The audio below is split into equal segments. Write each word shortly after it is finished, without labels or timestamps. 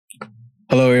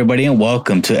Hello, everybody, and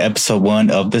welcome to episode 1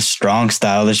 of the Strong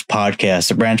Stylish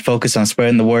Podcast, a branch focused on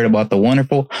spreading the word about the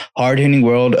wonderful, hard-hitting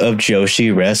world of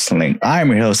Joshi Wrestling.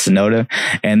 I'm your host, Sonoda,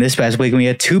 and this past week we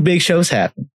had 2 big shows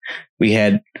happen. We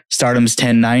had Stardom's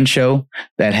 10-9 show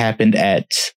that happened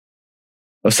at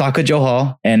Osaka-jo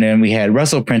Hall, and then we had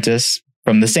Wrestle Princess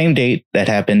from the same date that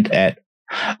happened at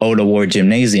Oda War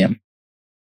Gymnasium.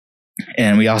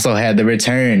 And we also had the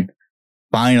return,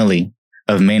 finally,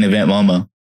 of Main Event Momo,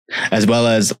 as well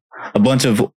as a bunch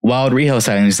of wild Riho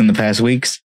sightings in the past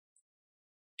weeks.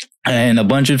 And a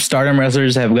bunch of Stardom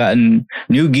wrestlers have gotten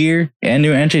new gear and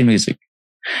new entry music.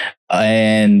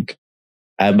 And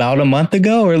about a month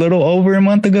ago, or a little over a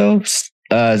month ago,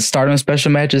 Stardom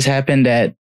special matches happened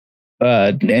at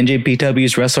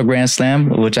NJPW's Wrestle Grand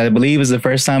Slam, which I believe is the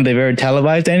first time they've ever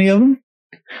televised any of them.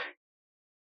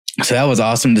 So that was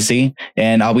awesome to see.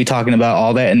 And I'll be talking about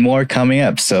all that and more coming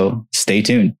up. So stay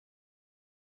tuned.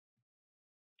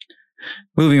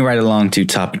 Moving right along to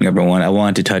topic number 1, I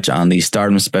wanted to touch on the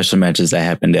Stardom special matches that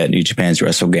happened at New Japan's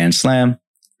Wrestle Grand Slam.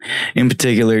 In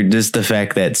particular, just the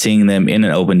fact that seeing them in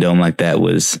an open dome like that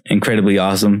was incredibly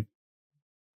awesome.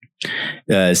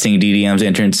 Seeing DDM's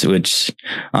entrance, which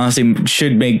honestly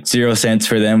should make 0 sense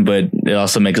for them, but it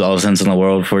also makes all the sense in the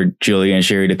world for Giulia and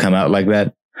Sherry to come out like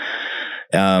that.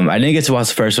 I didn't get to watch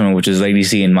the first one, which is Lady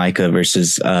C and Micah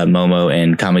versus Momo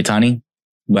and Kamitani,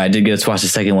 but I did get to watch the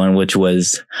second one, which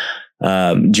was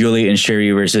Giulia and Sherry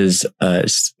versus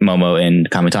Momo and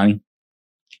Kamitani.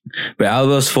 But out of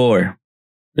those 4,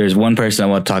 there's one person I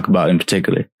want to talk about in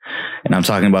particular, and I'm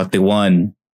talking about the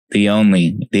one, the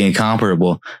only, the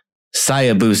incomparable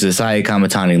Saya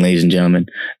Kamitani, ladies and gentlemen.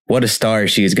 What a star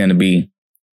she is going to be.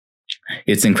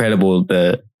 It's incredible.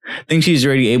 The thing she's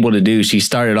already able to do. She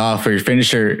started off, her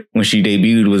finisher when she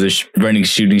debuted was a running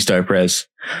shooting star press.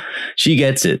 She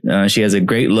gets it. She has a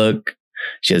great look.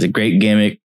 She has a great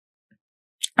gimmick.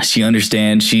 She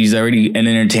understands. She's already an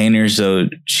entertainer, so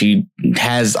she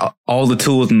has all the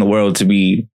tools in the world to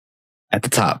be at the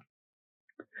top.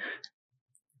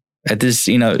 At this,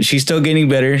 she's still getting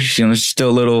better. She's still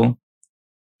a little,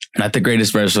 not the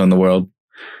greatest wrestler in the world,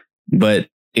 but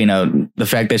the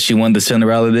fact that she won the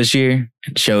Cinderella this year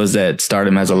shows that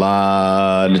Stardom has a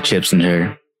lot of chips in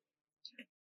her.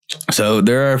 So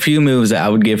there are a few moves that I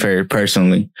would give her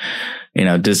personally.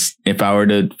 Just if I were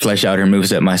to flesh out her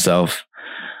moveset myself,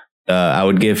 I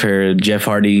would give her Jeff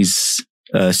Hardy's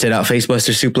sit out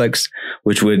facebuster suplex,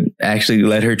 which would actually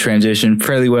let her transition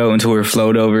fairly well into her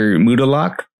float over Muda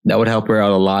lock. That would help her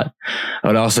out a lot. I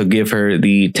would also give her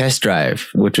the Test Drive,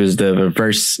 which was the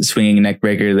reverse swinging neck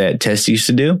breaker that Test used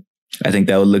to do. I think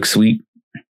that would look sweet.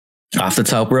 Off the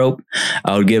top rope,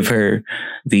 I would give her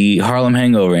the Harlem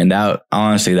Hangover, and that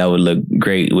would look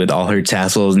great with all her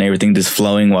tassels and everything just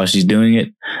flowing while she's doing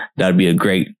it. That would be a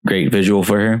great visual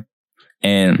for her.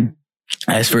 And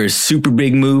as for a super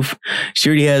big move, she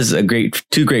already has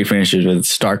 2 great finishers with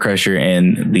Star Crusher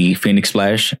and the Phoenix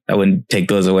Splash. I wouldn't take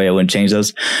those away. I wouldn't change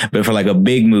those. But for like a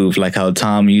big move, like how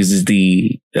Tom uses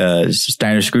the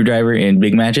Steiner Screwdriver in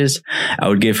big matches, I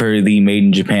would give her the Made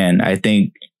in Japan. I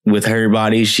think with her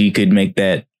body, she could make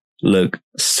that look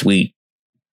sweet.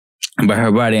 By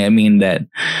her body, I mean that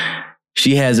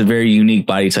she has a very unique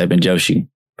body type in Joshi.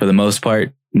 For the most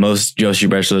part, most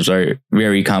Joshi wrestlers are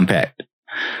very compact,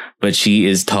 but she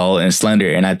is tall and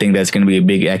slender, and I think that's going to be a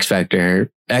big X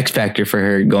factor for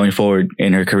her going forward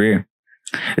in her career.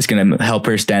 It's going to help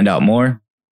her stand out more.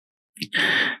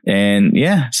 And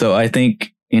yeah, so I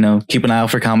think, keep an eye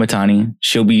out for Kamitani.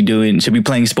 She'll be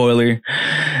playing spoiler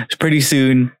pretty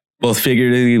soon, both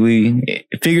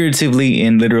figuratively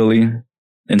and literally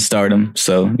in Stardom.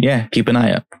 So yeah, keep an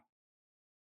eye out.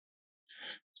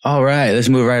 All right, let's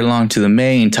move right along to the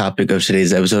main topic of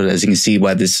today's episode. As you can see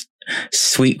by this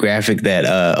sweet graphic that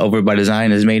Over by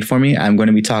Design has made for me, I'm going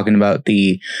to be talking about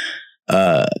the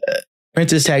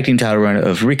Princess Tag Team title run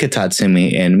of Rika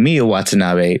Tatsumi and Miya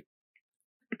Watanabe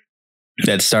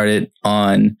that started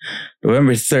on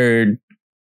November 3rd,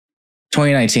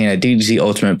 2019 at DDT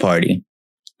Ultimate Party.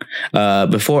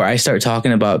 Before I start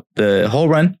talking about the whole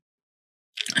run,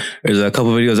 there's a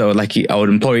couple videos I would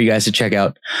implore you guys to check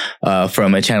out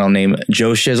from a channel named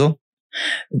Joe Shizzle.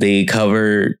 They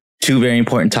cover 2 very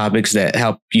important topics that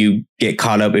help you get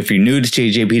caught up if you're new to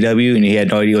JPW and you had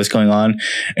no idea what's going on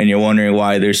and you're wondering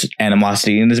why there's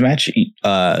animosity in this match.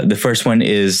 The first one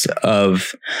is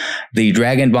of the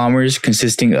Dragon Bombers,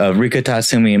 consisting of Rika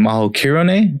Tatsumi and Maho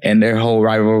Kirone, and their whole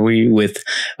rivalry with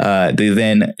the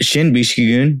then Shin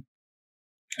Bishigun.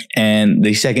 And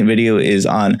the second video is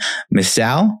on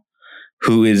Misao,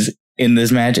 who is in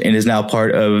this match and is now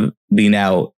part of the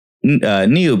now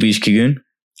Neo Bishigun.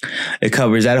 It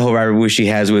covers that whole rivalry she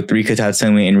has with Rika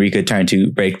Tatsumi and Rika trying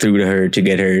to break through to her to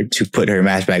get her to put her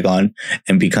mask back on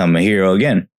and become a hero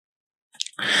again.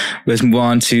 Let's move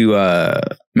on to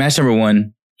match number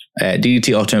 1 at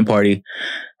DDT Ultimate Party.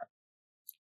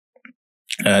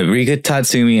 Rika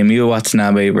Tatsumi and Miyu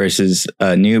Watanabe versus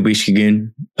Neo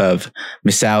Bishigun of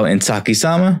Misao and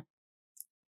Saki-sama.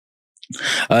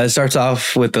 It starts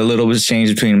off with a little exchange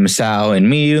between Misao and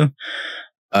Miyu.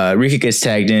 Rika gets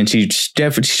tagged in. She's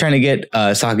trying to get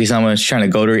Saki-sama. She's trying to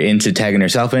goad her into tagging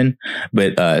herself in,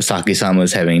 but Saki-sama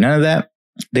is having none of that.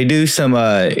 They do some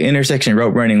intersection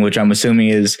rope running, which I'm assuming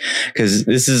is because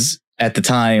this is at the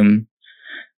time,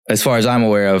 as far as I'm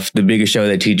aware of, the biggest show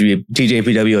that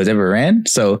TJPW has ever ran.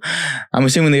 So I'm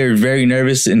assuming they were very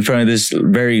nervous in front of this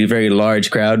very, very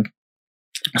large crowd.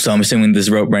 So I'm assuming this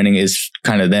rope running is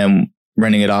kind of them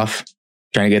running it off,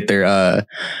 trying to get their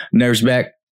nerves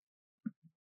back.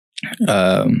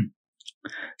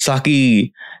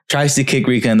 Saki tries to kick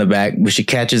Rika in the back, but she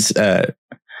catches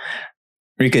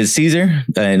Rika's Caesar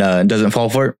and doesn't fall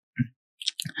for it.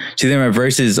 She then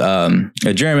reverses a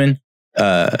German.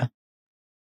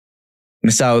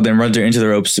 Misao then runs her into the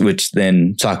ropes, which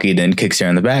then Saki then kicks her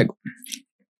in the back.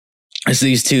 It's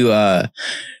these two,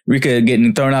 Rika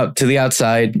getting thrown out to the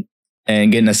outside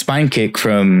and getting a spine kick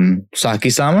from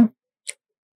Saki-sama.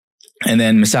 And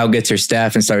then Misao gets her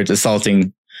staff and starts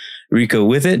assaulting Rika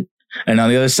with it. And on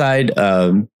the other side,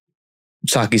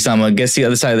 Saki-sama gets the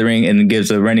other side of the ring and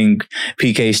gives a running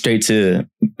PK straight to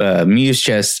Miyu's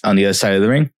chest on the other side of the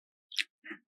ring.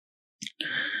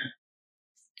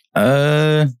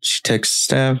 She takes a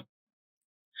stab.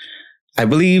 I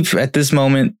believe at this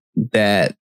moment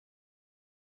that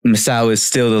Misao is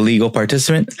still the legal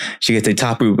participant. She gets a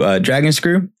top rope dragon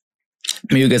screw.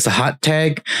 Miyu gets a hot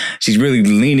tag. She's really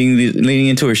leaning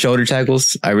into her shoulder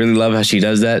tackles. I really love how she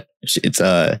does that. It's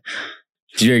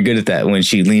she's very good at that when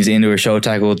she leans into her shoulder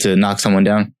tackle to knock someone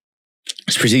down.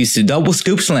 She proceeds to double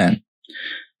scoop slam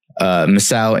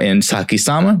Misao and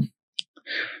Saki-sama.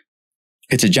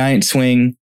 It's a giant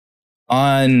swing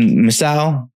on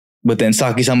Misao, but then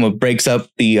Saki-sama breaks up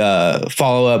the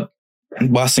follow-up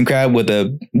Boston Crab with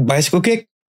a bicycle kick.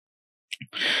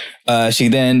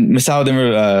 Misao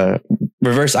then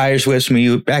reverse Irish whips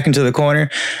Miyu back into the corner,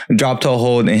 drop toe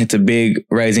hold, and hits a big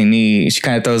rising knee. She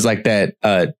kind of throws like that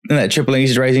Triple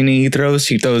H rising knee he throws.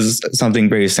 She throws something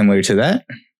very similar to that.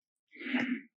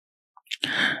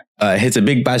 Hits a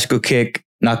big bicycle kick,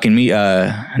 knocking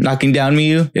down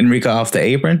Miyu and Rika off the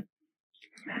apron.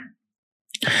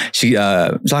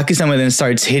 Saki-sama then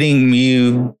starts hitting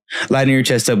Miyu, lighting her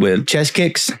chest up with chest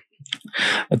kicks.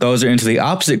 Throws her into the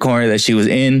opposite corner that she was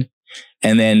in,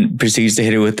 and then proceeds to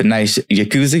hit her with the nice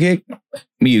Yakuza kick.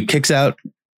 Miyu kicks out.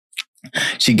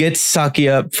 She gets Saki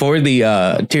up for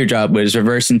the teardrop, but is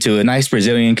reversed into a nice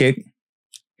Brazilian kick.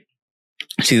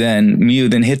 Miyu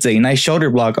then hits a nice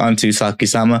shoulder block onto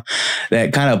Saki-sama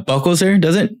that kind of buckles her,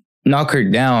 doesn't knock her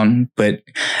down, but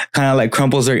kind of like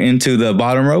crumples her into the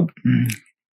bottom rope.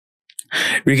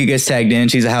 Rika gets tagged in.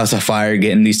 She's a house of fire,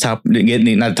 getting these not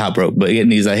the top rope, but getting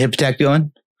these hip attack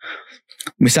going.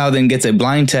 Misao then gets a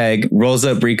blind tag, rolls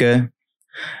up Rika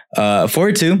for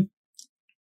a 2.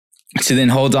 She then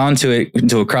holds on to it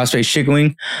into a crossface chicken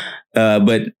wing,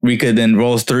 but Rika then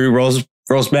rolls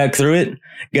back through it,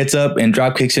 gets up and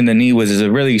drop kicks in the knee, which is a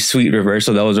really sweet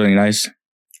reversal. That was really nice.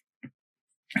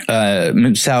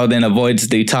 Misao then avoids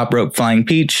the top rope flying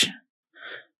peach.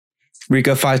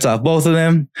 Rika fights off both of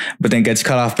them, but then gets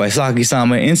cut off by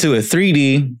Saki-sama into a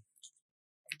 3D,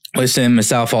 which then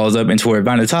Misao falls up into her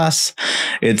Vanitas.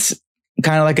 It's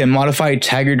kind of like a modified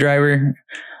Tiger Driver.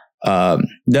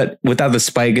 That without the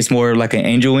spike, it's more like an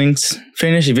Angel Wings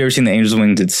finish. If you've ever seen the Angel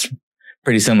Wings, it's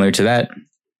pretty similar to that.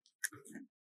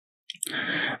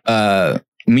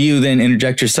 Miyu then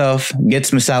interjects herself,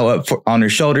 gets Misao up on her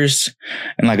shoulders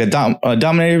in like a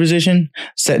dominator position,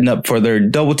 setting up for their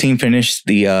double team finish,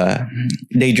 the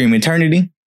Daydream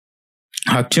Eternity.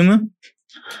 Hakuchuma.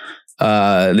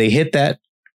 They hit that.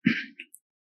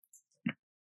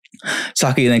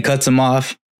 Saki then cuts him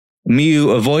off.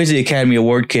 Miyu avoids the Academy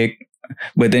Award kick,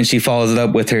 but then she follows it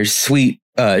up with her sweet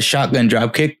shotgun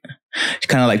drop kick. She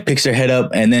kind of like picks her head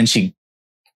up and then she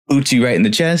boots you right in the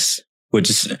chest, which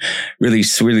is really,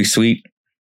 really sweet.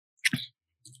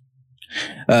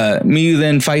 Miyu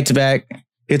then fights back,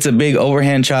 hits a big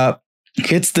overhand chop,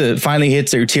 finally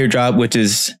hits her teardrop, which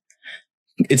is,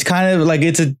 it's kind of like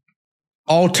it's a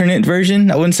alternate version.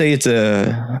 I wouldn't say it's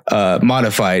a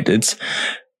modified. It's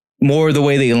more the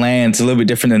way they land. It's a little bit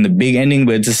different than the big ending,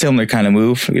 but it's a similar kind of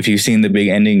move. If you've seen the big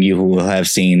ending, you will have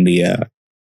seen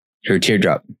her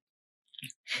teardrop.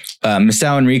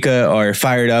 Misao and Rika are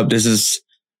fired up. This is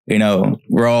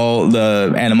where all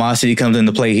the animosity comes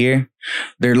into play here.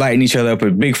 They're lighting each other up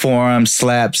with big forearms,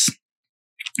 slaps.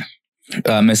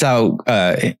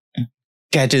 Misao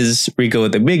catches Rika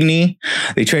with a big knee.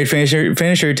 They trade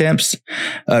finisher attempts.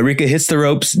 Rika hits the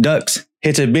ropes, ducks,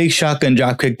 hits a big shotgun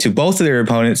dropkick to both of their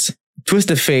opponents.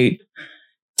 Twist of fate,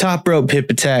 top rope hip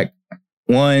attack.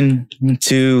 1,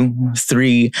 2,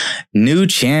 3. New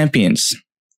champions.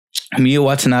 Miyu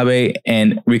Watanabe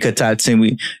and Rika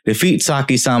Tatsumi defeat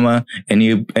Saki-sama and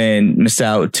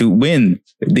Misao to win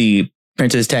the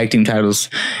Princess Tag Team titles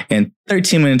in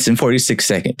 13 minutes and 46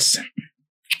 seconds.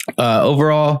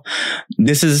 Overall,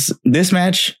 this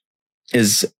match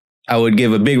is, I would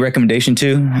give a big recommendation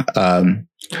to.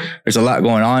 There's a lot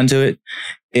going on to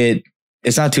it.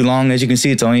 It's not too long, as you can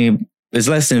see. It's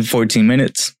less than 14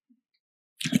 minutes.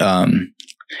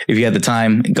 If you have the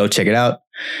time, go check it out.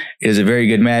 It is a very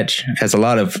good match. It has a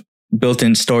lot of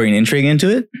built-in story and intrigue into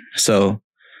it. So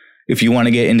if you want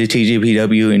to get into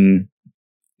TJPW and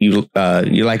you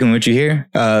liking what you hear,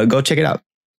 go check it out.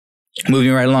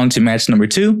 Moving right along to match number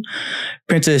 2,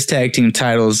 Princess Tag Team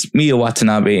titles, Miyu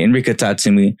Watanabe and Rika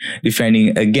Tatsumi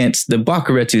defending against the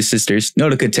Bakuretsu sisters,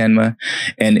 Nodoka Tenma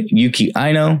and Yuki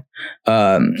Aino.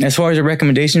 As far as a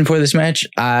recommendation for this match,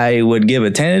 I would give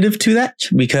a tentative to that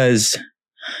because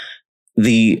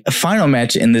the final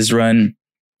match in this run,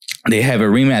 they have a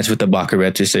rematch with the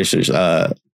Bakuretsu sisters.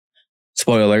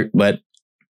 Spoiler alert, but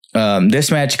this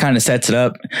match kind of sets it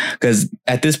up because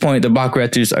at this point, the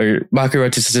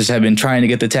Bakuretsu sisters have been trying to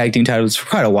get the tag team titles for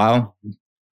quite a while.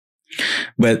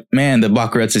 But man, the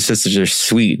Bakuretsu sisters are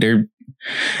sweet. They're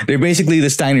basically the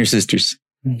Steiner sisters.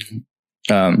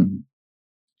 Miyu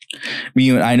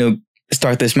and Aino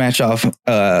start this match off.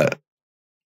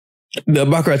 The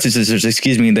Bakuretsu sisters,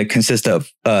 that consist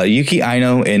of Yuki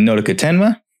Aino and Nodoka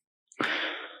Tenma.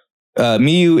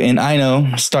 Miyu and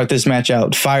Aino start this match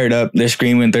out fired up. They're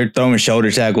screaming. They're throwing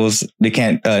shoulder tackles. They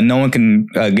can't. No one can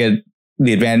get an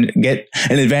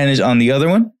advantage on the other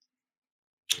one.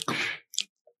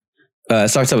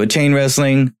 Starts out with chain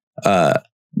wrestling.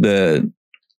 The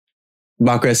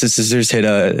Bakuretsu sisters hit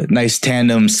a nice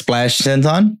tandem splash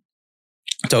senton.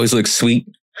 It always looks sweet.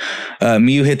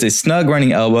 Miyu hits a snug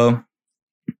running elbow.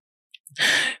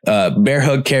 Bear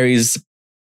hug carries,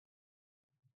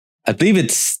 I believe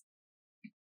it's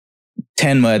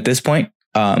Tenma at this point.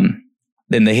 Then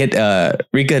they hit,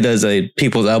 Rika does a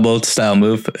people's elbow style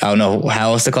move. I don't know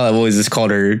how else to call it. I've always just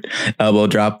called her elbow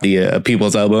drop, the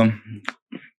people's elbow.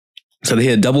 So they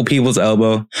hit a double people's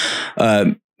elbow.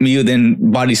 Miyu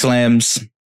then body slams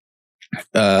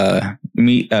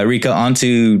Rika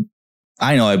onto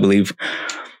Aino, I believe.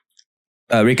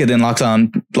 Rika then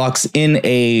locks in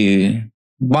a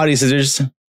body scissors.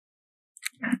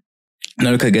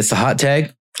 Nodoka gets the hot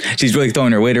tag. She's really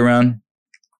throwing her weight around.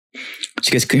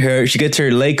 She gets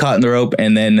her leg caught in the rope,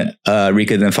 and then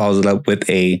Rika then follows it up with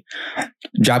a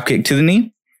drop kick to the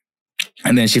knee.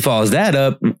 And then she follows that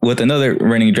up with another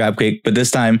running drop kick, but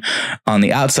this time on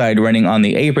the outside, running on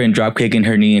the apron, drop kicking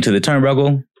her knee into the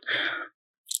turnbuckle.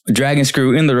 Dragon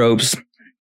screw in the ropes.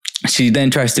 She then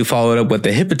tries to follow it up with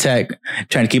a hip attack,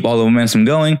 trying to keep all the momentum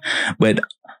going, but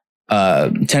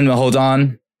Tenma holds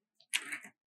on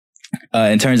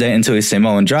and turns that into a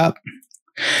Samoan drop.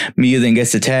 Miyu then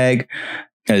gets the tag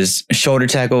as shoulder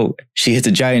tackle. She hits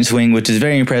a giant swing, which is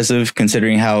very impressive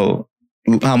considering how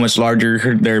much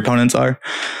larger their opponents are.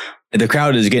 The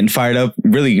crowd is getting fired up.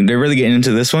 They're really getting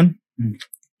into this one.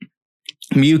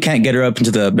 Miyu can't get her up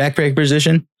into the backbreak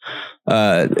position,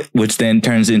 which then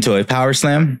turns into a power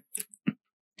slam.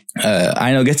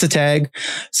 Aino gets a tag,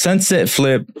 sunset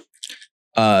flip,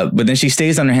 but then she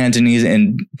stays on her hands and knees,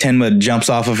 and Tenma jumps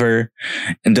off of her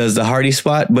and does the Hardy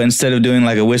spot. But instead of doing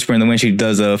like a whisper in the wind, she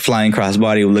does a flying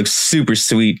crossbody. It looks super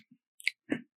sweet.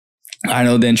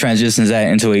 Aino then transitions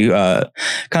that into a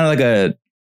kind of like a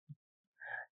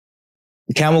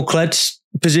camel clutch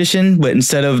position, but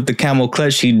instead of the camel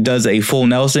clutch, she does a full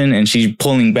Nelson and she's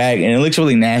pulling back, and it looks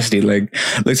really nasty.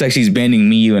 Looks like she's bending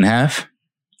Miyu in half.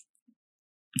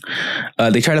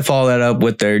 They try to follow that up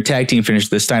with their tag team finish,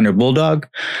 the Steiner Bulldog,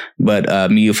 but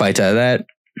Miyu fights out of that.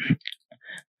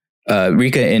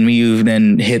 Rika and Miyu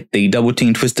then hit the double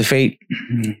team twist of fate.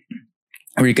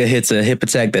 Rika hits a hip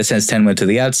attack that sends Tenma to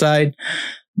the outside,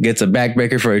 gets a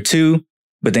backbreaker for a 2,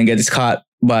 but then gets caught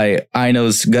by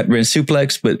Aino's gut wrench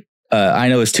suplex, but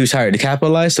Aino is too tired to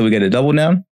capitalize, so we get a double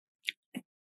down.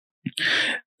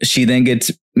 She then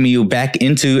gets Miyu back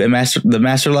into the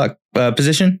master lock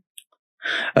position.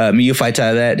 Miyu fights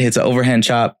out of that, hits an overhand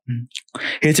chop,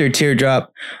 hits her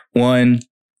teardrop. 1,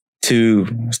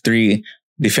 2, 3.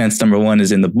 Defense number 1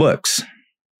 is in the books.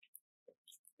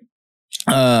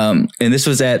 And this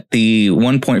was at the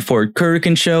 1.4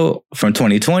 Kurikan show from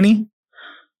 2020.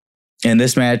 In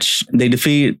this match, they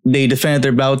defended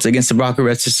their belts against the Bronco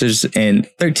Red Sisters in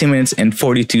 13 minutes and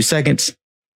 42 seconds.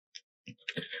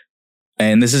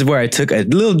 And this is where I took a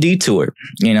little detour.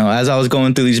 You know, as I was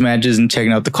going through these matches and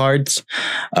checking out the cards,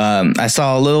 I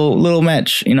saw a little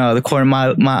match, you know, the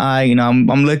corner of my eye. You know, I'm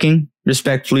looking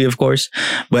respectfully, of course,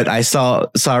 but I saw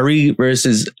Sareee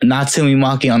versus Natsumi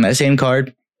Maki on that same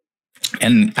card.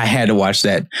 And I had to watch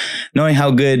that. Knowing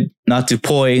how good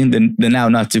Natsupoi, the now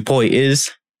Natsupoi is,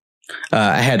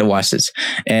 I had to watch this.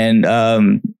 And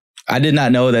I did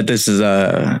not know that this is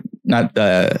not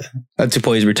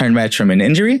Natsupoi's return match from an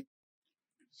injury.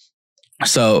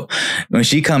 So when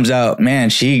she comes out, man,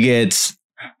 she gets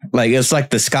like, it's like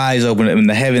the skies open and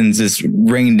the heavens just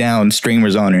rain down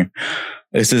streamers on her.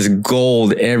 It's just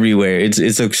gold everywhere. It's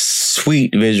a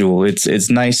sweet visual. It's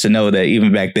nice to know that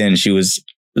even back then she was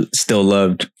still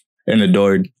loved and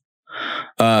adored.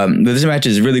 But this match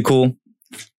is really cool.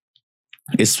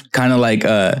 It's kind of like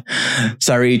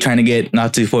Sareee trying to get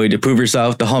Natsupoi to prove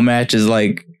herself. The whole match is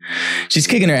like, she's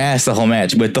kicking her ass the whole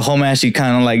match, but the whole match she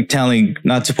kind of like telling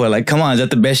Natsupoi, like, come on, is that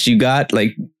the best you got?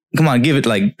 Like, come on, give it,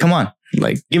 like, come on,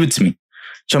 like, give it to me.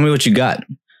 Show me what you got.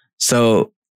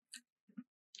 So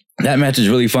that match is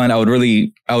really fun. I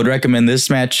would recommend this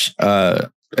match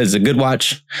as a good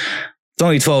watch. It's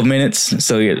only 12 minutes,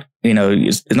 so you know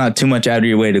it's not too much out of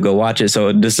your way to go watch it.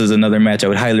 So this is another match I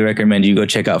would highly recommend you go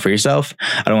check out for yourself.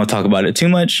 I don't want to talk about it too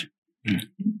much,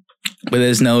 but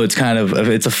there's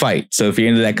it's a fight. So if you're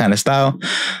into that kind of style,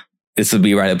 this will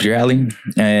be right up your alley.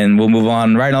 And we'll move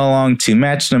on right along to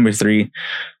match number 3,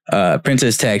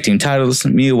 Princess Tag Team titles.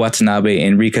 Miyu Watanabe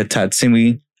and Rika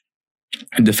Tatsumi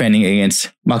defending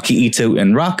against Maki Ito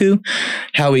and Raku.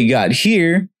 How we got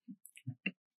here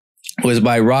was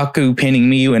by Raku pinning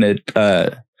Miyu in a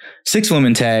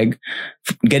 6-woman tag,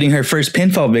 getting her first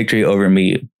pinfall victory over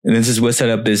Miyu. And this is what set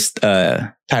up this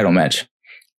title match.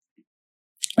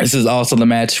 This is also the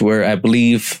match where I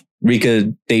believe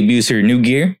Rika debuts her new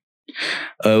gear,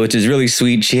 which is really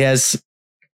sweet. She has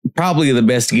probably the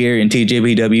best gear in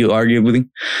TJPW, arguably.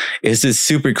 It's just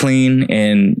super clean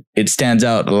and it stands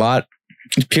out a lot.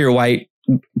 It's pure white,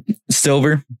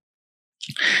 silver.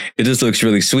 It just looks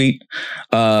really sweet.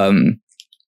 Maki's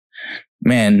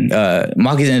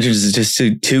entrance is just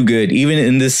too good. Even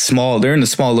in they're in a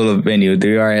small little venue.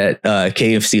 They are at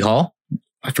KFC Hall.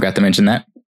 I forgot to mention that.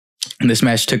 And this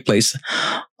match took place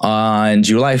on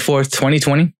July 4th,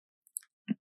 2020.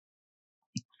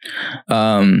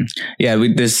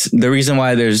 The reason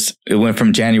why it went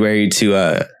from January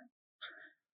to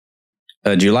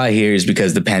July here is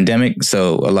because the pandemic.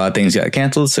 So a lot of things got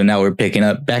canceled. So now we're picking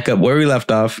back up where we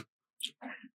left off.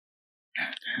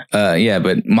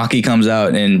 But Maki comes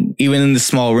out, and even in the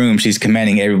small room, she's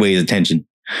commanding everybody's attention.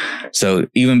 So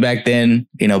even back then,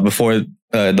 you know, before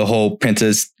the whole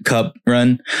Princess Cup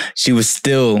run, she was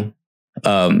still,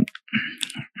 you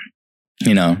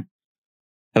know,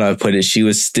 how do I put it? She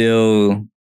was still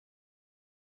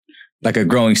like a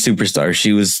growing superstar.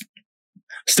 She was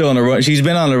still on the run. She's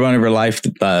been on the run of her life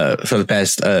for the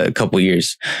past couple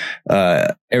years.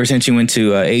 Ever since she went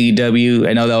to AEW,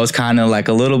 I know that was kind of like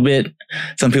a little bit.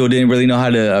 Some people didn't really know how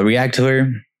to react to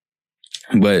her,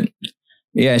 but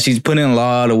yeah, she's put in a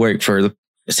lot of work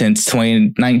since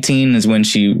 2019 is when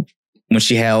she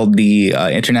held the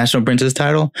International Princess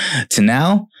title to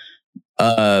now.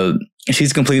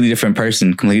 She's a completely different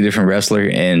person, completely different wrestler,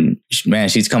 and man,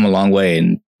 she's come a long way,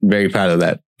 and very proud of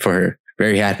that for her.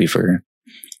 Very happy for her.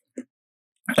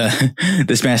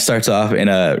 This match starts off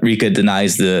and Rika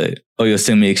denies the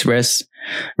Oyosumi Express.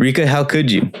 Rika, how could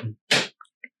you?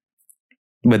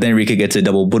 But then Rika gets a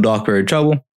double bulldog for her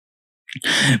trouble.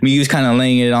 Miyu's kind of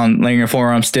laying her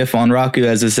forearm stiff on Raku,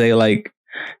 as to say, like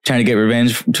trying to get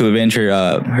revenge to avenge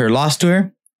her loss to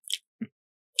her.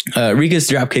 Rika's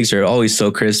drop kicks are always so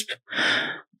crisp.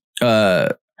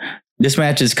 This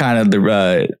match is kind of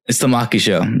it's the Maki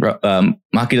show.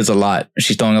 Maki does a lot.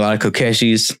 She's throwing a lot of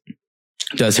kokeshis.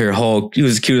 Does her whole, he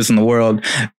was the cutest in the world.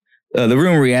 The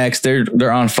room reacts.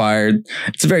 They're on fire.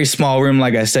 It's a very small room,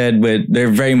 like I said, but they're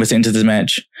very much into this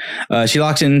match. She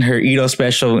locks in her Ito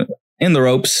special in the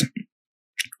ropes.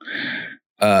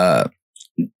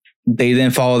 They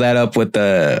then follow that up with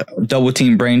the double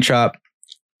team brain chop,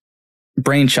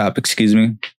 excuse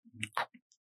me.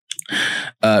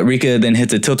 Rika then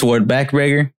hits a tilt-a-ward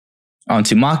backbreaker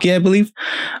onto Maki, I believe.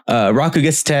 Raku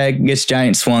gets tagged, gets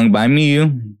giant swung by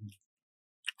Miyu.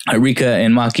 Rika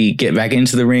and Maki get back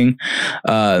into the ring.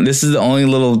 This is the only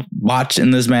little botch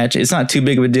in this match. It's not too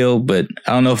big of a deal, but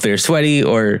I don't know if they're sweaty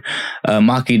or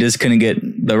Maki just couldn't get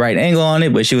the right angle on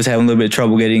it, but she was having a little bit of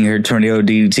trouble getting her tornado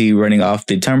DDT running off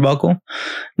the turnbuckle.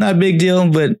 Not a big deal,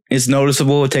 but it's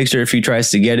noticeable. It takes her a few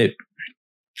tries to get it.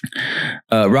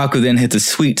 Raku then hits a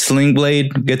sweet sling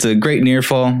blade, gets a great near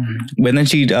fall, but then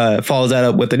she follows that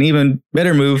up with an even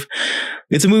better move.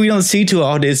 It's a move you don't see too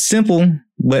often. It's simple,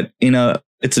 but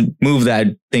it's a move that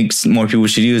I think more people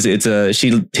should use.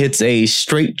 She hits a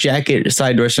straight jacket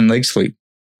side Russian leg sweep,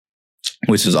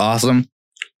 which is awesome.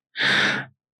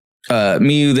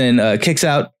 Miyu then kicks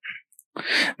out,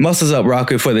 muscles up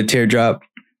Raku for the teardrop.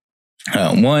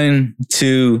 1,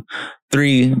 2,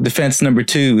 3. Defense number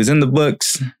 2 is in the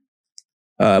books.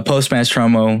 Post-match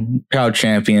promo, proud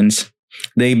champions.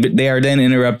 They are then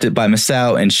interrupted by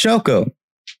Masao and Shoko.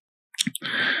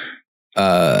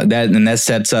 That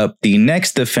sets up the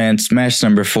next defense, match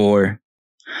number 4,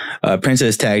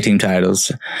 Princess Tag Team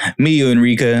titles. Miyu and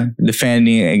Rika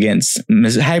defending against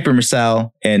Hyper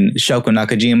Masao and Shoko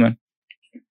Nakajima.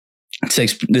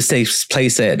 This takes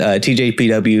place at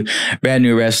TJPW Brand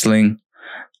New Wrestling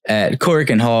at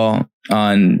Korakuen Hall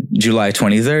on July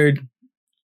 23rd.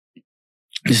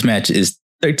 This match is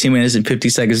 13 minutes and 50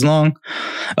 seconds long.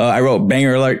 I wrote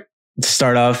banger alert to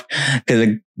start off because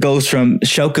it goes from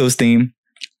Shoko's theme,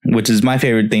 which is my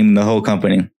favorite theme in the whole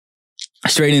company,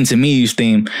 straight into Miyu's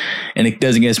theme, and it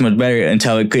doesn't get much better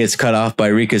until it gets cut off by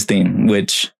Rika's theme,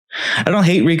 which I don't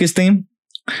hate Rika's theme,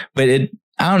 but I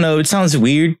don't know, it sounds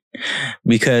weird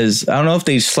because I don't know if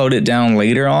they slowed it down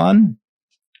later on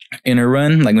in her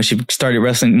run, like when she started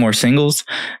wrestling more singles.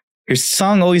 Her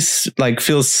song always like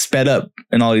feels sped up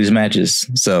in all these matches,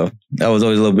 so that was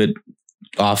always a little bit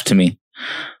off to me.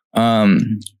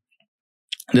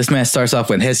 This match starts off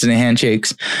with hesitant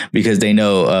handshakes because they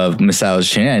know of Masao's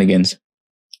shenanigans,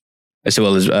 as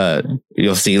well as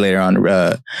you'll see later on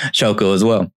Shoko as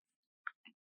well.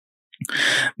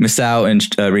 Masao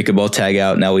and Rika both tag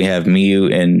out. Now we have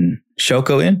Miyu and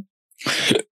Shoko in.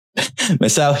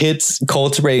 Masao hits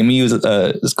cold spray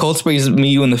cold sprays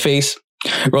Miyu in the face,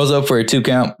 rolls up for a 2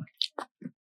 count.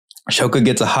 Shoko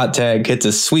gets a hot tag, hits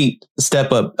a sweet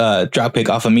step up drop kick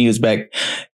off of Miyu's back,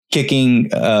 kicking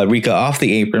Rika off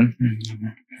the apron.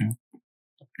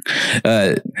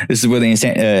 This is where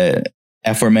the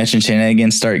aforementioned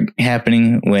shenanigans start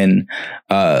happening when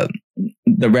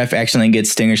the ref accidentally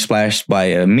gets stinger splashed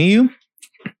by Miyu,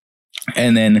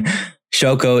 and then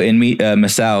Shoko and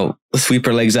Masao sweep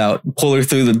her legs out, pull her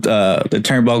through the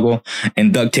turnbuckle,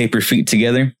 and duct tape her feet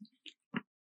together.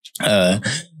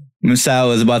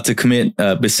 Masao is about to commit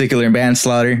vesicular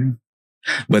manslaughter,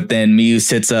 but then Miyu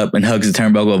sits up and hugs the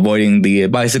turnbuckle, avoiding the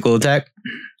bicycle attack.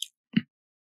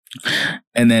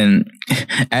 And then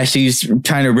as she's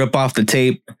trying to rip off the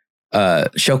tape,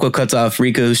 Shoko cuts off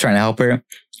Rika, who's trying to help her.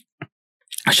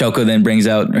 Shoko then brings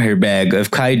out her bag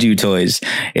of kaiju toys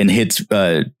and hits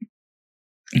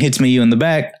Miyu in the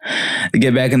back. They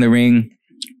get back in the ring.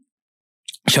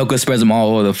 Shoko spreads them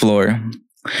all over the floor.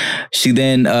 She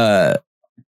then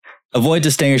avoids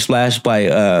a stinger splash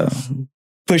by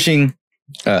pushing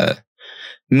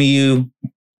Miyu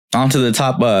onto the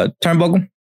top turnbuckle,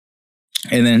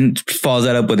 and then follows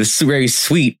that up with a very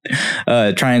sweet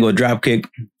triangle drop kick.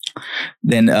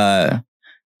 Then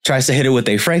tries to hit her with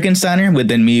a Frankensteiner, but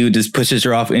then Miyu just pushes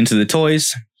her off into the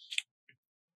toys.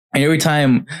 And every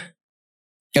time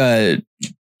Shoko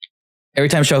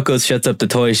shuts up the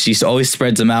toys, she always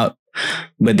spreads them out.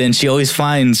 But then she always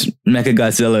finds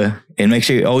Mechagodzilla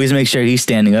and always makes sure he's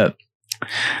standing up.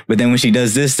 But then when she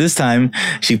does this time,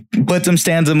 she puts him,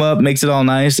 stands him up, makes it all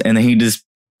nice, and then he just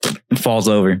falls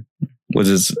over, which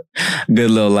is a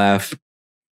good little laugh.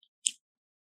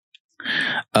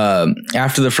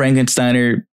 After the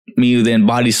Frankensteiner, Miyu then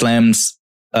body slams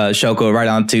Shoko right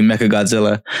onto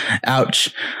Mechagodzilla.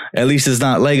 Ouch. At least it's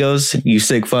not Legos, you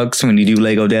sick fucks, when you do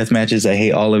Lego death matches. I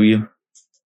hate all of you.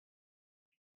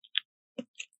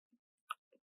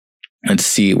 Let's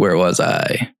see, where was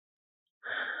I?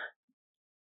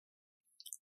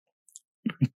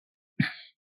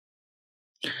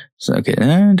 So, okay.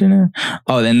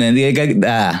 Oh, and then the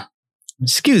guy,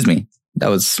 excuse me. That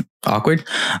was awkward.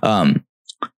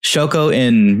 Shoko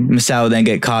and Masao then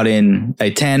get caught in a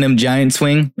tandem giant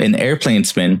swing, an airplane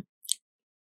spin.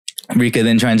 Rika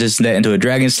then transitions that into a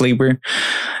dragon sleeper.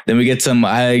 Then we get some,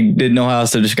 I didn't know how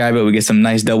else to describe it. We get some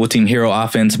nice double team hero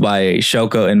offense by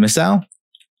Shoko and Masao.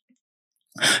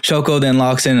 Shoko then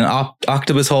locks in an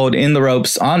octopus hold in the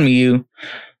ropes on Miyu.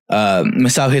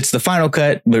 Masao hits the final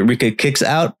cut, but Rika kicks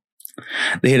out.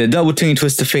 They hit a double team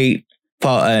twist of fate,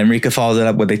 And Rika follows it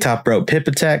up with a top rope pip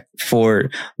attack for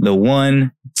the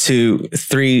 1, 2,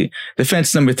 3.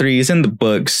 Defense number 3 is in the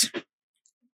books.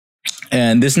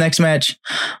 And this next match,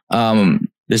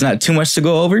 there's not too much to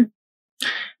go over.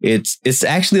 It's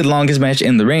actually the longest match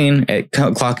in the ring, at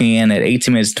clocking in at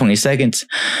 18 minutes 20 seconds.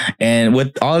 And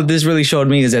what all of this really showed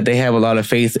me is that they have a lot of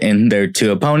faith in their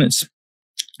two opponents.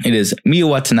 It is Miyu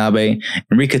Watanabe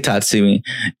and Rika Tatsumi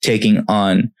taking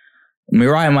on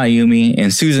Mirai Mayumi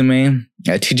and Suzume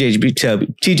at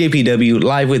TJPW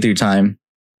Live With Your Time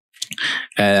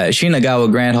at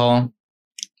Shinagawa Grand Hall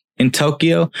in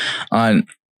Tokyo on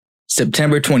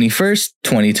September 21st,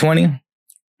 2020.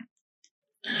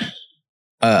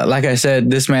 Like I said,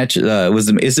 this match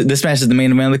this match is the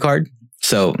main event of the card,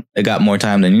 so it got more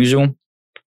time than usual.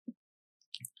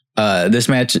 This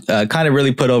match kind of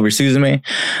really put over Suzume.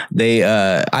 They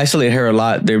isolate her a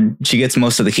lot. She gets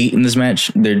most of the heat in this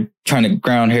match. They're trying to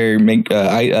ground her,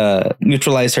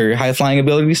 neutralize her high flying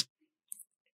abilities.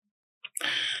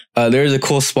 There's a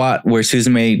cool spot where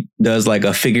Suzume does like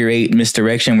a figure 8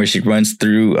 misdirection where she runs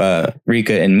through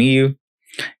Rika and Miyu,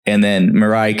 and then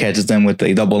Mirai catches them with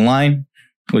a double line,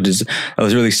 that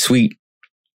was really sweet.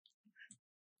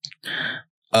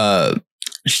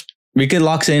 Rika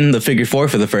locks in the figure 4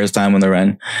 for the first time on the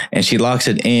run, and she locks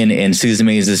it in, and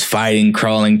Suzume is just fighting,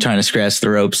 crawling, trying to scratch the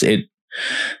ropes. It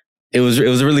was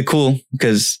really cool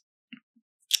because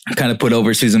it kind of put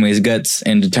over Suzume's guts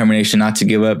and determination not to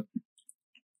give up.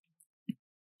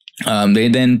 They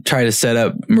then try to set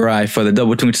up Mirai for the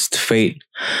double twist fate,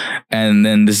 and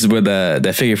then this is where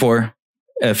the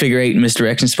figure 8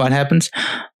 misdirection spot happens.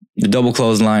 The double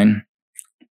clothesline.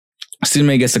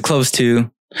 Suzume gets a close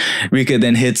 2. Rika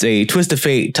then hits a twist of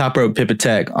fate top rope pip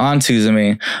attack on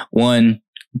Suzume. 1,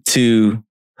 2,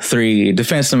 3.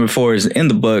 Defense number 4 is in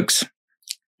the books.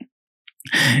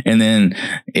 And then,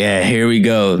 yeah, here we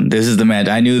go. This is the match.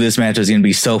 I knew this match was going to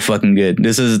be so fucking good.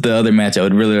 This is the other match I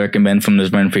would really recommend from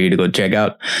this run for you to go check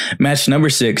out. Match number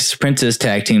 6, Princess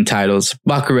Tag Team Titles.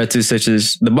 The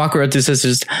Bakuretsu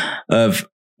Sisters of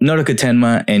Nodoka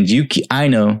Tenma and Yuki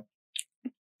Aino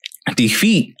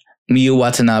defeat Miyu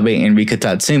Watanabe and Rika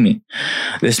Tatsumi.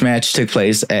 This match took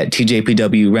place at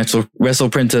TJPW Wrestle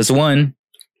Princess 1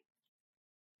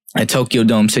 at Tokyo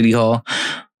Dome City Hall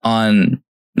on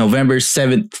November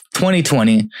 7th,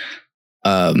 2020,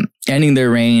 ending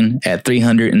their reign at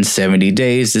 370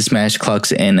 days. This match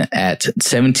clocks in at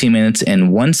 17 minutes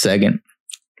and 1 second.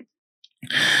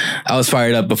 I was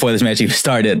fired up before this match even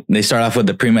started. They start off with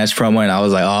the pre-match promo, and I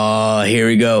was like, oh, here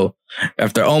we go.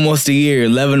 After almost a year,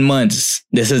 11 months,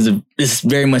 this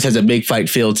very much has a big fight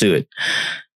feel to it.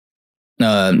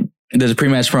 There's a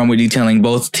pre-match promo detailing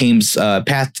both teams'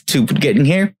 path to getting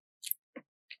here.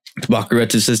 The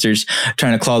Bakuretsu Sisters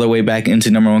trying to claw their way back into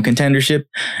number 1 contendership,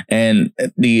 and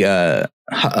the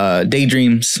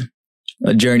Daydreams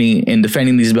journey in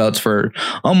defending these belts for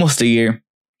almost a year.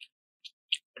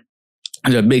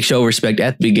 There's a big show of respect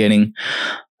at the beginning.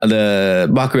 The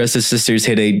Bakuretsu Sisters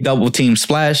hit a double team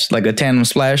splash, like a tandem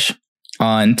splash,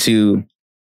 onto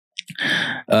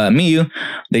Miyu.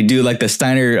 They do like the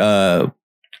Steiner,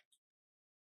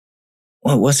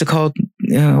 what's it called?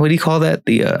 What do you call that?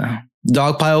 The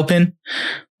dog pile pin,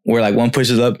 where like one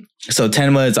pushes up. So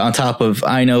Tenma is on top of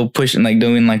Aino, pushing, like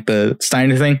doing like the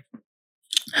Steiner thing.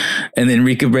 And then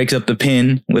Rika breaks up the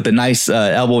pin with a nice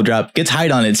elbow drop. Gets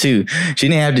height on it too. She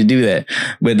didn't have to do that.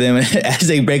 But then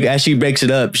as she breaks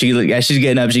it up, as she's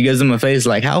getting up, she gives him a face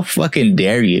like, how fucking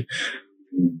dare you?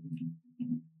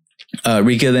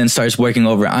 Rika then starts working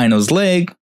over Aino's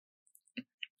leg.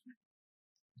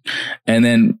 And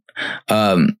then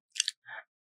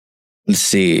let's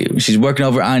see. She's working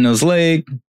over Aino's leg.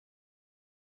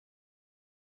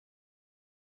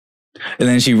 And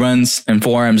then she runs and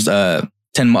forearms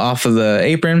Tenma off of the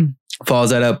apron, follows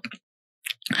that up.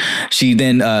 She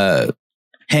then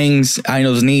hangs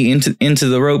Aino's knee into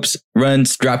the ropes,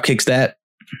 runs, drop kicks that.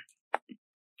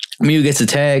 Miyu gets a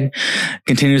tag,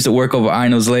 continues to work over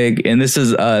Aino's leg. And this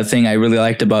is a thing I really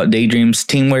liked about Daydream's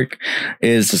teamwork,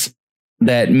 is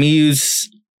that Miyu's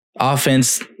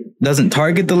offense doesn't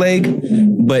target the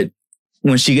leg, but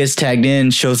when she gets tagged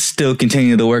in, she'll still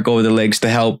continue to work over the legs to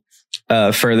help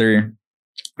further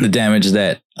the damage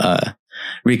that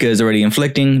Rika is already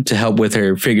inflicting, to help with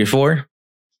her figure 4.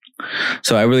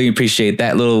 So I really appreciate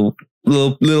that little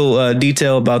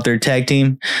detail about their tag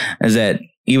team, is that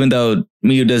even though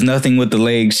Miyu does nothing with the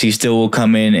legs, she still will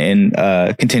come in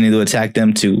and continue to attack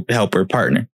them to help her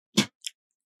partner.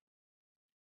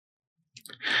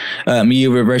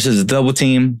 Miyu reverses the double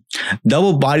team,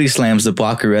 double body slams the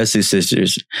Bakuretsu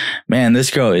Sisters. Man, this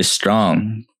girl is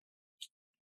strong.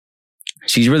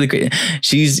 She's really great.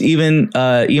 She's even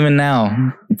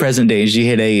now, present day, she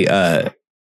hit a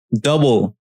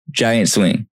double giant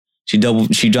swing. She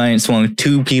giant swung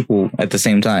 2 people at the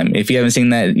same time. If you haven't seen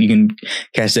that, you can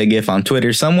catch that gif on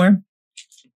Twitter somewhere.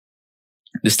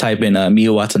 Just type in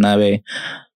Miyu Watanabe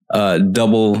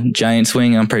double giant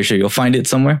swing. I'm pretty sure you'll find it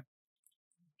somewhere.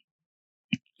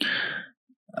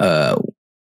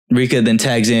 Rika then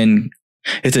tags in.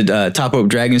 It's a top rope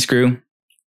dragon screw.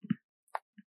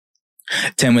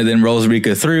 Tenma then rolls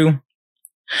Rika through.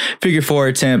 Figure 4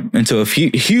 attempt into a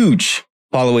huge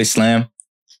fall-away slam.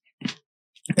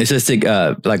 It's just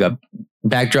like a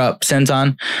backdrop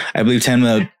senton. I believe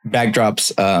Tenma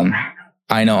backdrops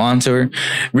Aino onto her.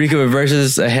 Rika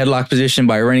reverses a headlock position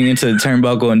by running into the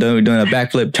turnbuckle and doing a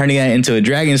backflip, turning that into a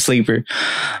dragon sleeper.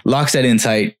 Locks that in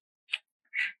tight.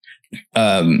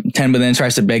 Tenma then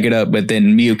tries to back it up, but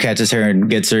then Miyu catches her and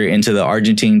gets her into the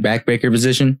Argentine backbreaker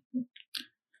position.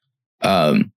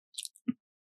 Aino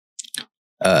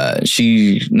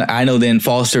then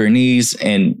falls to her knees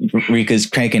and Rika's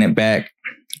cranking it back.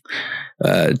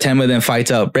 Tenma then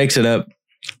fights out, breaks it up.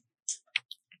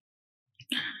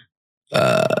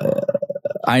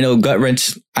 Aino gut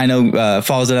wrench. Aino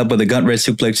follows it up with a gut wrench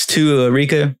suplex to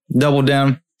Rika. Double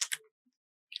down.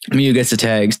 Miyu gets the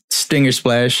tag. Stinger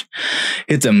splash.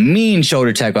 Hits a mean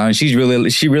shoulder tackle on. She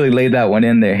really laid that one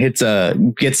in there.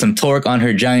 Gets some torque on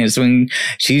her giant swing.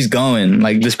 She's going.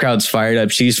 Like, this crowd's fired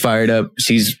up. She's fired up.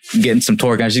 She's getting some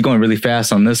torque on. She's going really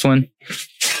fast on this one.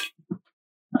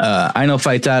 Aino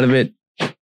fights out of it.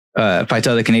 Fights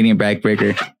out the Canadian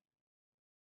backbreaker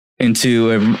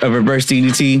into a reverse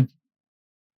DDT.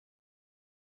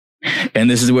 And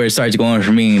this is where it starts going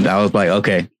for me. I was like,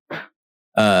 okay.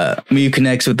 Miyu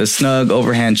connects with the snug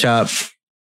overhand chop.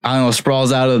 Aino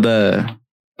sprawls out of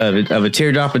a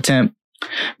teardrop attempt.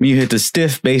 Miyu hits a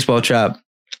stiff baseball chop.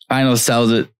 Aino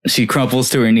sells it. She crumples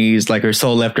to her knees like her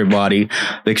soul left her body.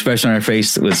 The expression on her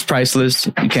face was priceless.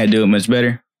 You can't do it much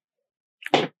better.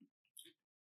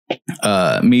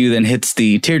 Miyu then hits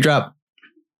the teardrop.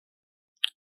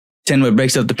 Tenma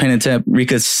breaks up the pin attempt.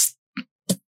 Rika stuns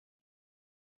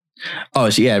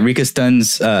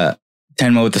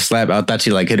Tenma with the slap. I thought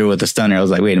she hit her with a stunner. I was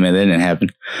like, wait a minute, that didn't happen.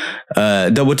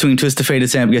 Double twin twist of fate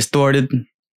attempt gets thwarted.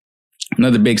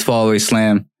 Another big fall-away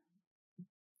slam.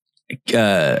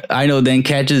 Tenma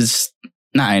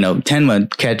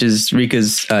catches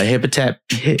Rika's hip attack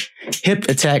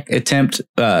attempt,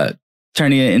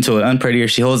 turning it into an unprettier.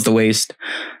 She holds the waist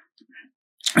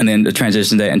and then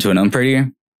transitions that into an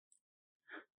unprettier.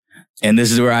 And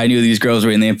this is where I knew these girls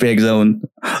were in the impact zone,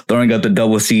 throwing up the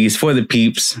double C's for the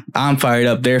peeps. I'm fired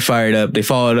up. They're fired up. They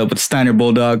followed up with Steiner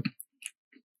Bulldog.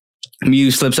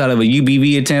 Miyu slips out of a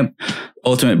UBV attempt.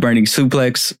 Ultimate burning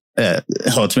suplex.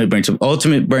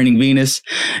 Ultimate burning Venus.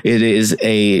 It is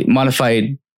a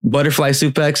modified butterfly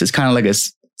suplex. It's kind of like a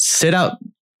sit out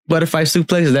butterfly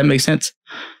suplex. Does that make sense?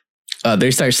 They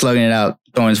start slugging it out,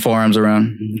 throwing his forearms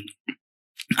around.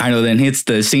 Aino then hits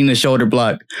the Cena shoulder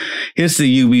block, hits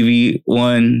the UBV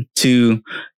 1, 2,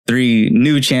 3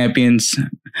 new champions.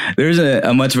 There's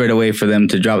a much better way for them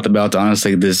to drop the belt.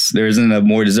 Honestly, there isn't a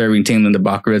more deserving team than the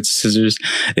Baccarat Scissors.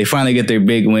 They finally get their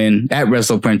big win at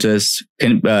Wrestle Princess.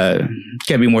 Can't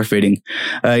be more fitting.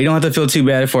 You don't have to feel too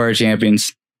bad for our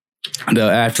champions. Though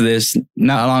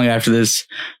not long after this,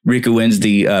 Rika wins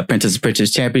the Princess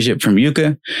Championship from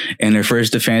Yuka, and her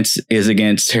first defense is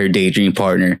against her Daydream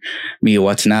partner, Miyu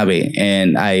Watanabe.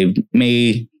 And I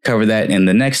may cover that in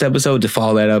the next episode to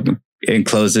follow that up and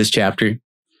close this chapter.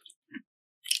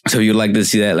 So if you'd like to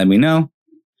see that, let me know.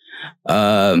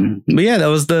 But yeah, that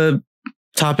was the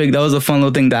topic. That was a fun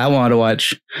little thing that I wanted to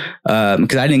watch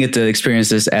because I didn't get to experience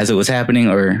this as it was happening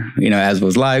or, as it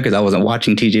was live because I wasn't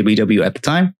watching TJPW at the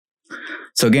time.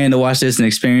 So again, to watch this and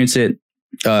experience it,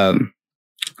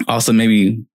 also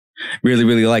maybe really,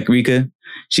 really like Rika.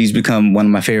 She's become one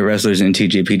of my favorite wrestlers in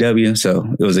TJPW.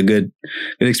 So it was a good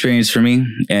experience for me.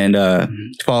 And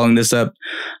following this up,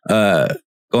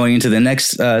 going into the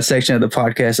next section of the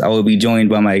podcast, I will be joined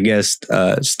by my guest,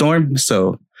 Storm.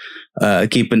 So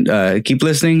keep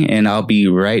listening and I'll be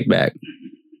right back.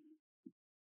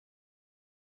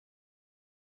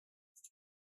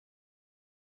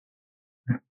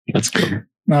 Let's go.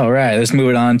 All right, let's move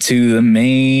it on to the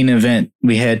main event.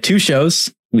 We had 2 shows.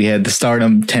 We had the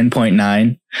Stardom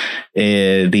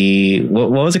 10.9.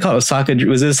 What was it called? Was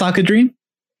it Osaka Dream?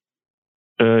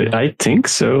 I think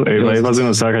so. It was in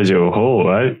Osaka Joe Hall,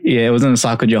 right? Yeah, it was in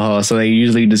Osaka Joe Hall. So they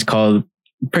usually just called.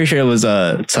 Pretty sure it was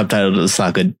subtitled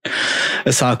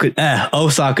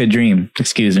Osaka Dream.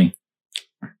 Excuse me.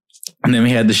 And then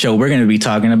we had the show we're going to be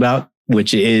talking about,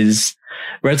 which is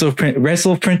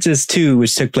Wrestle Princess 2,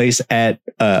 which took place at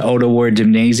Oda Ward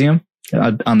Gymnasium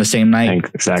on the same night,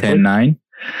 exactly 10-9.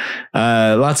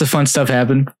 Lots of fun stuff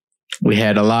happened. We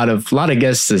had a lot of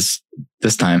guests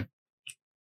this time.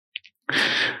 It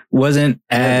was a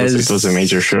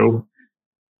major show.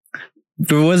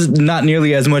 There was not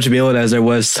nearly as much build as there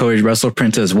was towards Wrestle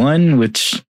Princess 1,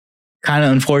 which kind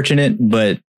of unfortunate,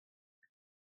 but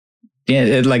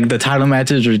yeah, like the title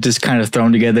matches were just kind of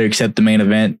thrown together except the main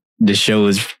event. The show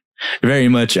was very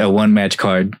much a one match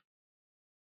card.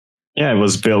 Yeah, it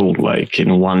was built like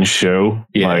in one show.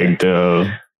 Yeah. Like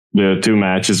the two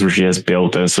matches were just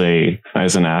built as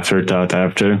an afterthought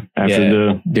after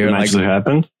the matches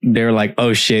happened. They were like,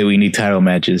 oh shit, we need title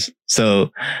matches.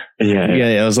 So yeah,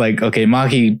 it was like, okay,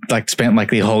 Maki like spent like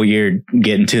the whole year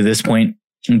getting to this point.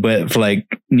 But for like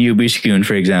Neo Bishikun,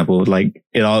 for example, like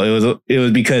it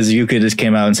was because Yuka just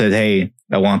came out and said, hey,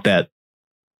 I want that.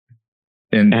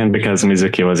 And because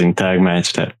Mizuki was in tag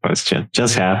match, that was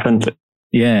just happened.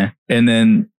 Yeah. And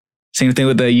then same thing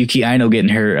with the Yuki Aino getting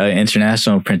her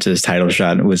international princess title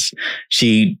shot.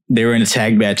 They were in a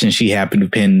tag match and she happened to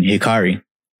pin Hikari.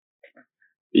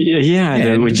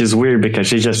 Yeah, which is weird because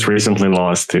she just recently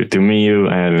lost to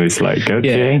Miyu, and it's like,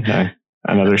 okay,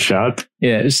 another shot.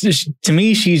 Yeah, to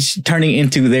me, she's turning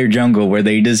into their jungle where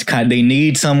they just they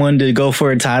need someone to go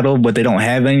for a title, but they don't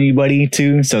have anybody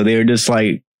to, so they're just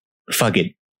like, fuck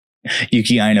it,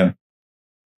 Yuki Aino.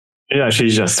 Yeah,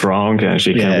 she's just strong and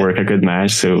she can work a good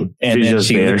match. So she's just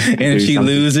there. And she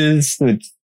loses.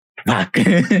 Fuck.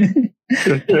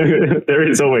 There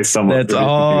is always someone. That's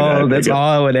all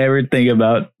I would ever think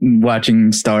about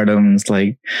watching Stardom. It's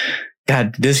like,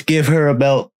 God, just give her a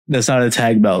belt that's not a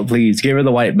tag belt, please. Give her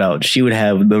the white belt. She would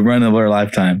have the run of her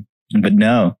lifetime. But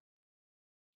no.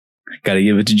 Gotta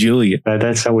give it to Julia.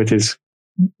 That's how it is.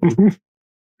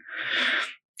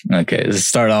 Okay, let's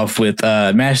start off with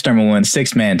match number 1,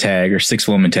 6-man tag or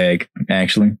 6-woman tag,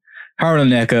 actually. Haruno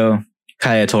Neko,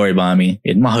 Kaya Toribami,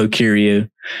 and Maho Kiryu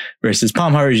versus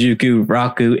Palm Harajuku,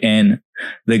 Raku, and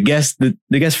the guest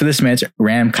for this match,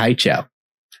 Ram Kaichou.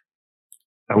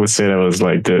 I would say that was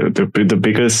like the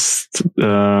biggest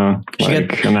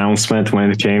announcement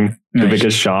when it came. The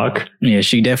biggest shock. Yeah,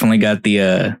 she definitely got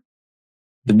the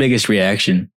biggest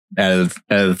reaction out of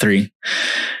the three.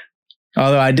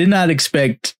 Although I did not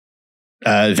expect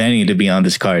Vanny to be on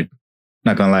this card.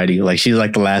 Not gonna lie to you. Like, she's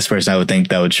like the last person I would think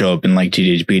that would show up in like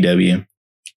GHPW.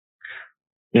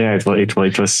 Yeah, it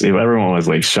was everyone was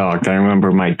like shocked. I remember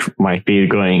my feed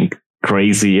going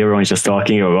crazy. Everyone's just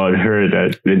talking about her,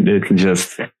 that it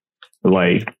just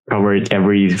like covered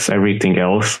everything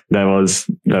else that was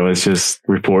just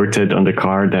reported on the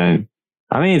card. And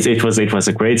I mean, it was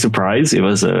a great surprise. It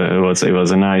was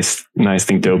a nice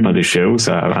thing to open the show.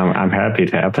 So I'm happy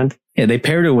it happened. Yeah, they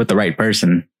paired her with the right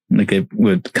person. Like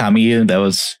with Kamiya,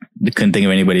 they couldn't think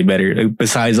of anybody better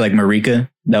besides like Marika.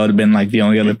 That would have been like the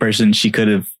only other person she could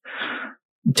have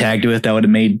tagged with. That would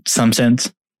have made some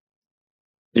sense.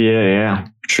 Yeah,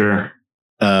 sure.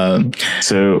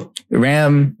 So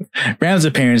Ram's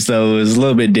appearance though is a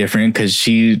little bit different because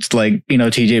she's like,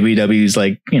 TJBW's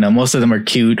like, most of them are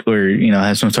cute or,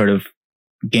 have some sort of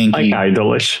Genki, like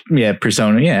idolish. Yeah,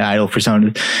 persona. Yeah, idol persona.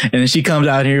 And then she comes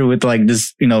out here with like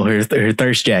this, her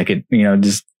thirst jacket,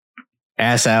 just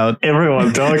ass out.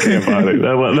 Everyone talking about it.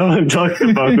 No one talking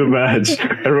about the match.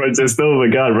 Everyone just, oh my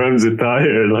God, Ram's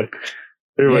attire. Like,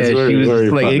 it was very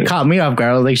like, funny. It caught me off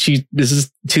guard. Like, this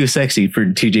is too sexy for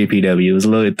TJPW. It was a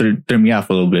little, threw me off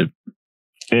a little bit.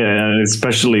 Yeah,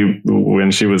 especially when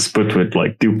she was put with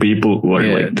like two people who are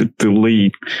like to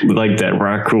lead, like that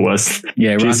Raku was.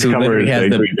 Yeah, Raku literally has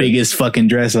the biggest fucking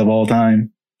dress of all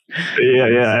time.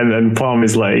 Yeah, and Palm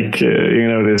is like,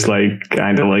 this like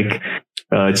kind of like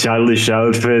childish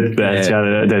outfit,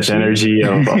 that energy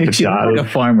of a child, like a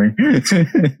farmer.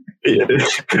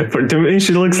 For to me,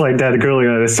 she looks like that girl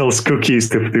that sells cookies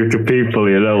to people,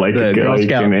 like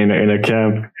in a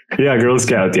camp. Yeah, Girl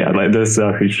Scout. Yeah, like that's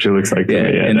who she looks like. Yeah,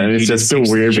 and it's just so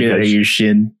weird because your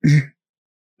shin.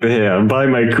 Yeah, buy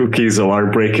my cookies or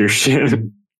I'll break your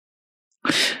shin.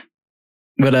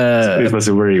 But it was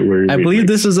a very weird. I believe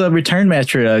this is a return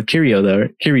match for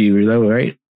Kiryu though,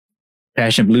 right?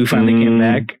 Passion Blue finally came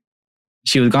back.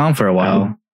 She was gone for a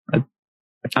while.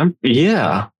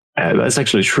 That's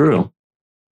actually true.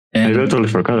 And I totally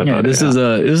forgot about it. This is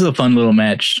a fun little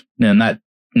match.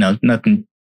 Nothing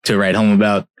to write home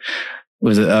about.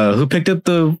 Was it who picked up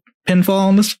the pinfall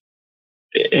on this?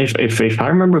 If I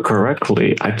remember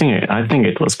correctly, I think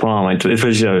it was Palm. It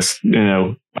was just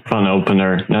fun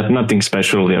opener, nothing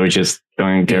special. They were just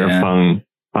doing their fun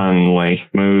fun like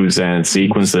moves and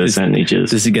sequences, and it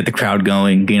just to get the crowd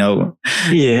going, you know.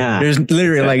 Yeah, there's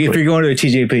literally like if you're going to a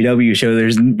TJPW show,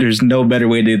 there's no better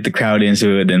way to get the crowd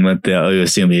into it than with the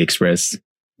Oyosumi Express.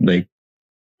 Like,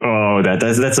 oh,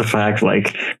 that's a fact.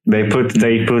 Like they put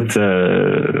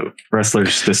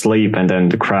wrestlers to sleep, and then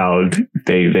the crowd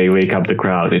they wake up the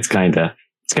crowd. It's kind of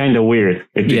weird.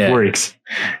 It works.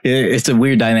 It's a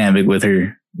weird dynamic with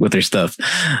her stuff.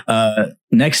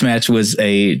 Next match was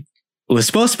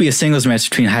supposed to be a singles match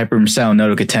between Hyper Misao and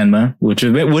Nodoka Tenma, which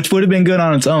would have been good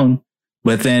on its own.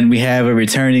 But then we have a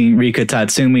returning Rika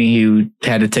Tatsumi who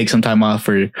had to take some time off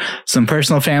for some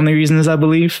personal family reasons, I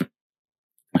believe.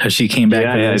 She came back.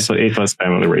 Yeah, it was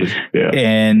family reason. Yeah,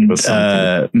 and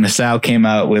Misao came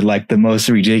out with like the most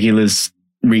ridiculous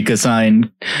Rika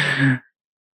sign.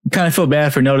 Kind of feel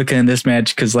bad for Nodoka in this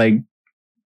match because like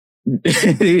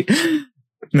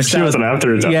Misao was an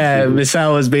after. Yeah,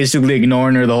 Misao was basically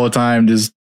ignoring her the whole time,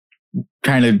 just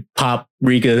trying to pop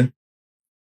Rika.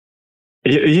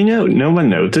 You know, no one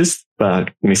noticed,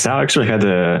 but Misao actually had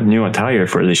a new attire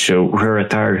for the show. Her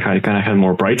attire had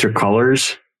more brighter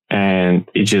colors, and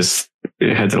it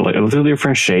had a little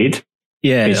different shade.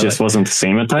 Yeah, it just wasn't the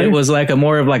same attire. It was like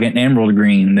more of like an emerald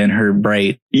green than her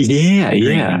bright. Yeah, green.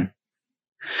 Yeah.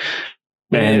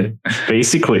 And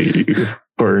basically,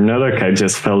 for Nodoka, I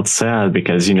just felt sad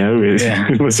because, you know,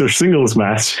 it was her singles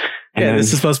match. Yeah,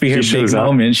 this is supposed to be her big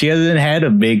moment. She hasn't had a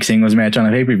big singles match on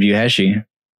a pay-per-view, has she?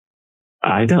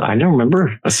 I don't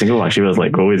remember a single one. She was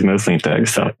like always mostly in tag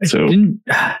stuff. So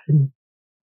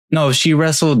no, she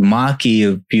wrestled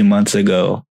Maki a few months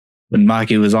ago when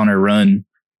Maki was on her run.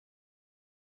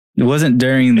 It wasn't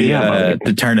during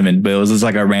the tournament, but it was just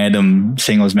like a random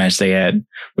singles match they had,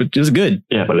 which was good.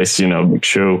 Yeah, but it's, you know, big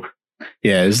show.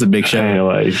 Yeah, it's a big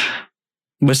show.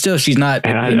 But still, she's not,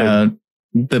 the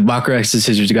Bakura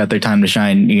Sisters got their time to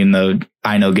shine, even though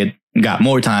I know got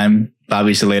more time,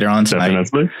 obviously, later on tonight.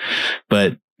 Definitely.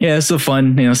 But yeah, it's a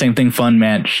fun, same thing, fun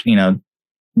match.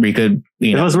 Rika,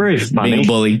 it was very funny. Being a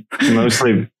bully.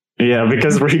 Mostly, yeah,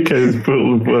 because Rika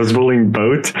was bullying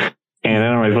both. And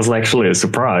I don't know, it was actually a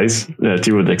surprise that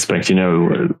you would expect,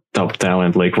 top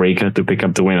talent like Rika to pick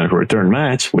up the win at her return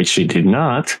match, which she did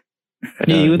not.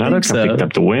 Yeah, you would think so. Picked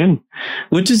up the win,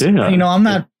 which is, I'm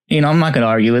not going to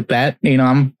argue with that.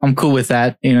 I'm cool with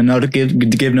that. To give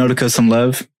Nodoka some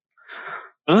love.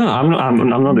 I'm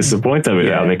not disappointed with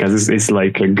that because it's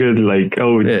like a good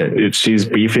if she's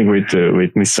beefing with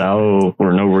Misao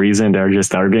for no reason, they're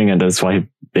just arguing, and that's why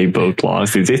they both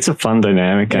lost. It's a fun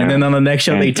dynamic. And then on the next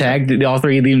show, they tagged all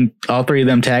three of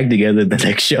them tagged together. The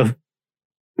next show,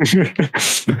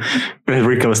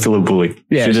 Rika was still a bully.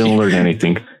 Yeah, she didn't learn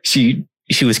anything. She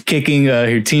was kicking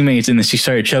her teammates, and then she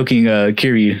started choking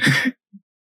Kiryu.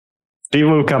 She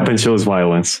woke up and shows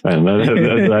violence, and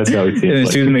that's how it seems. And then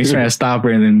Suzume's trying to stop her,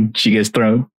 and then she gets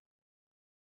thrown.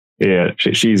 Yeah,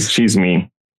 she's mean.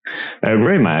 A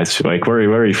great match, like very,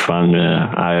 very fun.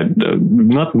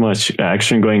 Not much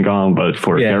action going on, but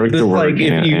for character work. Like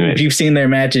if you've seen their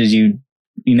matches, you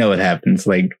know what happens.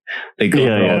 Like they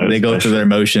go through their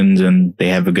emotions and they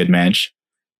have a good match.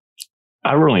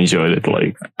 I really enjoyed it.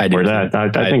 I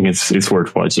think it's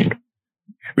worth watching.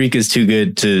 Rika's too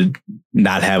good to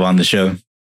not have on the show.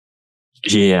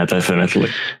 Yeah, definitely.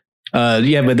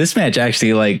 But this match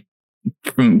actually,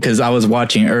 because I was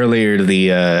watching earlier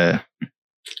when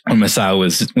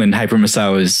Hyper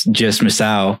Misao was just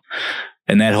Misao,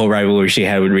 and that whole rivalry she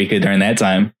had with Rika during that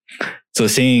time. So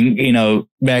seeing,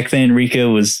 back then Rika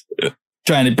was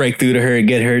trying to break through to her and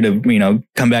get her to,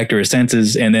 come back to her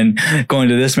senses, and then going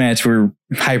to this match where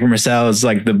Hyper Misao is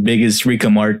like the biggest Rika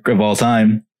mark of all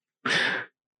time.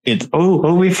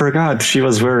 We forgot she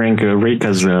was wearing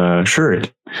Rika's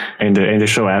shirt in the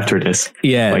show after this.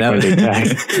 Yeah,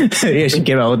 yeah, she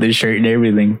came out with the shirt and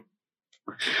everything.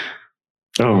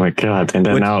 Oh my god! And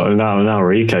then now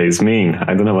Rika is mean.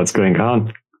 I don't know what's going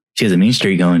on. She has a mean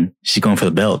streak going. She's going for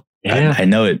the belt. Yeah, I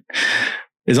know it.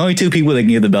 There's only two people that can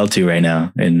give the belt to right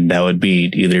now, and that would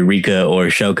be either Rika or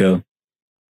Shoko.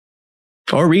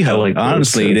 Or Riho.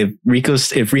 Honestly, if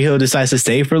Riho decides to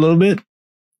stay for a little bit,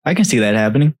 I can see that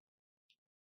happening.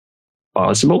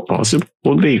 Possible.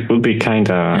 Would be kind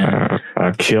of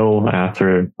a kill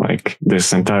after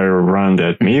this entire run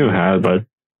that Miyu had, but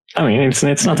I mean it's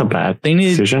not a bad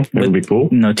decision. It would be cool.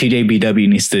 No, TJBW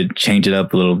needs to change it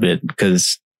up a little bit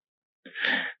because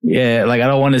I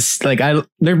don't want to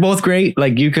they're both great.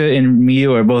 Like Yuka and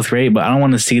Miyu are both great, but I don't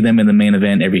want to see them in the main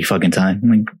event every fucking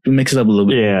time. Mix it up a little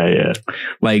bit. Yeah.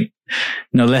 Let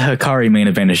Hikari main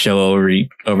event a show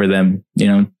over them.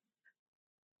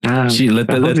 She let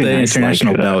the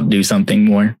international belt do something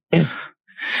more. Yeah.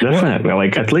 Definitely,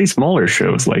 like at least smaller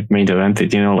shows, like main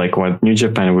evented, like what New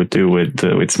Japan would do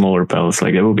with smaller belts,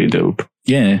 like it would be dope.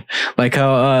 Yeah, like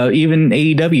how even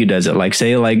AEW does it. Like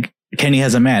say like Kenny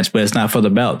has a match, but it's not for the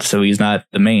belt, so he's not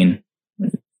the main.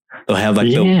 They'll have like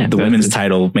the women's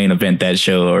title main event that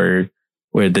show, or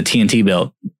the TNT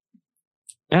belt.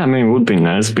 Yeah, I mean, it would be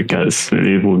nice because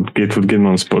it would give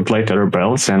them spotlight other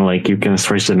belts, and like you can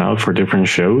stretch them out for different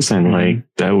shows, and like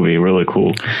that would be really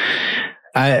cool.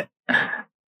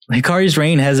 Hikari's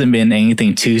reign hasn't been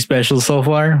anything too special so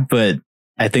far, but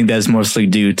I think that's mostly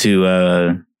due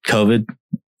to COVID.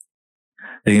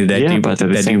 I think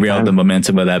that derailed the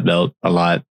momentum of that belt a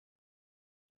lot.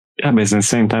 Yeah, but at the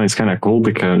same time, it's kind of cool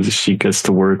because she gets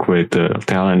to work with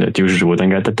talent that usually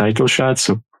wouldn't get the title shot,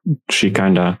 so she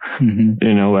kind of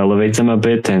elevates them a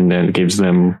bit and then gives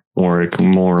them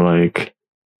more like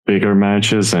bigger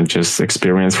matches and just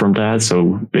experience from that.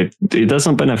 So it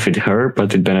doesn't benefit her,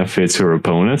 but it benefits her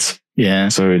opponents. Yeah.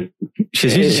 So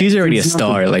she's already a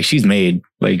star. Like she's made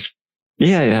like.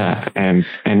 Yeah. And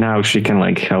now she can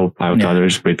like help out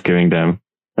others with giving them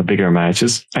bigger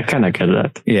matches. I kind of get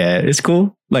that. Yeah, it's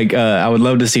cool. Like I would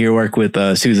love to see her work with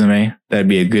Suzume. That'd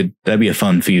be a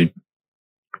fun feud.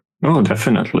 Oh,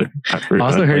 definitely.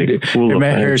 Also,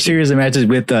 her series of matches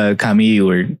with Kamiyu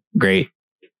were great.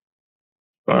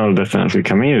 Oh, definitely.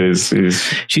 Kamiyu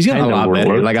is she's gotten a lot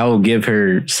better. Like I will give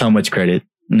her so much credit.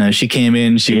 No, she came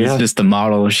in. She was just the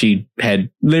model. She had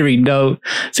literally no.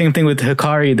 Same thing with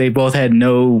Hikari. They both had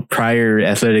no prior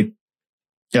athletic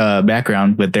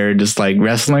background, but they're just like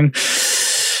wrestling.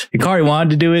 Hikari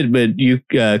wanted to do it, but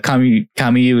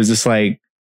Kamiyu was just like,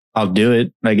 I'll do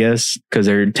it, I guess, because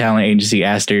her talent agency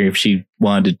asked her if she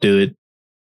wanted to do it.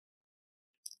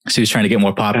 She was trying to get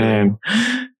more popular.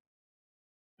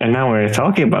 And now we're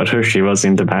talking about her. She was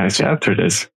in the match after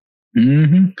this.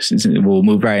 Mm-hmm. We'll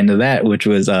move right into that, which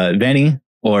was Veny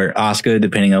or Asuka,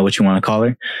 depending on what you want to call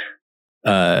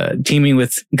her, teaming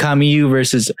with Kamiyu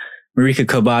versus Marika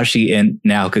Kobashi and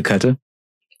Naoka Kata.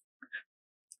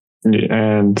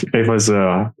 And it was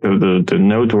the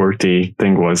noteworthy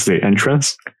thing was the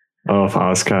entrance of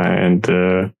Asuka and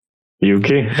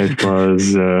Yuki. It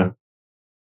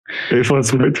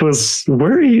was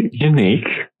very unique,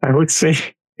 I would say.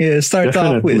 Yeah, it starts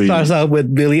off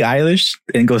with Billie Eilish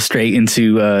and goes straight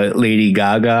into Lady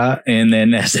Gaga, and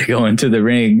then as they go into the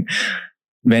ring,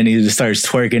 Veny just starts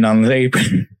twerking on the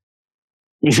apron.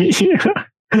 Yeah.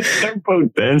 They're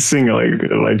both dancing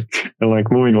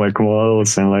like moving like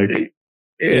models and like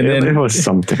it was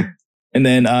something. And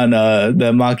then on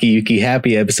the Maki Yuki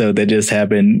Happy episode that just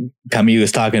happened, Kamiyu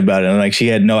was talking about it, and like she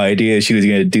had no idea she was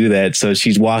going to do that. So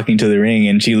she's walking to the ring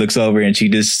and she looks over and she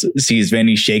just sees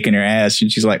Veny shaking her ass,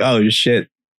 and she's like, "Oh shit!"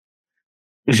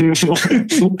 Nice. She's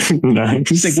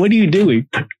like, "What are you doing?"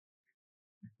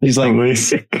 She's like,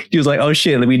 amazing. She was like, "Oh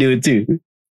shit, let me do it too."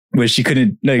 But she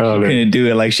couldn't couldn't do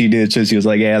it like she did, so she was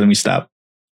like, "Yeah, let me stop."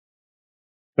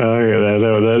 Oh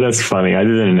yeah, that's funny. I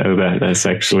didn't know that. That's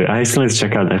actually I still need to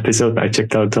check out the episode. I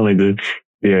checked out only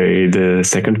the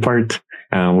second part,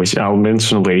 which I'll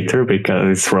mention later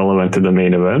because it's relevant to the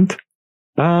main event.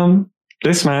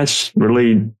 This match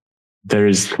really, there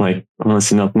is like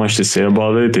honestly not much to say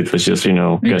about it. It was just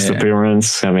guest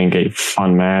appearance, having a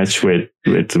fun match with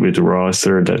the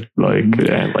roster that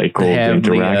like all the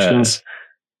interactions.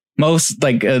 Most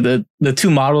like the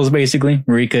two models basically,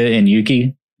 Marika and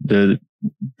Yuki.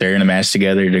 They're in a match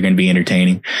together. They're going to be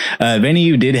entertaining.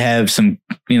 Veny did have some,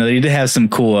 they did have some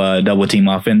cool double team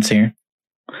offense here.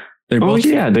 They're both,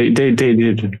 they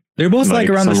did. They're both like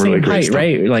around the same height,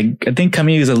 right? Like I think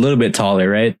Kamiyu is a little bit taller,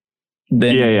 right?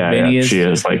 Veny is. She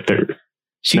is like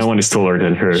no one is taller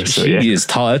than her. She is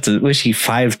tall. Was she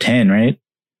 5'10", right?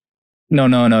 No.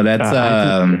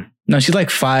 That's no. She's like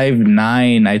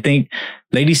 5'9". I think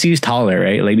Lady C is taller,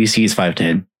 right? Lady C is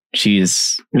 5'10".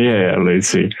 She's Lady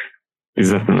C. He's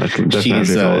definitely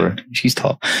taller. She's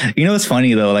tall. You know what's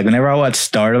funny though? Like whenever I watch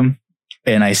Stardom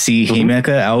and I see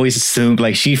Himeka, I always assume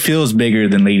like she feels bigger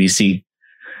than Lady C.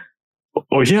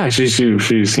 Oh yeah, she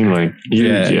seemed like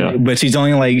huge, yeah. But she's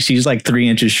like 3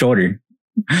 inches shorter.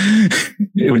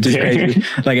 Which is crazy.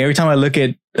 Like every time I look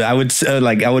at, I would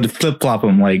flip flop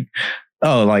them like,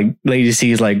 oh, like Lady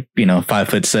C is like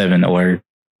 5'7",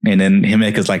 and then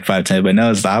Himeka's like 5'10", but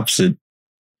no, it's the opposite.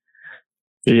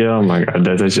 Yeah, oh my god,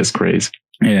 that's just crazy.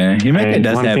 Yeah, Himeka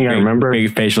does have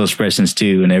big facial expressions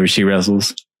too whenever she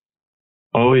wrestles.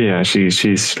 Oh yeah,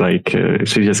 she's like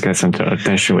she just gets some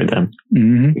attention with them.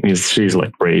 Mm-hmm. She's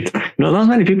like great. Not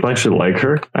many people actually like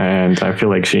her, and I feel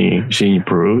like she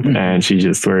improved, and she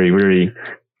just very very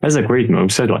has a great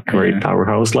moveset, like very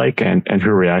powerhouse like, and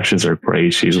her reactions are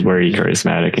great. She's very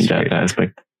charismatic in that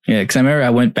aspect. Yeah, because I remember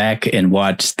I went back and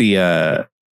watched the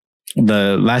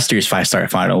last year's 5-star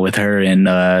final with her and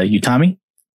Utami.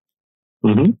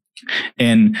 Mm-hmm.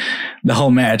 And the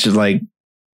whole match is like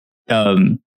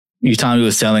Utami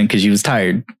was selling because she was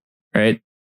tired, right?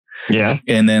 Yeah.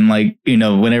 And then like,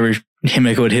 whenever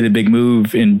Himeka would hit a big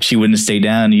move and she wouldn't stay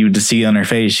down, you would just see on her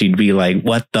face, she'd be like,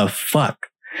 what the fuck?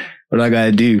 What do I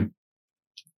gotta do?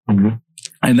 Mm-hmm.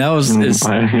 And that was that's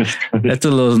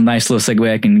a nice little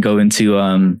segue I can go into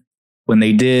when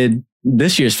they did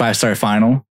this year's 5-star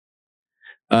final.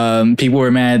 People were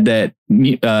mad that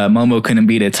Momo couldn't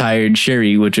beat a tired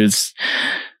Shuri, which is,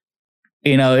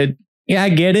 I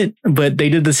get it, but they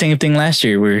did the same thing last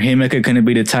year where Himeka couldn't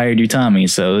beat a tired Utami,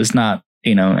 so it's not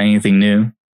anything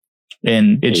new.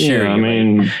 And it's Shuri. I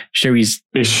mean, Shuri's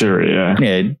Shuri, yeah.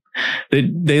 Yeah. They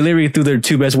literally threw their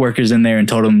two best workers in there and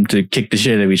told them to kick the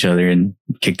shit out of each other, and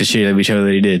kick the shit out of each other.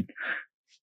 They did.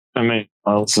 I mean,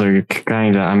 also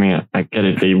kind of. I mean, I get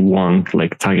it. They want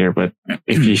like Tiger, but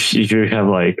if you have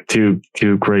like two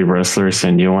great wrestlers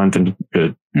and you want them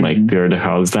to like tear the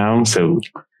house down, so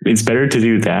it's better to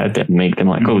do that than make them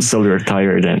like, oh, so you're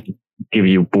tired, and give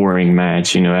you boring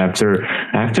match.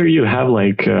 After you have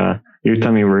like.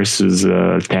 Utami versus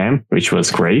Tam, which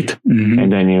was great. Mm-hmm.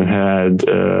 And then you had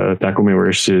Takumi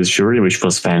versus Shuri, which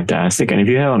was fantastic. And if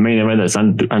you have a main event that's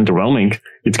underwhelming,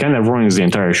 it kind of ruins the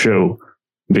entire show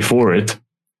before it.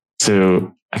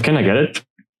 So I kind of get it.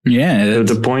 Yeah.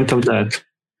 The point of that.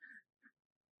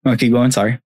 Oh, keep going.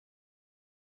 Sorry.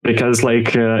 Because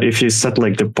like if you set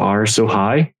like the bar so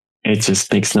high, it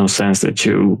just makes no sense that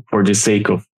you, for the sake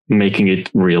of making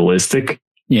it realistic,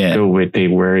 go with a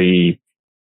very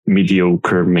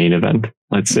mediocre main event,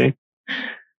 let's say.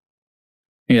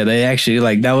 Yeah, they actually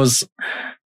like that was,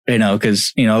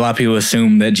 because a lot of people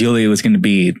assumed that Julia was going to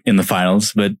be in the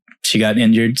finals, but she got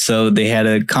injured, so they had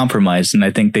a compromise, and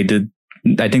I think they did.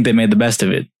 I think they made the best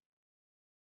of it.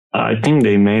 I think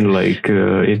they made like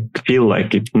it feel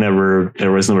like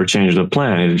there was never change of the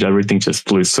plan. Everything just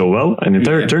flew so well, and the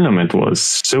entire tournament was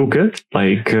so good.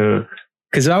 Like,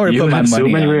 because I would have put my money so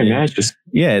many on great it. matches.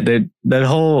 Yeah, that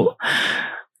whole.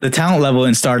 The talent level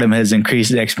in Stardom has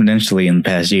increased exponentially in the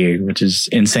past year, which is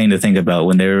insane to think about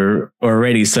when they're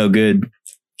already so good.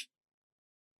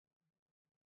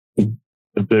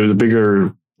 The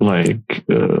bigger, like,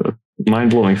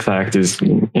 mind-blowing fact is,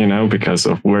 because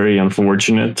of very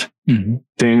unfortunate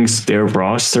things, their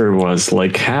roster was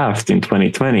like halved in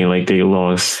 2020. Like they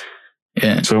lost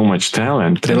so much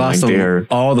talent. They lost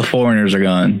all the foreigners are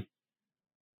gone.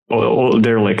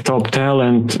 They're like top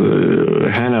talent.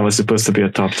 Hannah was supposed to be a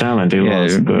top talent. They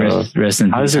lost rest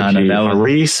in peace, Hannah.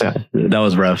 Arisa. That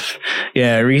was rough.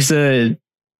 Yeah, Arisa,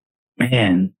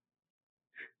 man,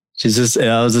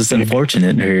 that was just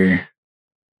unfortunate.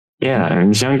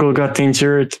 And Jungle got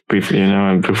injured.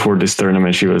 And before this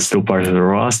tournament, she was still part of the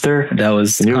roster. That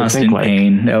was constant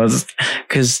pain. That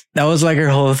was like her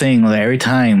whole thing. Like every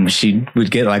time she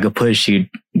would get like a push, she'd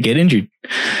get injured.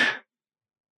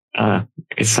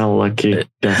 It's unlucky.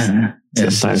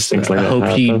 Sometimes things like I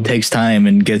hope she takes time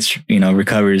and gets,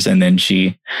 recovers, and then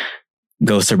she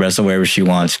goes to wrestle wherever she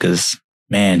wants. Because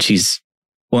man, she's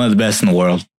one of the best in the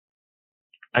world.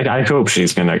 I hope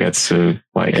she's gonna get to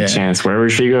a chance wherever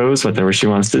she goes, whatever she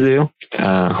wants to do.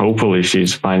 Hopefully,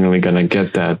 she's finally gonna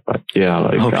get that. But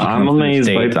I'm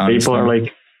amazed by people are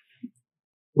like,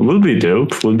 would be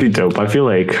dope. I feel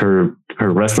like her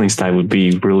wrestling style would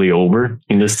be really over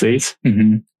in the States.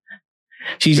 Mm-hmm.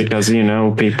 Because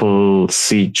people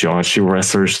see Joshi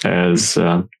wrestlers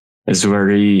as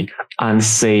very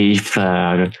unsafe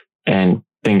and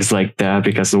things like that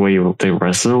because the way they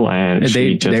wrestle, and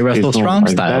they wrestle strong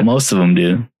like style. That. Most of them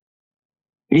do.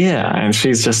 Yeah, and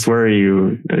she's just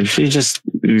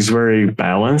is very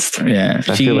balanced. Yeah,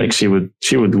 I feel like she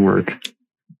would work.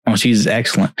 Oh, she's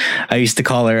excellent. I used to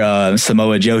call her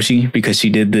Samoa Joshi because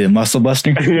she did the Muscle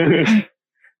Buster.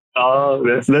 Oh,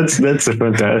 that's a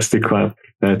fantastic one.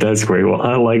 That's great. Well,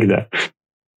 I like that.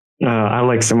 I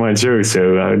like Samoa Joe,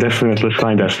 so I definitely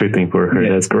find that fitting for her.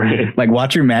 Yeah. That's great. Like,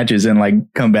 watch your matches and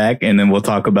come back, and then we'll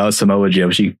talk about Samoa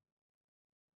Joshi.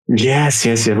 Yes.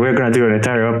 We're gonna do an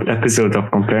entire episode of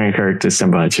comparing her to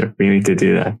Samoa Joe. We need to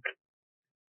do that.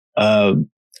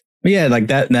 Yeah, like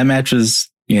that match was,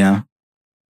 it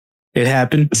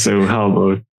happened. So how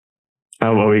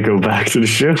about we go back to the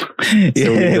show?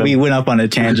 We went up on a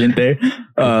tangent there.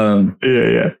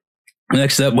 Yeah.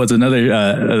 Next up was another,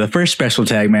 the first special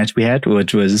tag match we had,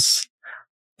 which was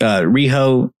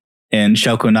Riho and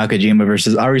Shoko Nakajima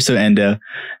versus Arisu Endo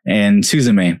and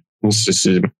Suzume.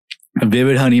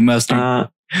 Vivid Honey Mustard. I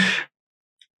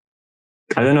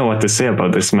don't know what to say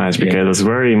about this match because it was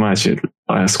very much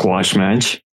a squash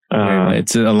match.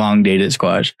 It's a long dated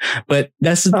squash, but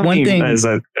that's one thing. As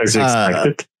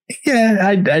expected. Yeah,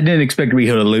 I didn't expect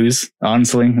Riho to lose.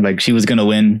 Honestly, like she was gonna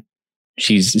win.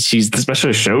 She's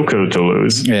especially Shoko to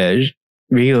lose. Yeah,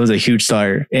 Riho is a huge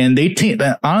star, and they team.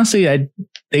 Honestly,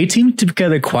 they team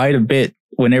together quite a bit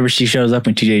whenever she shows up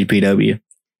in TJPW.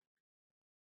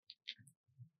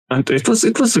 And it was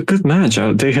a good match.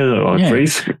 They had a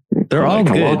great. They're all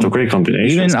good. A lot of great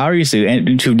combinations. Even Arisu,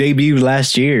 and to debut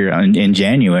last year in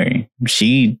January,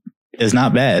 she is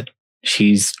not bad.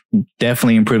 She's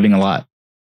definitely improving a lot.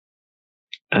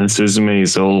 And Suzume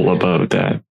is all about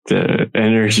that, the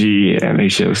energy, and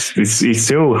it's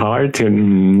so hard to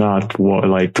not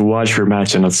to watch her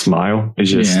match and not smile.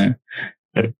 It's just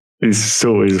it's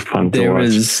so fun to watch. There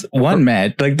was one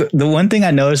match, like the one thing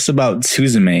I noticed about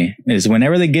Suzume is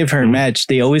whenever they give her a match,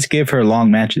 they always give her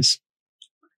long matches.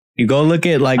 You go look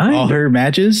at all her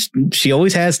matches, she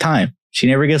always has time. She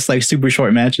never gets super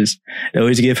short matches. They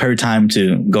always give her time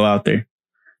to go out there.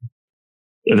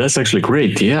 That's actually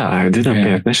great. Yeah, I didn't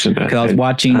pay attention to that. Because I was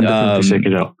watching check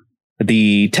it out.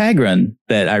 The tag run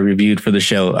that I reviewed for the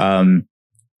show.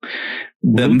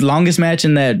 The longest match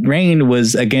in that reign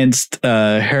was against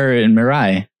her and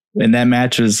Mirai. And that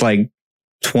match was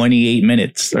 28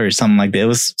 minutes or something like that. It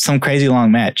was some crazy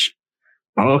long match.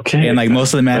 Okay. And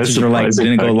most of the matches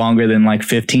didn't go longer than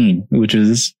 15, which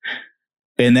was,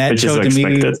 and that showed to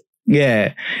me.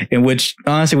 Yeah. And which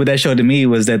honestly, what that showed to me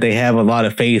was that they have a lot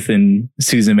of faith in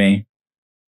Suzume.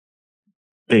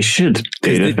 They should.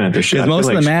 They definitely should. Because most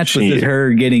of the match was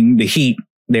her getting the heat.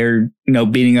 They're,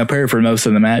 beating up her for most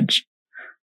of the match.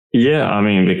 Yeah. I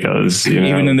mean, because,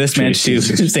 even in this match too,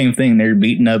 same thing. They're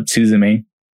beating up Suzume.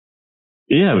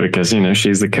 Yeah, because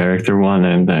she's the character one,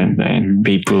 and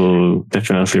people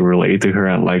definitely relate to her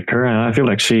and like her, and I feel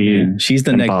like she's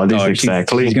the next star.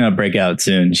 Exactly. She's gonna break out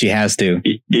soon. She has to.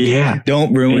 Yeah.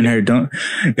 Don't ruin her. Don't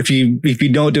if you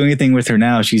don't do anything with her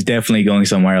now, she's definitely going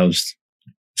somewhere else.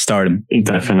 Stardom.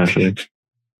 Definitely.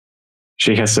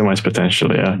 She has so much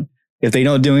potential. Yeah. If they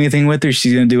don't do anything with her,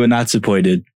 she's gonna do what Natsupoi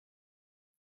did.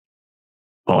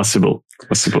 Possible.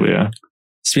 Yeah.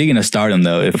 Speaking of Stardom,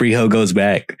 though, if Riho goes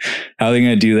back, how are they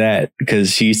going to do that?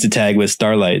 Because she used to tag with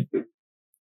Starlight.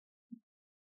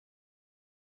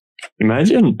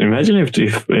 Imagine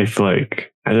if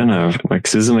I don't know,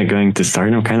 Suzume going to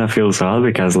Stardom kind of feels odd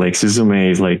because Suzume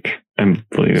is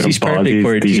she's perfect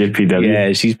for TJPW.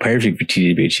 Yeah, she's perfect for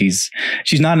TJP.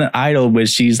 She's not an idol, but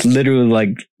she's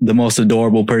literally the most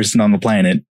adorable person on the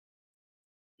planet.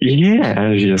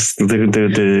 Yeah, just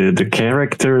the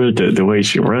character, the way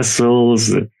she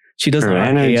wrestles, she does her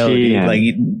energy.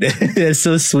 It's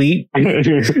so sweet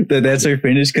that's her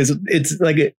finish because it's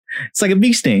like a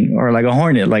bee sting or like a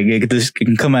hornet. It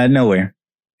can come out of nowhere.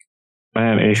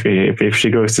 Man, if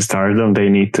she goes to Stardom, they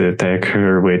need to tag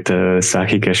her with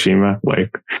Saki Kashima.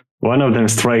 One of them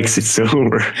strikes, it's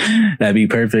over. That'd be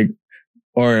perfect.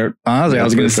 Or honestly, I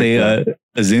was going to say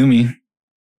Azumi.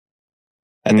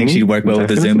 I think she'd work well with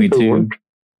Azumi too.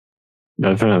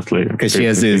 Definitely. Because she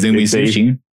has the Azumi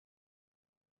sushi.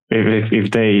 If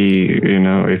they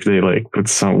put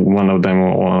one of them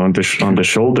on the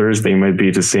shoulders, they might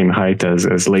be the same height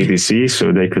as Lady C,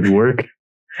 so they could work.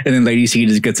 And then Lady C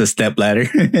just gets a step ladder.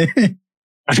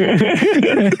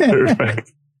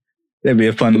 Perfect. That'd be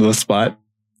a fun little spot.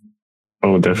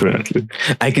 Oh, definitely.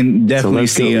 I can definitely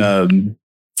see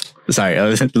sorry, I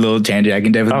was a little tangent. I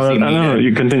can definitely see Mina. No,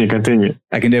 you continue.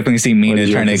 I can definitely see Mina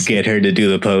trying to get her to do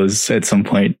the pose at some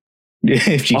point.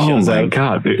 If she shows up. Oh my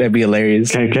God. That'd be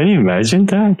hilarious. Can you imagine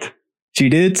that? She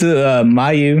did it to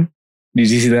Mayu. Did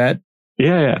you see that?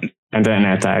 Yeah. And then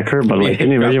attack her. But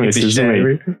can you imagine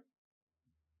Suzume?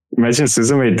 Imagine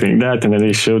Suzume doing that and then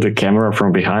they show the camera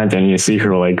from behind and you see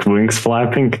her wings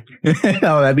flapping.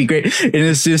 Oh, that'd be great. And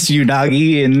it's just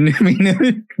Unagi and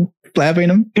Mina flapping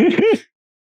them.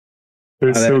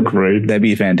 It's so great. That'd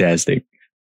be fantastic.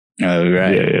 Oh,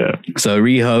 right. Yeah. So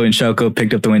Riho and Shoko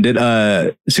picked up the win. Did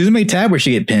Suzume tab where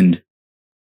she get pinned?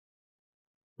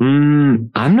 I'm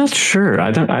not sure.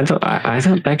 I don't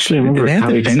actually remember how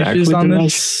exactly on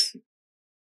this.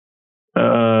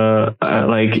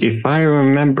 If I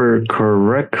remember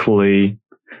correctly,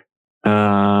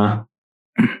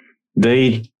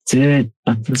 they did.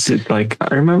 I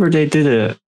remember they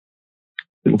did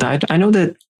I know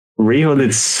that Riho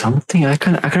did something. I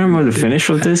can't remember the finish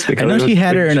of this. I know she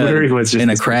had her in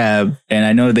a crab, and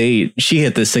I know she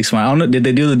hit the 619. I don't know. Did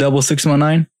they do the double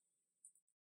 619?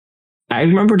 I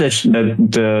remember that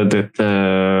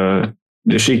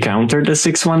she countered the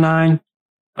 619.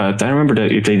 But I remember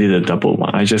that if they did a double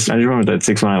one, I remember that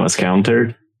 619 was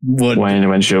countered. What?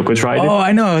 when Shoko tried it. Oh,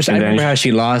 I know. I And then remember how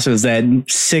she lost. It was that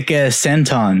sick ass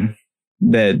senton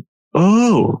that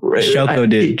Oh, Shoko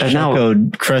did.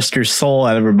 Shoko crushed her soul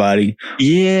out of her body.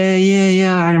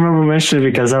 Yeah. I remember mentioning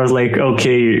it because I was like,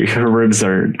 okay, her ribs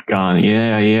are gone.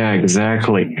 Yeah,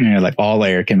 exactly. Yeah, like all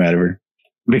air came out of her.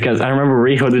 Because I remember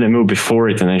Riho didn't move before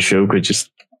it, and then Shoko just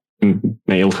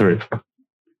nailed her.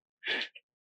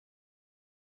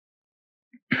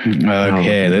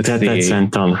 Okay, let's see. That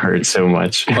senton hurt so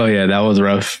much. Oh yeah, that was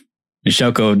rough.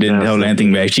 Shoko didn't hold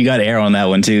anything back. She got air on that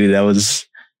one too. That was.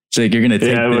 It's like you're gonna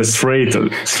take. Yeah, it was straight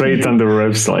on the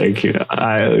ribs. Like she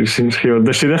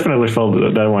definitely felt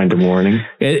that one in the morning.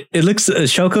 It looks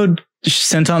Shoko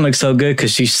senton looks so good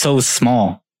because she's so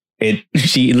small.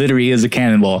 She literally is a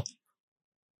cannonball.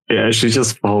 Yeah, she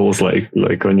just falls like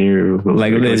when you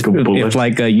like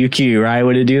if a Yuki Rai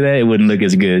were to do that, it wouldn't look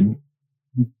as good.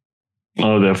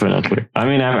 Oh, definitely. I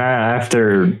mean,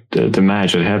 after the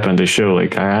match that happened, the show,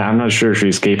 like I'm not sure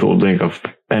she's capable of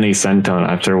any senton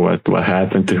after what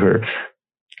happened to her.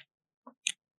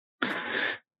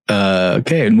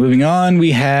 Okay, moving on,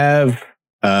 we have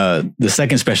the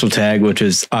second special tag, which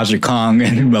is Aja Kong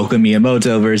and Moka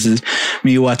Miyamoto versus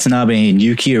Miyu Watanabe and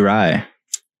Yuki Arai.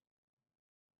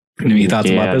 Any thoughts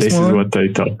about this one? This is what they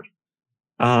thought.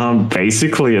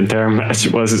 Basically, entire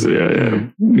match was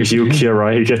Yuki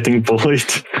Arai getting bullied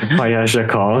by Aja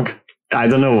Kong. I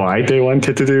don't know why they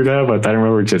wanted to do that, but I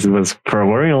remember it was for a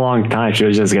very long time she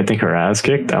was just getting her ass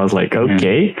kicked. I was like,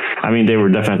 okay. I mean, they were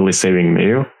definitely saving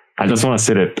Miyu. I just want to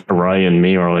say that Arai and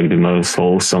Miyu are like the most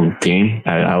wholesome team.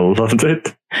 I loved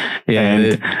it. Yeah,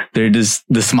 and they're just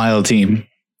the smile team.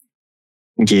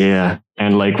 Yeah,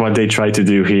 and like what they tried to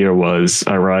do here was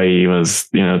Arai was,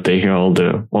 taking all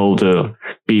the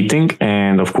beating,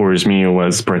 and of course Miyu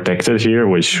was protected here,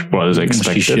 which was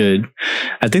expected. She should.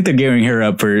 I think they're gearing her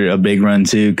up for a big run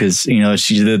too, because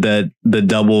she did the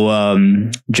double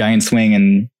giant swing,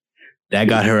 and that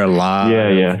got her a lot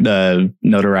of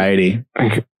notoriety.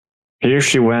 Here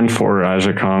she went for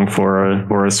Aja Kong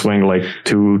for a swing like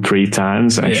 2-3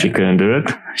 times, and she couldn't do it.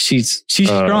 She's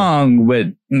strong, but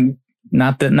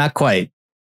not quite.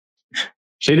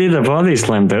 She did a body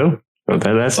slam though, so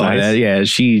that's nice.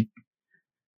 She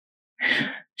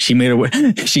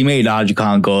made Aja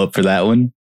Kong go up for that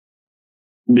one.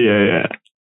 Yeah.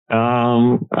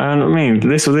 I mean,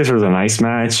 this was a nice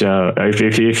match.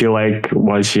 If you like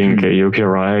watching Yuki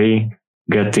Arai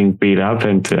getting beat up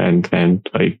and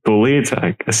like bullied,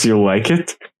 I guess you'll like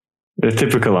it. The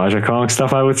typical Aja Kong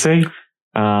stuff, I would say.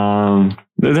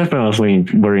 Definitely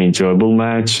very enjoyable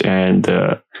match, and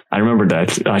I remember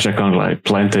that Aja Kong like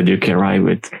planted Yuki Arai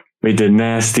with the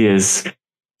nastiest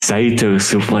Saito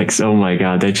suplex. Oh my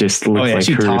god, that just looked like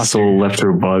her soul left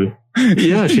her body.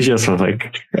 Yeah, she just was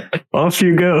like, off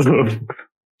you go.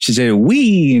 She said,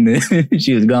 "Wee," and then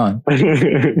she was gone.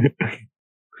 Did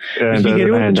she get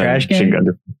it with the trash can?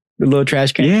 The little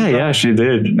trash can? Yeah, she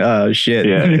did. Oh shit.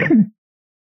 Yeah.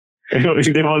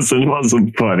 It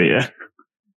wasn't funny. Yeah.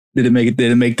 Did it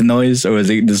make the noise, or was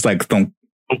it just like thump?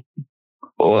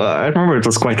 Well, I remember it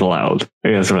was quite loud.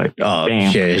 It was like, oh damn.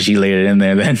 Shit, she laid it in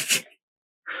there then.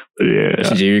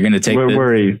 Yeah. You're gonna take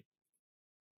very,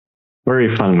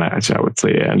 very fun match, I would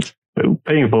say, and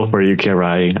painful for Yuki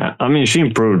Arai. I mean, she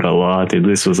improved a lot.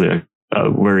 This was a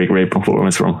very great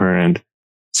performance from her, and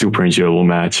super enjoyable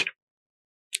match.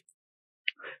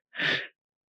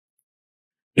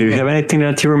 Do you have anything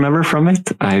that you remember from it?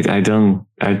 I don't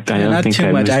not think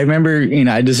too much. I remember,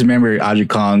 I just remember Aja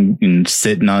Kong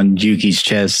sitting on Yuki's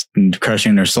chest and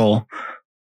crushing her soul.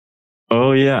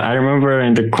 Oh yeah, I remember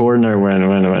in the corner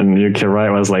when Yuki Arai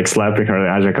was like slapping her,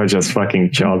 Aja Kong just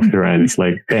fucking chopped her, and it's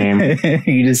like, damn.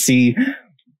 You just see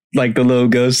like the little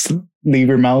ghost leave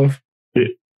her mouth.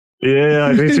 Yeah,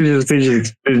 I think she just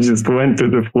went to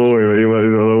the floor. It was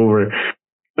all over.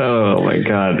 Oh my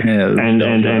god! Yeah,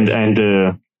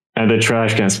 and the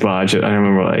trash can spot. I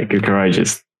remember like Yuki Arai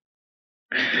just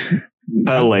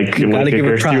felt like a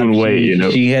cartoon way.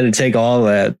 She had to take all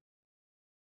that.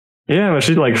 Yeah, but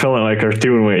she like felt like a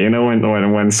cartoon way.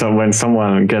 When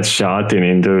someone gets shot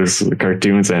in those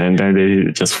cartoons and then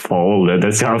they just fall.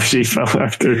 That's how she felt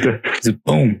after the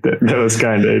boom. That was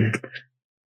kind of.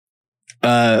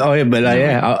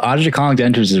 Aja Kong's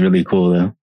entrance is really cool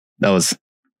though. That was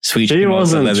sweet. She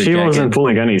wasn't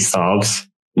pulling any stops.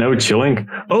 No chilling.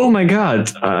 Oh my god!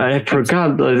 I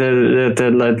forgot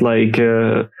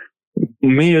that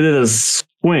Miyu did a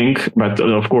swing, but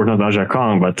of course not Aja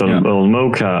Kong, but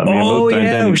Moka. Oh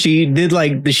yeah, she did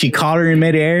she caught her in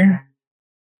midair.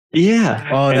 Yeah.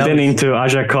 Oh, and then into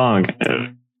Aja Kong.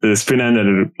 The spin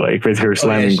ended with her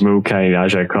slamming Moka and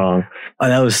Aja Kong. Oh,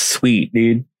 that was sweet,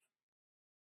 dude.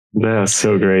 That's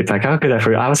so great. Like, how could I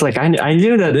forget? I was like, I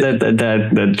knew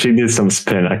that she did some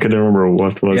spin. I couldn't remember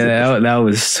what was it. That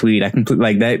was sweet. I completely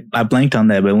like that. I blanked on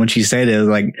that, but when she said it, it was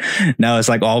like, now it's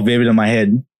like all vivid in my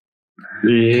head.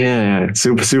 Yeah,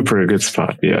 super good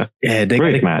spot. Yeah, they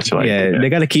great match. They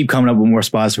got to keep coming up with more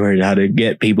spots for her, how to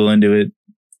get people into it.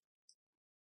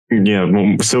 Yeah,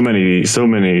 so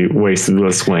many ways to do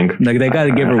a swing. Like they got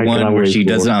to give her one where she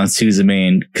does it on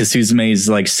Suzume, because Suzume is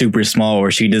like super small,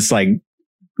 where she just like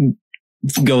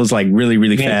goes like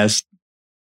really fast.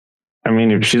 I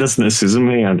mean, if she doesn't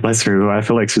Suzume, unless her, I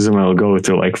feel like Suzume will go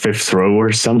to like fifth throw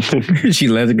or something. She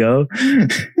lets it go.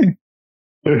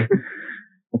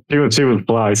 She would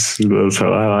fly.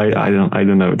 So I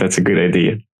don't know. That's a good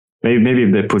idea. Maybe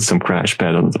if they put some crash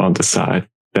pad on the side,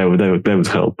 that would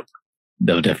help.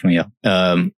 That would definitely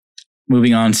help.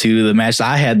 Moving on to the match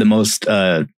I had the most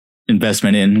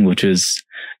investment in, which was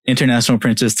International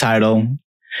Princess title.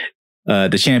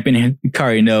 The champion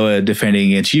Hikari Noa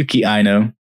defending against Yuki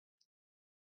Aino.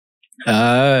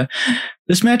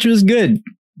 This match was good.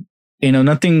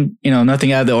 Nothing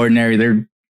out of the ordinary. They're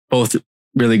both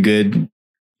really good.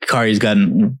 Hikari's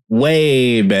gotten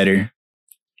way better.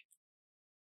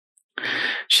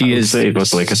 She is. It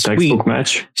was like a textbook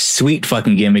match. Sweet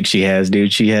fucking gimmick she has,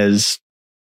 dude. She has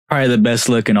probably the best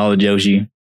look in all of Joshi.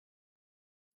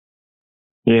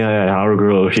 Yeah, our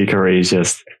girl Hikari is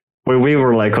just. We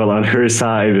were like all on her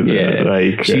side. Yeah,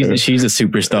 like she's a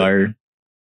superstar.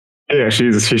 Yeah, she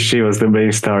was the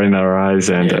main star in our eyes,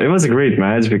 and it was a great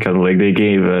match because like they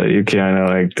gave Yuki Aino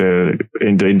like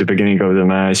in the beginning of the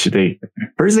match they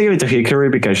gave it to Hikari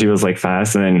because she was like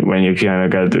fast, and then when Yuki Aino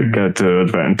got the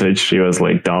advantage, she was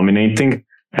like dominating.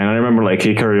 And I remember like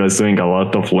Hikari was doing a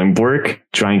lot of limb work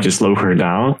trying to slow her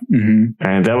down,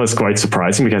 and that was quite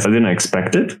surprising because I didn't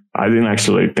expect it. I didn't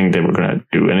actually think they were gonna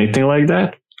do anything like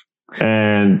that,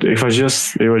 and it was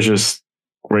just.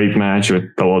 Great match with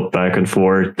a lot back and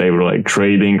forth. They were like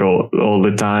trading all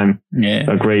the time.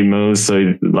 Yeah, a great move.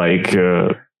 So like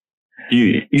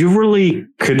you really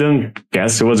couldn't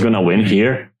guess who was gonna win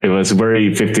here. It was a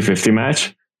very 50-50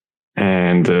 match,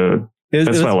 and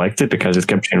that's why I liked it because it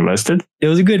kept you invested. It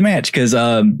was a good match because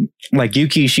like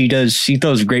Yuki, she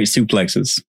throws great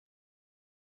suplexes.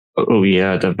 Oh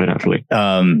yeah, definitely.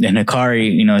 And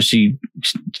Hikari, she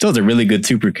throws a really good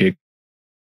super kick.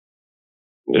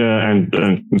 And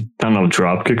ton of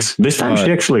drop kicks. This time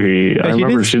she actually, I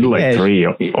remember she did like 3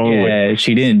 only. Yeah,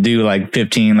 she didn't do like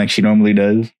 15 like she normally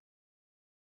does.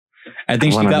 I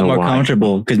think she got more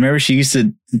comfortable because remember she used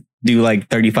to do like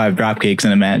 35 drop kicks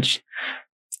in a match.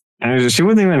 And she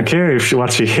wouldn't even care if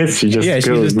what she hits. She just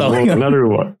goes another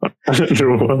one.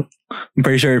 I'm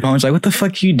pretty sure her opponent's like, "What the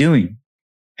fuck are you doing?"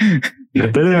 They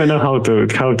don't even know how to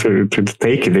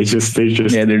take it. They're just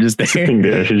sitting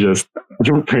there. She just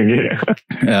jumping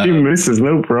it. She misses,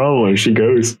 no problem. She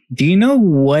goes. Do you know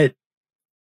what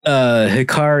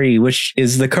Hikari, which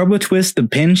is the Carbo Twist, the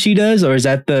pin she does, or is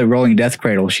that the Rolling Death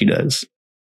Cradle she does?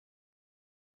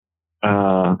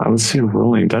 I would say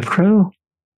Rolling Death Cradle.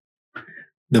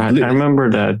 I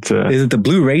remember that. Is it the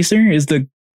Blue Racer? Is the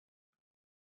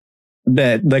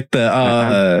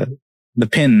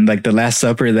pin, like the Last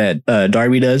Supper that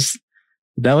Darby does?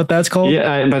 Is that what that's called?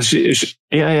 Yeah, but she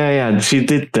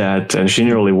did that, and she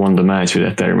nearly won the match with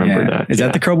that. I remember that. Is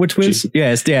that the Crowwood Twist?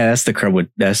 That's the Crowwood.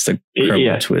 That's the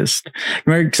Crowwood Twist.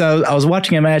 Remember, because I was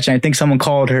watching a match, and I think someone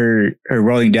called her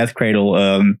Rolling Death Cradle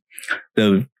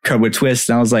the Crowwood Twist,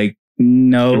 and I was like,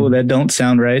 no, that don't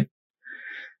sound right.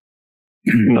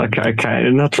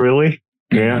 Not really.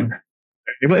 Yeah.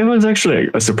 It was actually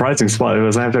a surprising spot. It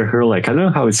was after her, like, I don't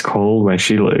know how it's called when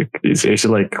she like is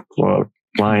like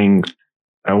flying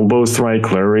elbow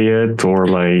strike lariat or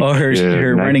like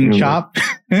her running chop.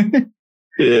 Yeah,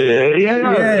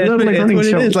 that's what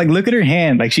it is. Like, look at her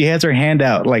hand. Like, she has her hand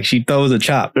out. Like, she throws a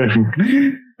chop.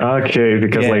 Okay,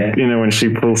 because like when she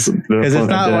pulls, because it's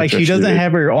not like she doesn't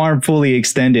have her arm fully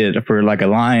extended for like a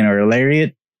line or a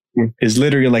lariat. It's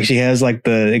literally like she has like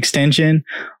the extension,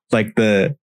 like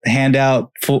the hand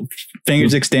out,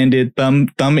 fingers extended, thumb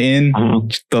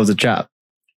in, throws a chop,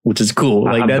 which is cool.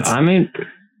 Like I mean,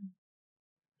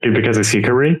 because it's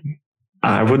Hikari,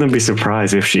 I wouldn't be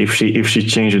surprised if she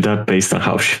changed it up based on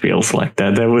how she feels like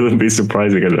that. That wouldn't be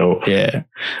surprising at all. Yeah,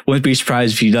 wouldn't be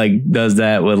surprised if she like does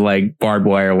that with like barbed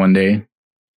wire one day.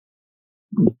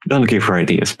 Don't give her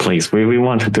ideas, please. We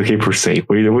want her to keep her safe.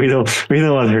 We don't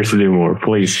want her to do more,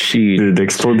 please. The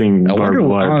exploding barbed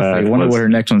wire. I wonder what her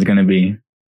next one's gonna be.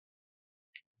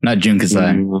 Not Jun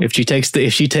Kasai. If she takes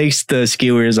the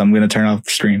skewers, I'm gonna turn off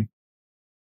the stream.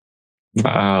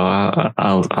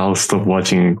 I'll stop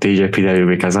watching TJPW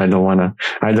because I don't wanna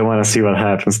see what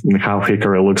happens and how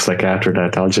Hikaru looks like after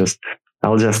that. I'll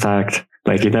just act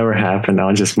like it never happened.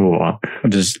 I'll just move on. I'll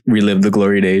just relive the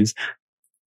glory days.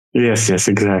 Yes,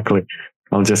 exactly.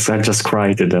 I just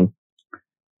cry to them.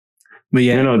 But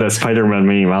yeah, you know that Spider-Man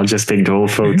meme. I'll just take the whole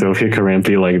photo of Hikaru and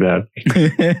be like that.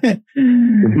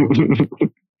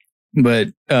 But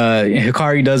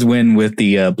Hikari does win with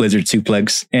the Blizzard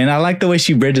suplex, and I like the way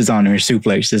she bridges on her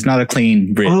suplex. It's not a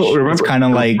clean bridge. Oh, remember, it's kind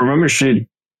of like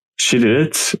she did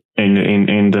it in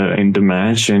the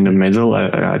match in the middle.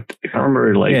 I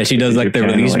remember like she does like the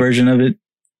release version of it.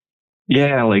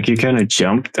 Yeah, like you kind of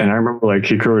jumped, and I remember like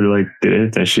Hikaru like did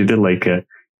it, and she did like a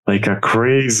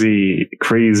crazy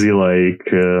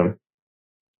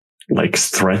like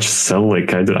stretch cell.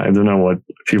 Like I don't know what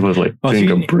people like think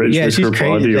of bridge with her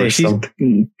body or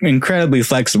something. Incredibly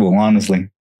flexible, honestly.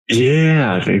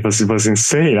 Yeah, it was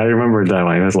insane. I remember that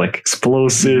one. It was like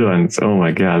explosive, and oh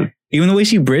my god. Even the way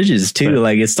she bridges too,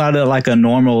 like it's not like a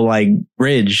normal like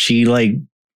bridge. She like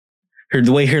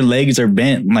the way her legs are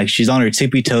bent, like she's on her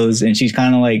tippy toes, and she's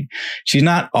kind of like she's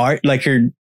not like her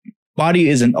body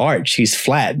isn't arched. She's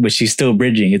flat, but she's still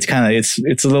bridging. It's kind of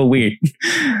it's a little weird.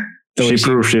 She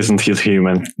proves she isn't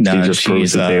human. No, she just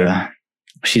proves it there.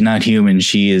 She's not human.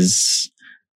 She is.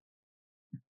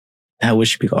 How would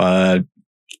she be called?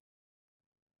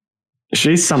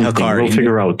 She's something. Hikari. We'll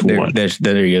figure out what.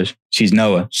 There he goes. She's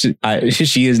Noah. She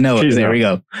is Noah. There we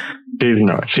go.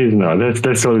 She's Noah.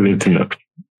 That's all we need to know.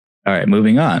 All right,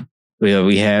 moving on.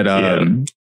 We had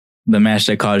the match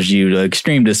that caused you to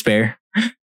extreme despair.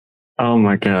 Oh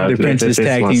my god! The Princess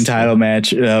Tag Team title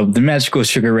match. The Magical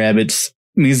Sugar Rabbits,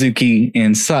 Mizuki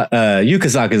and Yuka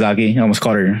Sakazaki. I almost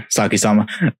called her Saki-sama.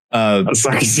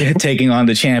 Taking on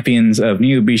the champions of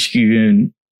New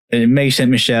Bishikun, Mei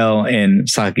Saint Michelle and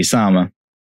Saki-sama.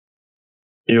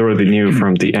 You already knew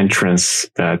from the entrance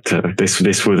that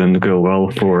this wouldn't go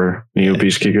well for New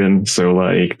Bishikun. So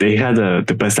like they had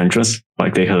the best entrance.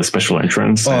 Like they had a special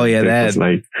entrance. Oh yeah, that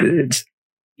like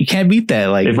you can't beat that.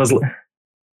 Like it was.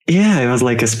 Yeah, it was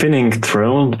like a spinning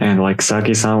throne, and like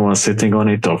Saki-san was sitting on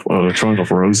it of a throne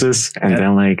of roses, and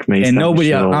then like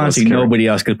nobody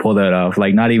else could pull that off.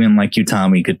 Like not even like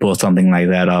Utami could pull something like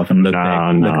that off and look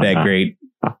that great.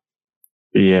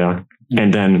 Yeah,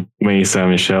 and then Mei Saint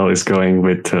Michelle is going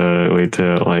with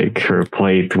like her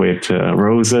plate with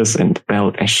roses and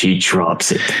belt, and she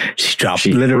drops it.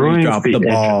 She literally dropped the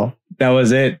ball. That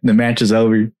was it. The match is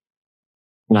over.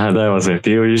 Nah, that was it.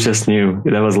 You just knew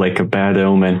that was like a bad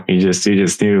omen. You just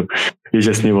knew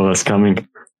what was coming.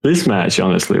 This match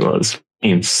honestly was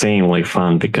insanely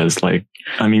fun because like,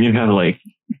 I mean, you have like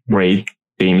great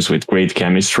teams with great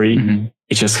chemistry. Mm-hmm.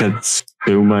 It just had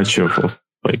so much of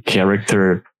like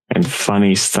character and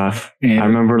funny stuff. Yeah. I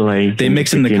remember like they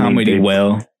mix in the comedy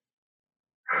well.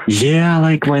 Yeah,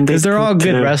 like when they're all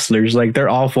good wrestlers. Like they're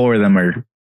all four of them are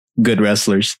good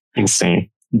wrestlers. Insane.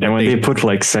 And when they put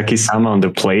like Saki-sama on the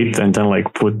plate and then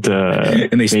like put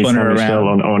and they spun her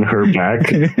around on her back,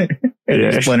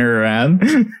 they spun her around.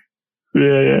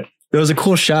 Yeah. There was a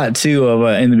cool shot too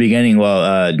of in the beginning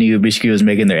while New Bishiki was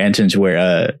making their entrance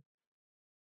where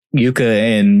Yuka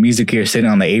and Mizuki are sitting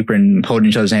on the apron holding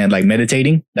each other's hand like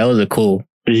meditating. That was a cool.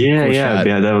 Yeah.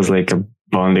 That was like a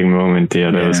bonding moment.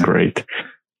 Yeah, that was great.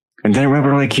 And then I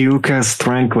remember like Yuka's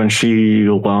strength when she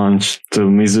launched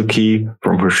Mizuki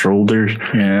from her shoulder.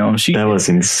 Yeah, that was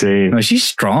insane. No, she's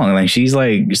strong. Like she's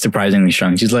like surprisingly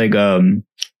strong. She's like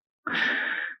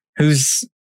who's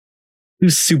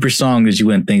super strong as you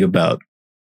wouldn't think about.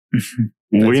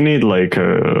 We need like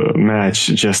a match,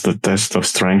 just a test of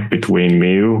strength between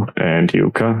Miu and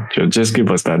Yuka. Just give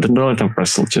us that. Don't let them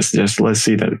wrestle. Just let's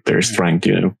see that their strength,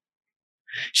 you know.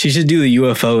 She should do the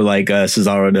UFO like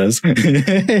Cesaro does.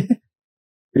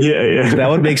 Yeah. That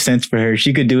would make sense for her.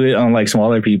 She could do it on like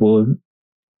smaller people.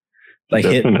 Like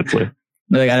definitely.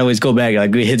 Like I'd always go back,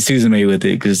 like hit Suzume with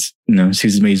it because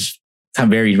Suzume's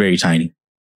very, very tiny.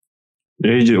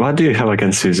 Why do you have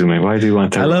against Suzume? Why do you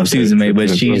want to? I love Suzume, but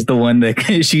she's the one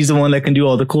that can do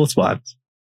all the cool spots.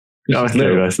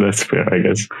 Okay, that's fair, I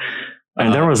guess.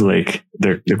 And there was like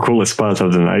the coolest part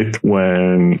of the night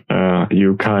when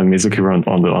Yuka and Mizuki were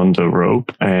on the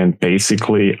rope, and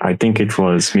basically I think it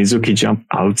was Mizuki jumped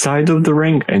outside of the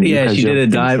ring, and Yuka she did a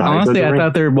dive. Honestly, I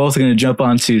thought they were both going to jump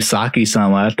onto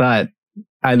Saki-sama.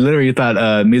 I literally thought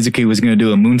Mizuki was going to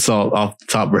do a moonsault off the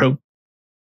top rope.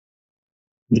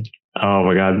 Oh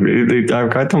my god!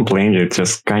 I don't blame you. It's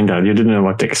just kind of you didn't know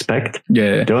what to expect.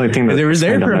 Yeah, the only thing that they were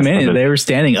there for a minute. They were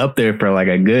standing up there for like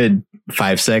a good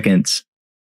 5 seconds.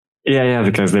 Yeah,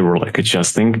 because they were like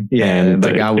adjusting. Yeah, and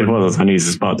like it was an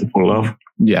easy spot to pull off.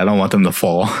 Yeah, I don't want them to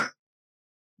fall.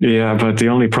 Yeah, but the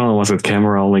only problem was that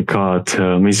camera only caught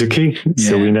Mizuki,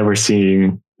 so Yeah. we never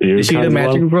seen. Did she hit a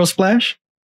magic girl splash,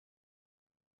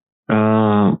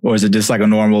 or is it just like a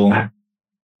normal?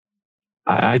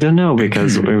 I don't know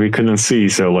because we couldn't see,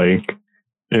 so like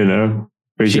we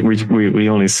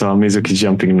only saw Mizuki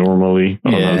jumping normally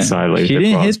on the side. Like she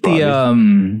didn't hit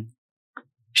the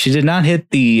She did not hit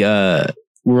the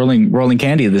rolling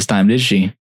candy this time, did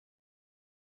she?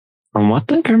 From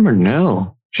what I remember,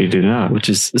 no, she did not. Which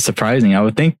is surprising. I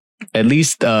would think at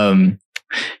least it would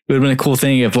have been a cool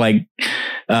thing if like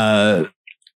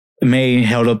May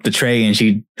held up the tray and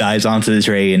she dives onto the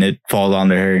tray and it falls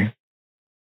onto her.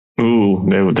 Ooh,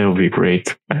 that would be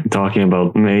great. Talking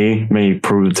about May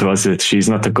proved to us that she's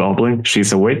not a goblin,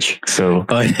 she's a witch. So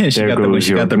she got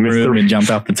the broom and jumped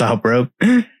off the top rope.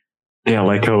 Yeah,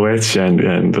 like a witch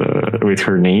and with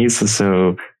her knees.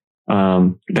 So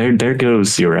there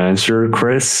goes your answer,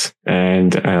 Chris.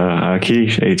 And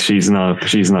Aki, she's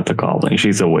not a goblin,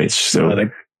 she's a witch. So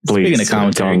please, speaking of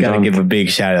commentary, gotta give a big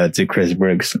shout out to Chris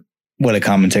Brooks. What a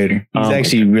commentator! He's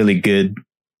actually really good,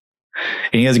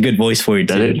 and he has a good voice for it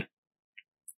too.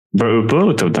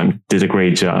 Both of them did a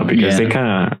great job because they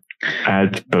kind of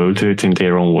add both to it in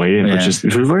their own way, and it was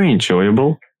very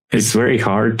enjoyable. It's very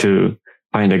hard to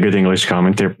find a good English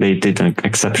commentator. They did an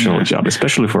exceptional job,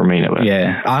 especially for main event.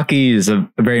 Yeah, Aki is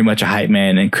very much a hype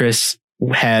man, and Chris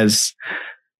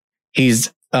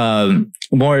he's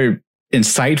more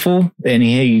insightful, and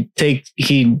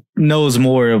he knows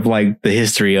more of like the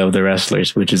history of the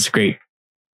wrestlers, which is great.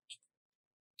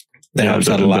 That helps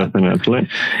out a lot. Definitely.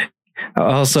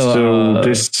 Also, I'm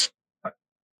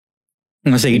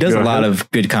gonna say he does a lot of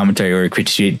good commentary work for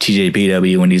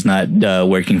TJPW when he's not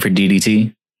working for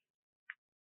DDT.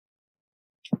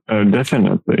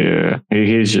 Definitely, yeah.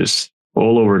 He's just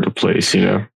all over the place, you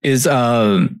know. Is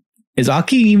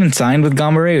Aki even signed with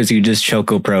Gambare, or is he just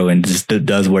Choco Pro and just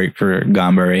does work for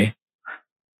Gambare?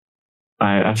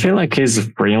 I feel like he's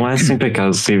freelancing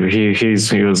because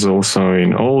he was also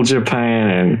in All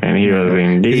Japan and he was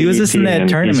in DDT. He was just in that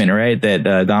tournament, right? That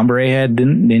Gambare had.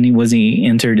 Was he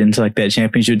entered into like that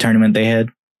championship tournament they had?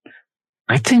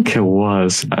 I think it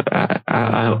was.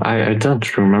 I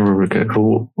don't remember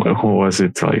who was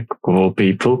it, like all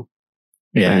people.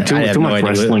 Yeah, I have no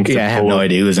idea. I have no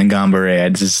idea who was in Gambare. I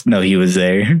just know he was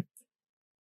there.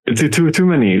 Too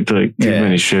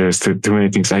many shows, too many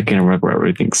things. I can't remember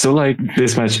everything. So like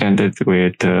this match ended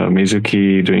with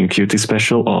Mizuki doing cutie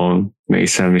special on May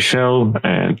Saint Michelle,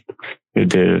 and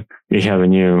we have a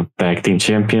new tag team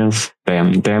champions.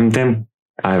 Them.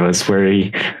 I was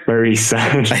very, very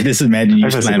sad. I just imagine you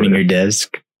slamming your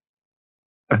desk.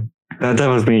 That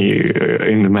was me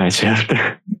in the match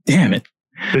after. Damn it!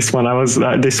 This one was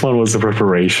the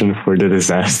preparation for the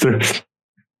disaster.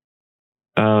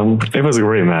 It was a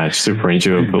great match, super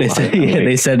enjoyable.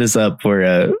 They set us up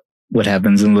for what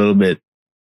happens in a little bit.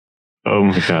 Oh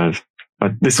my god!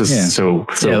 But this was so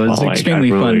it was an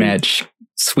extremely fun match.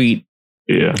 Sweet.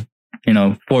 Yeah.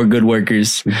 4 good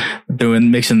workers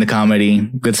mixing the comedy,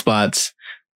 good spots,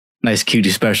 nice cutie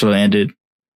special ended.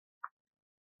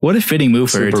 What a fitting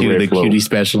move for her too, the cutie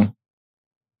special.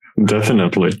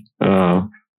 Definitely. I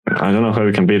don't know how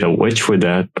we can beat a witch with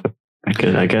that, but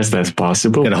I guess that's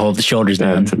possible. Gotta hold the shoulders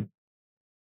down.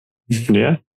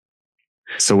 Yeah.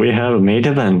 So we have a main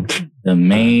event. The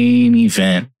main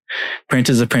event.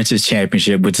 Princess of Princess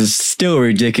Championship, which is still a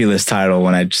ridiculous title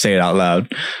when I say it out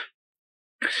loud.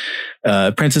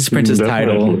 Princess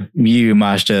title, Miyu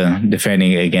Mashita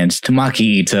defending against Tamaki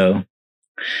Ito.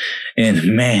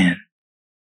 And man,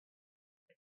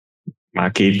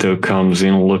 Maki Ito comes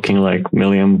in looking like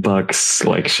 $1,000,000,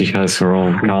 like she has her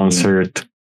own concert.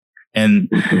 And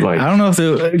like, I don't know if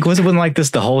it wasn't like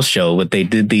this the whole show, but they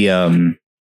did the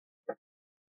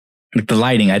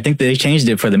lighting. I think they changed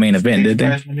it for the main event, did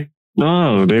they?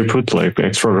 No, they put like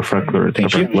extra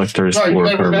reflectors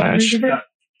for her match.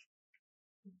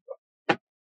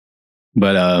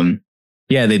 But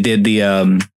yeah, they did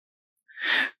the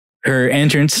her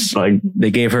entrance. Like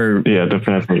they gave her, yeah,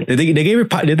 definitely. Did they give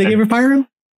her pyro?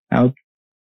 I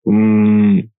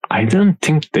don't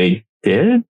think they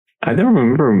did. I don't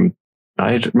remember.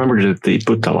 I remember that they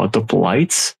put a lot of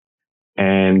lights,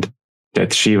 and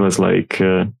that she was like.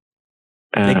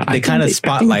 They kind of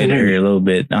spotlighted her a little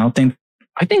bit. I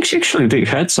think she actually they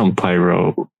had some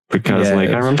pyro because I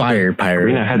remember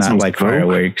pyro, had not some like smoke.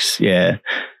 Fireworks. Yeah.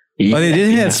 Well, they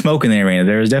did have smoke in the arena.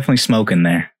 There was definitely smoke in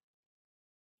there.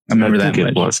 I remember that much.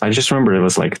 It was. I just remember it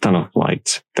was like a ton of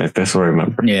lights. That's what I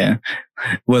remember. Yeah.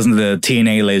 It wasn't the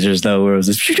TNA lasers though, where it was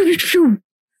just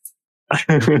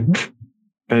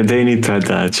They need to add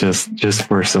that just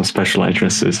for some special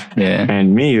entrances. Yeah.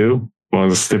 And Miyu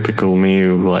was typical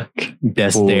Miyu, like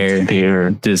Just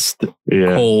there, just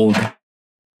cold,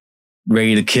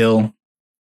 ready to kill.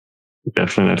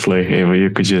 Definitely. You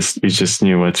just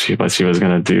knew what she was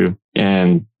gonna do.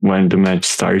 And when the match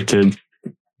started,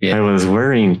 it was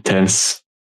very intense,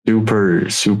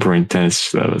 super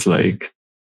intense. That was like,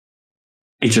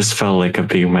 it just felt like a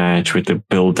big match with the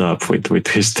build up, with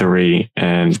history.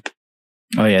 And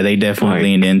oh yeah, they definitely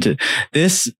leaned into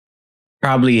this.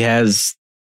 Probably has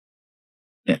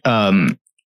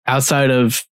outside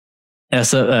of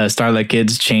Starlight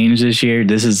Kid's change this year,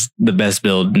 this is the best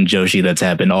build in Joshi that's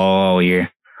happened all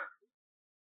year.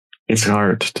 It's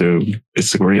hard to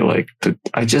disagree. Like,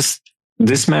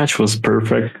 this match was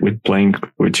perfect with playing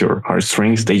with your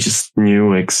heartstrings. They just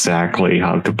knew exactly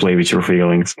how to play with your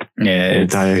feelings the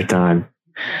entire time.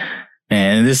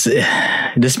 And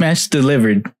this match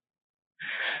delivered.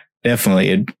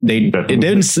 Definitely.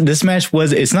 This match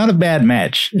it's not a bad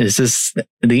match. It's just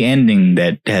the ending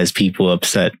that has people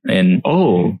upset and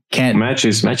match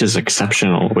is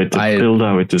exceptional with the build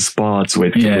out, with the spots,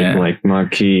 with like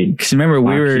Maki. Because remember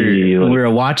we were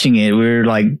watching it, we were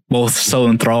like both so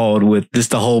enthralled with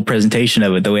just the whole presentation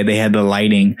of it, the way they had the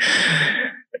lighting.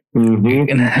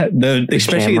 And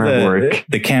especially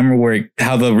the camera work,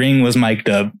 how the ring was mic'd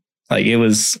up. Like it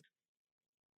was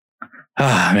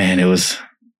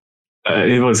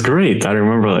it was great. I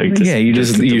remember like you're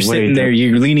sitting there,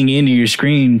 you're leaning into your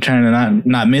screen trying to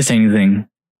not miss anything.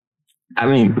 I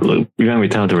mean, look, even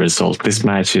without the result, this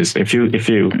match is, if you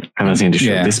haven't seen the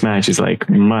show, this match is like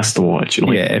must watch.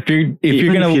 Like, if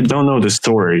you don't know the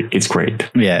story, it's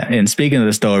great. Yeah, and speaking of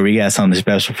the story, we got something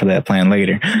special for that planned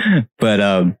later. But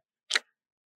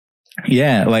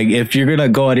like if you're gonna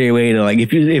go out of your way to, like,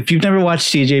 if you've never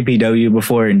watched TJPW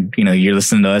before and you're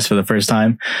listening to us for the first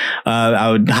time, I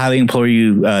would highly implore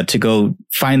you to go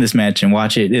find this match and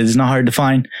watch it. It's not hard to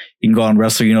find. You can go on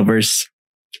Wrestle Universe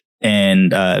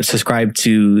and subscribe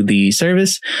to the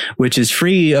service, which is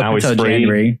free up until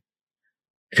January,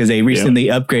 because they recently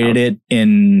upgraded it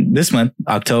in this month,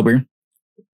 October.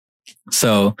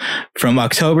 So from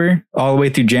October all the way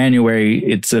through January,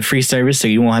 it's a free service, so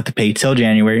you won't have to pay till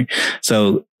January.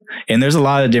 So, and there's a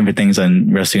lot of different things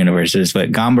on Wrestle Universe. There's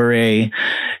like Gambare,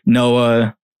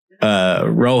 Noah,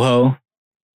 Rojo,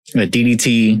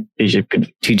 DDT,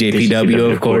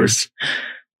 TJPW, of course.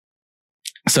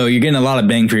 So you're getting a lot of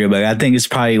bang for your buck. I think it's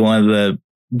probably one of the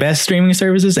best streaming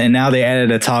services. And now they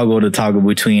added a toggle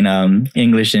between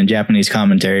English and Japanese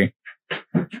commentary.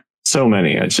 So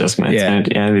many adjustments,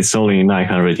 and it's only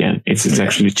 900 yen. It's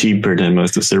actually cheaper than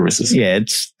most of the services. Yeah,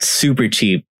 it's super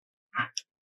cheap.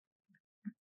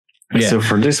 So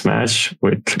for this match,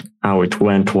 with how it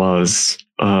went was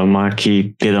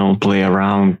Maki didn't play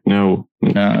around.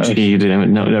 She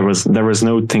didn't. No, there was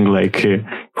no thing like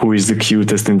who is the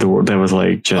cutest in the world. There was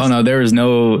like just there was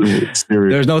no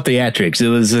theatrics. It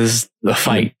was just a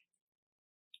fight.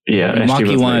 Yeah, and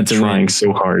Maki wanted to trying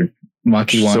so hard.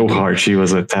 Hard. She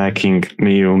was attacking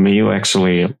Miyu. Miyu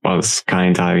actually was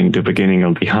kind of in the beginning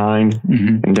of behind,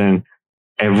 and then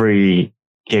every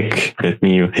kick that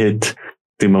Miyu hit,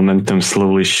 the momentum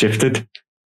slowly shifted,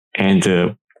 and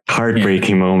the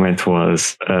heartbreaking moment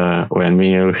was when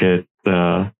Miyu hit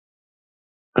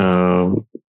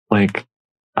like,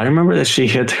 I remember that she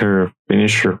hit her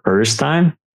finisher first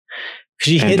time.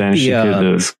 She hit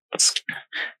the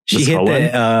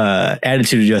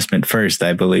attitude adjustment first,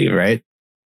 I believe, right?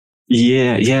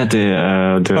 Yeah,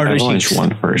 the avalanche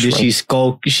one first. Did she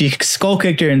skull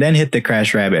kicked her and then hit the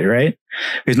crash rabbit, right?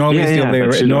 Because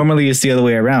normally it's the other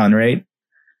way around, right?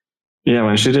 Yeah,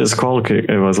 when she did a skull kick,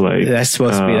 it was like that's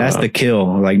supposed to be the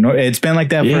kill. Like it's been like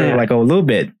that for like a little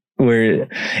bit. Where it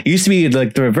used to be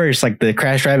like the reverse, like the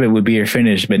crash rabbit would be her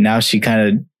finish, but now she kind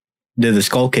of did the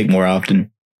skull kick more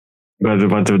often. But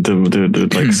the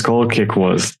like skull kick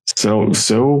was so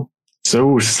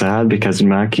sad, because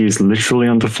Maki is literally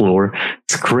on the floor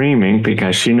screaming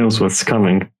because she knows what's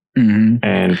coming,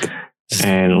 and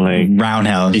like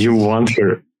roundhouse. You want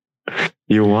her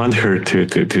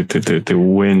to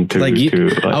win.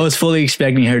 I was fully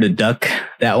expecting her to duck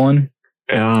that one.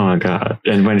 Oh my god!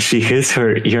 And when she hits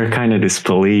her, you're kind of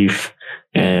disbelief,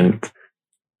 and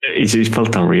it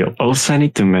felt unreal. Also, I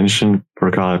need to mention,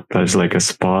 forgot, there's like a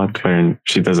spot when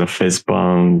she does a fist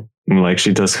bump, like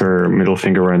she does her middle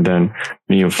finger and then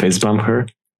Miyu fist bump her.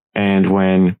 And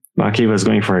when Maki was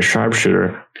going for a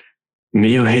sharpshooter,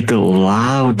 Miyu hit the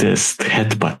loudest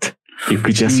headbutt. You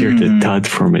could just hear the thud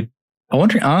from it. I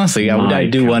wonder, honestly, I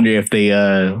do wonder if they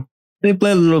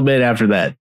played a little bit after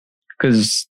that,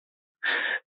 because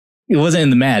it wasn't in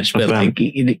the match, but like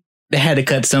they had to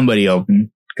cut somebody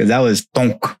open because that was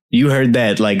thunk. You heard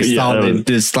that like solid,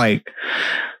 just like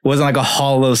wasn't like a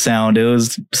hollow sound. It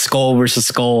was skull versus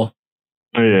skull.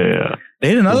 Oh, yeah. They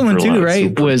had another one too,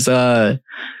 right? Was the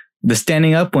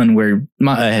standing up one where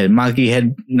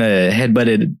Maki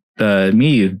headbutted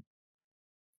Miyu.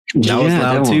 That was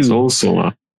loud too. Was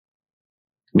also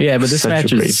yeah, but this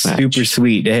match was super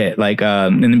sweet. Like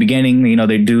in the beginning, you know,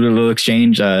 they do a little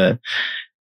exchange.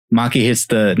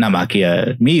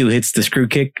 Miyu hits the screw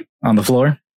kick on the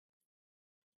floor.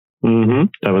 Mm-hmm.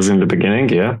 That was in the beginning,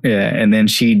 yeah. Yeah, and then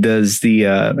she does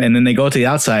and then they go to the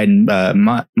outside, and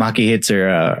Maki hits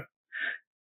her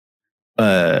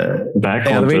back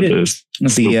onto this.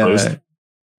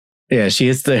 Yeah, she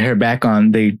hits her back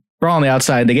on. They were on the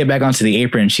outside. They get back onto the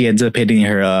apron. She ends up hitting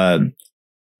her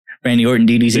Randy Orton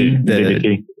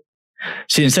DDT.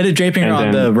 She instead of draping her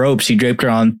on the rope, she draped her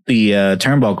on the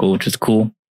turnbuckle, which is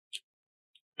cool.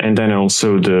 And then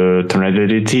also the tornado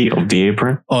of the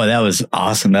apron. Oh, that was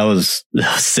awesome. That was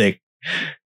sick.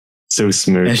 So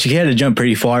smooth. And she had to jump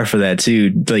pretty far for that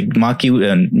too. Like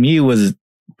Miyu was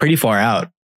pretty far out.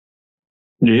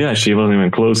 Yeah, she wasn't even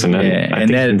close. And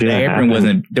then the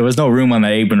apron there was no room on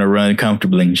that apron to run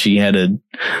comfortably. She had a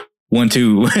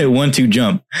 1-2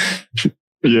 jump.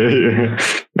 Yeah.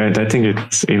 And I think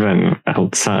it's even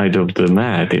outside of the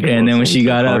mat. And then when she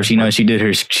got up, she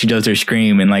does her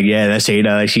scream and like, yeah, that's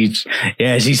Ada. Like she's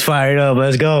fired up.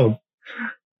 Let's go.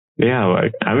 Yeah,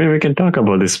 like I mean, we can talk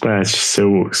about this match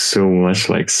so much,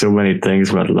 like so many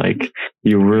things, but like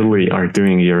you really are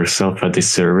doing yourself a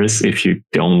disservice if you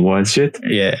don't watch it.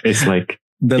 Yeah, it's like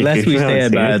the less we say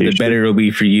about it, the better it'll be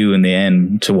for you in the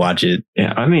end to watch it.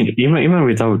 Yeah, I mean, even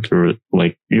without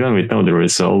the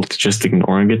result, just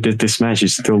ignoring it, this match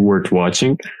is still worth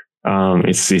watching.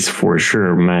 It's for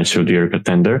sure match of the year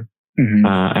contender. Mm-hmm.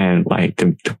 And like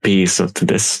the piece of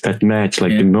that match,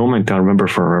 like the moment I remember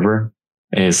forever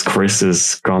is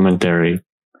Chris's commentary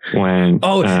when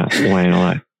go ahead.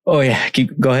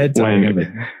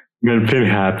 When Pin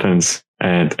happens.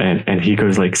 And he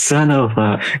goes like, son of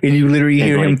a... And you literally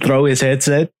hear him throw his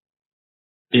headset?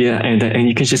 Yeah, and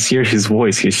you can just hear his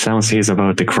voice. He sounds he's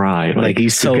about to cry. Like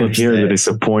he's so you can upset. Hear the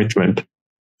disappointment.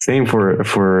 Same for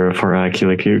Aki.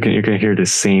 Like you can hear the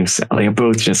same sound. Like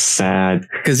both just sad.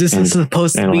 Because this is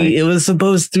supposed to be... it was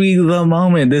supposed to be the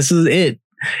moment. This is it.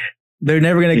 They're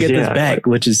never going to get this back,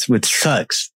 which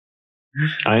sucks.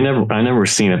 I never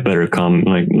seen a better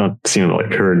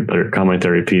heard better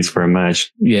commentary piece for a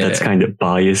match. Yeah, that's kind of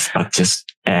biased, but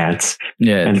just adds.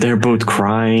 Yeah, and they're both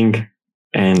crying,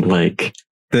 and like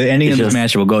the ending of this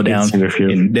match will go down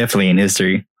definitely in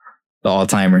history, the all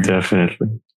timer.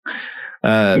 Definitely.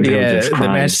 The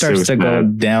match starts to go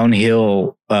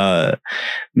downhill.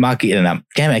 Maki,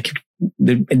 damn it.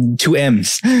 The 2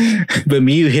 M's, but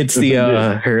Miyu hits the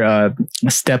her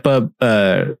step up.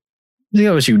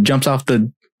 She jumps off a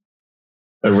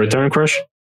return crush.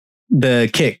 The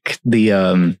kick,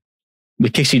 the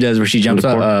kick she does where she jumps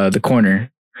off the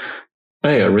corner.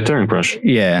 Hey, a return crush.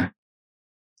 Yeah,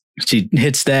 she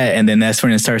hits that, and then that's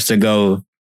when it starts to go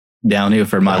downhill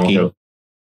for Maki.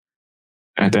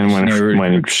 And then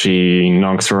when she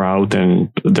knocks her out and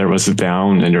there was a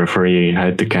down and the referee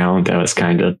had to count, that was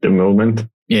kind of the moment.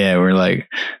 Yeah, we're like,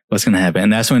 what's going to happen?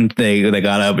 And that's when they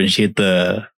got up and she hit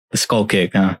the skull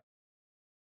kick, huh?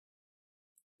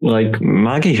 Like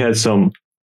Maki had some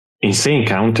insane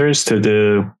counters to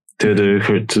the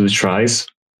tries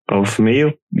of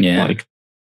Miyu. Yeah. Like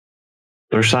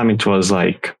first time it was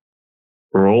like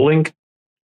rolling.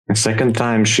 And second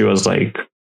time she was like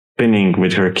pinning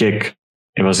with her kick.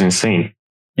 It was insane.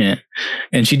 Yeah,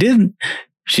 and she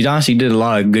honestly did a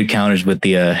lot of good counters with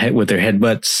the with her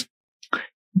headbutts.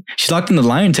 She locked in the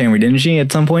Lion Tamer, didn't she? At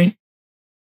some point,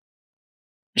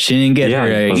 she didn't get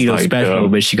her Ito special,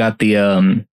 but she got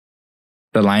the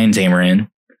Lion Tamer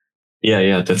in.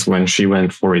 Yeah, that's when she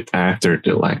went for it after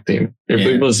the Lion Tamer.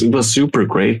 It was super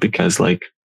great because like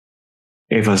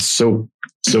it was so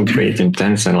great,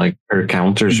 intense, and like her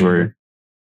counters were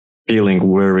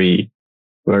feeling very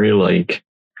like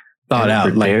thought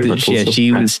out. Like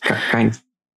she was kind.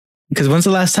 Because when's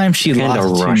the last time she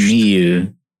lost to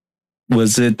Miyu?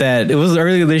 Was it was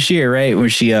earlier this year, right? Where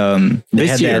she had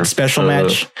that special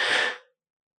match.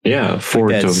 Yeah,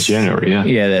 4th of January.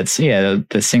 Yeah,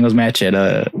 the singles match at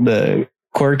the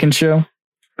Korakuen show.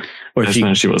 That's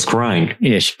when she was crying.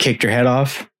 Yeah, she kicked her head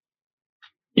off.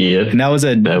 Yeah, and that was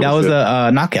a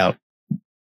knockout.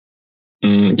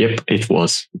 Yep, it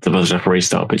was. It was a referee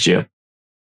stoppage. Yeah.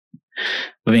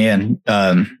 Man,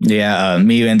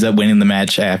 Miyu ends up winning the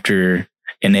match after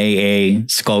an AA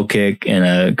skull kick and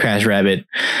a crash rabbit,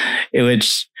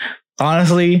 which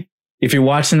honestly, if you're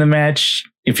watching the match,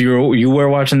 if you were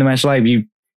watching the match live, you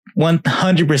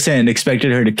 100%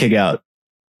 expected her to kick out.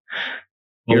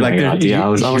 You're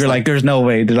like, there's no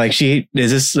way. They're like, is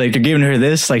this like they're giving her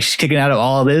this? Like she's kicking out of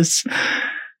all this.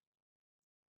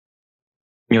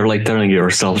 You're like telling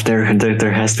yourself there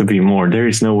has to be more. There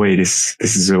is no way this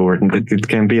is over. It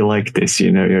can be like this, you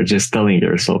know. You're just telling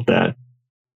yourself that.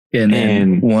 And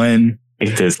then 1,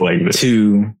 it is like this.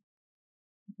 2,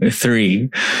 3.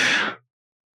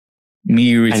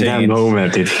 Me retains. And that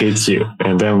moment it hits you,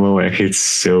 and that moment hits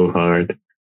so hard.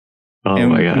 Oh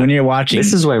and my god! When you're watching,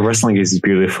 this is why wrestling is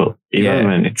beautiful. Even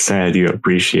when it's sad, you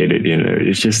appreciate it. You know,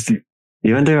 it's just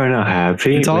even though you're not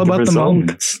happy. It's all about the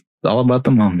moments. It's all about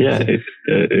the moment. Yeah,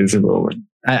 it's a moment.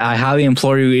 I highly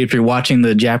implore you, if you're watching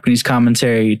the Japanese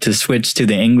commentary, to switch to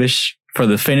the English for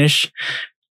the finish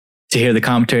to hear the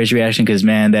commentary's reaction, because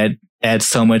man, that adds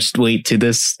so much weight to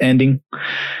this ending.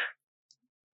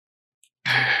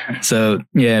 So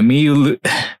yeah, Maki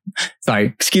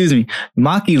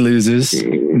loses,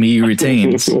 Miyu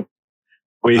retains.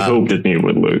 We hoped that Miyu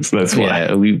would lose. That's why.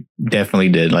 Yeah, we definitely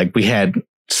did. Like we had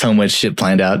so much shit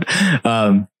planned out.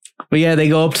 But yeah, they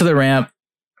go up to the ramp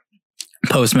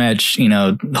post match, you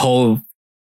know, the whole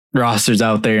roster's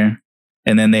out there.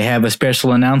 And then they have a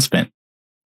special announcement,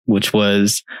 which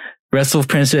was Wrestle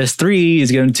Princess 3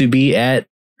 is going to be at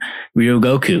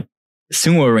Ryogoku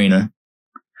Sumo Arena.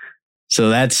 So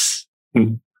that's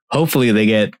hopefully they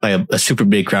get like a super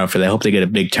big crowd for that. I hope they get a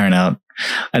big turnout.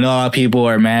 I know a lot of people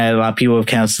are mad. A lot of people have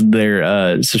canceled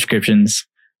their subscriptions.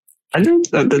 I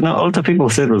don't know. All the people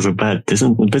said it was a bad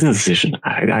business decision.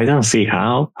 I don't see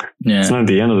how. Yeah. It's not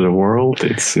the end of the world.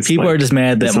 It's people are just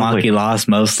mad that Maki lost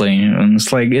mostly. And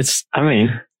it's like, I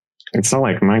mean, it's not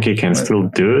like Maki can still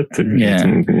do it.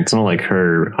 It's not like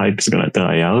her hype is going to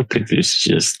die out. It's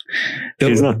just,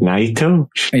 she's not Naito.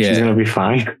 She's going to be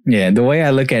fine. Yeah. The way I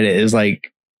look at it is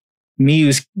like, Miyu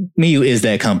is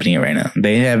that company right now.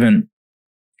 They haven't,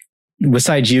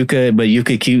 besides Yuka, but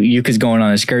Yuka's going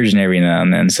on excursion every now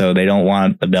and then, so they don't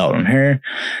want the belt on her.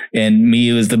 And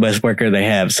Miyu is the best worker they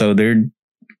have, so they're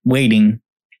waiting,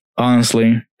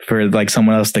 honestly, for like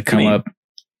someone else to come up.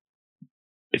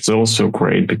 It's also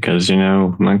great because, you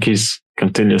know, Monkey's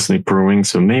continuously proving,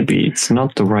 so maybe it's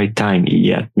not the right time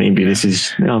yet. Maybe this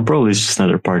is, you know, probably it's just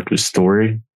another part of the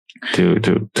story to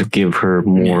give her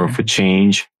more of a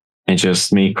change and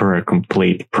just make her a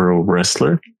complete pro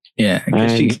wrestler. Yeah,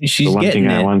 she's the one getting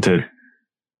thing it. I wanted.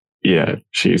 Yeah,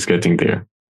 she's getting there,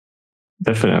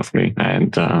 definitely.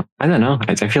 And I don't know.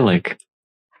 I feel like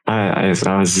I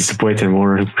was disappointed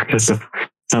more because of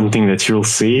something that you'll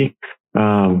see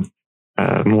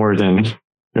more than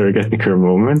her getting her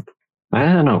moment. I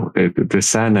don't know. The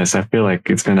sadness. I feel like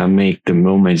it's gonna make the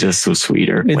moment just so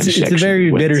sweeter. It's a very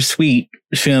bittersweet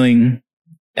feeling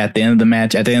at the end of the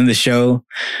match, at the end of the show,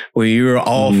 where you're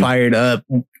all fired up.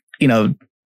 You know.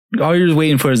 All you're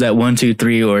waiting for is that 1, 2,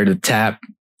 3 or the tap.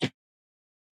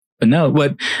 But no,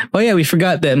 we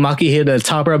forgot that Maki hit a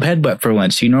top rope headbutt for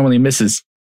once. She normally misses.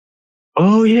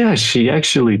 Oh yeah, she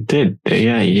actually did.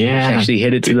 Yeah. She actually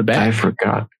hit it to the back. I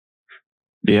forgot.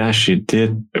 Yeah, she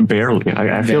did barely.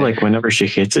 I feel like whenever she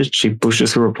hits it, she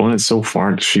pushes her opponent so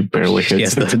far that she barely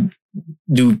hits it.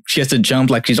 She has to jump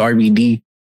like she's RVD.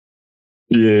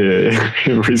 Yeah,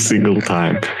 every single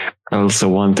time. I also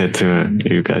wanted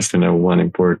you guys to know one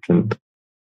important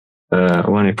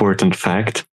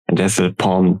fact, and that's that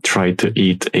Palm tried to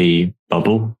eat a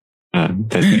bubble.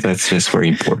 That's just very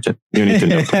important. You need to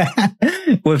know.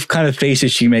 What kind of face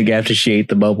did she make after she ate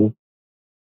the bubble?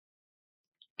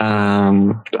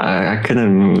 I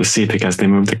couldn't see it because they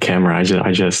moved the camera.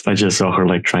 I just saw her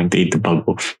like trying to eat the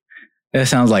bubble. That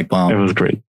sounds like Palm. It was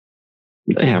great.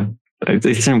 Yeah.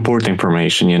 It's important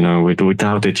information, you know.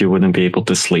 Without it, you wouldn't be able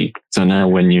to sleep. So now,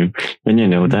 when you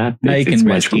know that, it's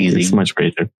much easy. It's much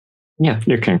greater. Yeah,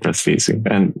 you can rest easy,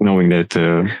 and knowing that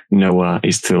Noah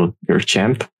is still your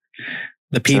champ,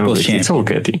 the people's champion. It's all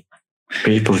good.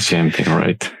 People's champion,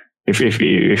 right?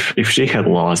 If she had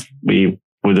lost, we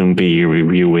wouldn't be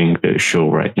reviewing the show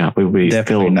right now. We would be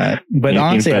definitely still not. But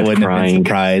honestly, I wouldn't have been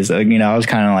surprised. You know, I was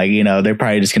kind of like, you know, they're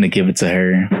probably just going to give it to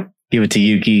her, give it to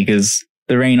Yuki, because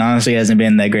the reign honestly hasn't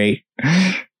been that great.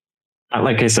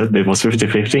 Like I said, it was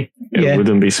 50-50. I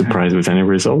wouldn't be surprised with any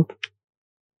result.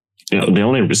 You know, the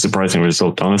only surprising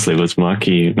result, honestly, was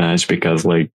Maki match, because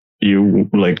like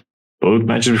both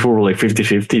matches before were like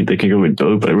 50-50. They can go with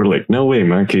both, but we're like, no way,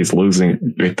 Maki's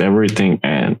losing with everything.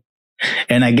 And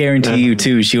I guarantee you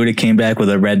too, she would have came back with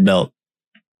a red belt.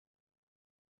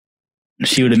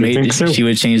 She would have she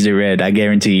would have changed the red. I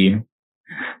guarantee you.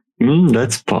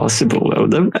 That's possible.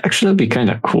 That would actually be kind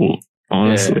of cool.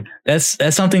 honestly. Yeah.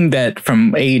 That's something that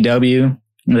from AEW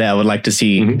that I would like to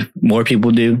see more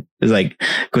people do. Is like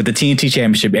with the TNT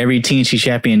Championship, every TNT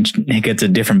champion gets a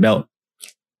different belt.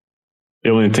 The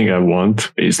only thing I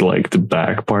want is like the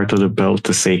back part of the belt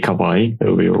to say Kawaii. That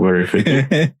would be very fitting.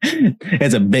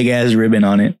 It's a big ass ribbon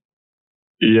on it.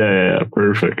 Yeah,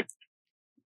 perfect.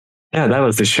 Yeah, that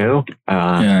was the show.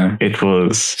 It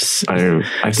was I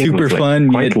think super it was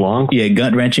fun, quite long. Yeah,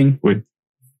 gut wrenching with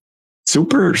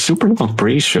super long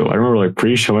pre-show. I remember like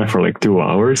pre-show went for like 2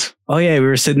 hours. Oh yeah, we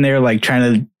were sitting there like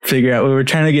trying to figure out. We were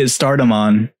trying to get Stardom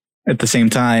on at the same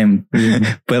time,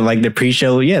 but like the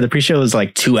pre-show was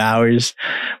like 2 hours.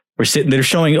 We're sitting there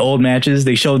showing old matches.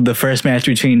 They showed the first match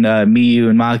between Miyu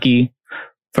and Maki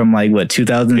from like what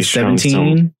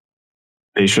 2017.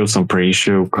 They showed some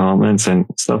pre-show comments and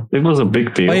stuff. It was a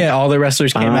big deal. Oh yeah, all the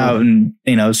wrestlers came out and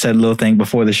said a little thing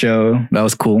before the show. That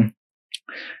was cool.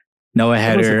 Noah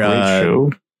had her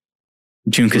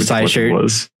Jun Kasai shirt.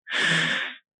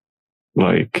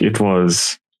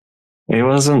 It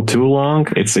wasn't too long.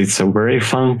 It's a very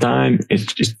fun time.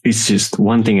 It's just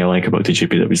one thing I like about the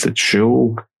GPW is that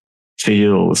show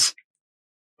feels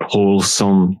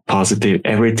wholesome, positive.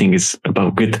 Everything is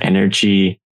about good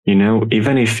energy.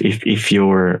 Even if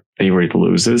your favorite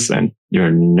loses and you're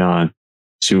not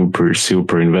super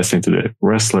invested into the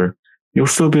wrestler, you'll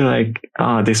still be like,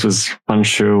 this was a fun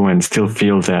show, and still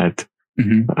feel that,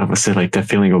 I would say, like that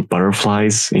feeling of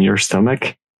butterflies in your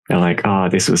stomach. And like,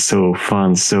 this was so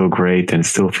fun, so great, and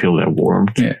still feel that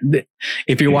warmth. Yeah.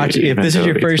 If you're watching, if this is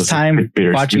your first time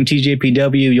watching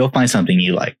TJPW, you'll find something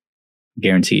you like.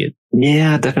 Guarantee it.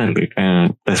 Yeah, definitely.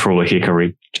 And that's probably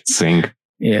Hikari sing.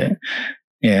 Yeah.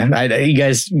 Yeah.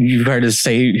 You've heard us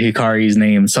say Hikari's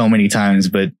name so many times,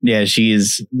 but yeah, she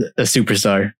is a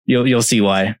superstar. You'll see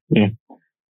why. Yeah.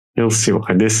 You'll see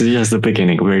why. This is just the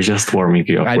beginning. We're just warming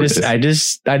you up. I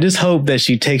just hope that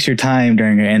she takes her time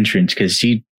during her entrance, because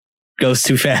she goes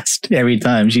too fast every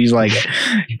time. She's like,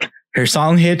 her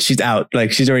song hits, she's out.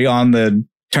 Like she's already on the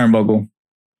turnbuckle.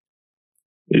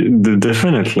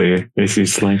 Definitely.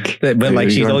 It's like, but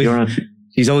like she's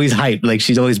always hyped. Like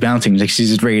she's always bouncing. Like she's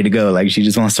just ready to go. Like she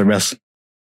just wants to wrestle.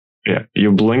 Yeah.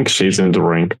 You blink, she's in the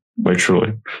ring.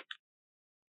 Literally.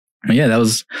 Yeah, that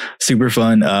was super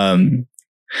fun.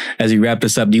 As we wrap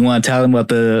this up, do you want to tell them about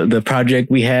the project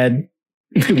we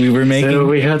were making? So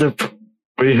we had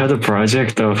a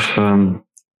project of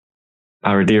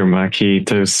our dear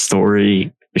Makito's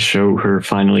story. Show her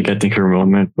finally getting her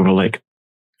moment. We were like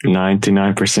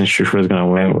 99% sure she was gonna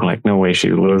win. We're like, no way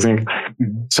she's losing.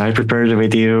 So I prepared a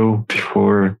video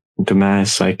before the match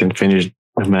so I can finish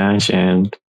the match,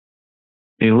 and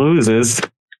he loses.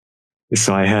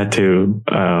 So I had to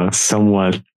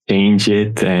somewhat change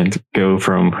it and go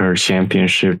from her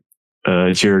championship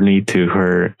journey to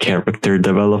her character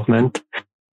development.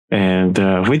 And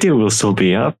video will still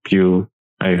be up.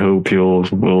 I hope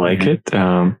will like it.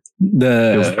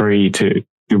 Feel free to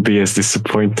be as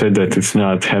disappointed that it's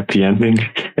not happy ending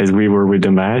as we were with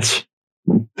the match.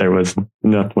 There was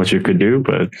not much you could do,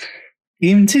 but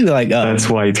even too, like that's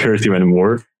why it hurt even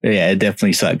more. Yeah, it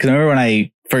definitely sucked. Because I remember when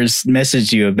I first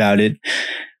messaged you about it,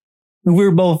 we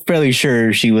were both fairly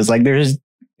sure she was like,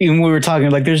 we were talking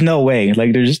like, there's no way,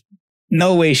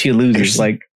 she loses.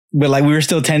 Like, but like, we were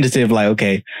still tentative, like,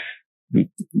 okay.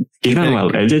 Even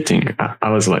while editing, I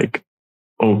was like,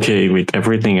 okay, with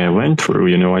everything I went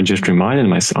through, I just reminded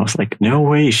myself, I was like, no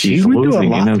way she's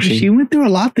losing. She went through a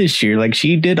lot this year. Like,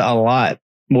 she did a lot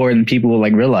more than people will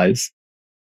like realize.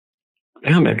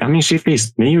 Yeah, I mean, she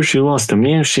faced me, or she lost to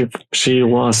me, and she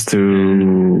lost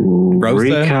to Rosa?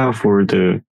 Rika for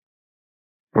the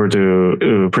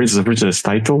Princess of Princess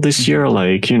title this year.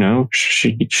 Like,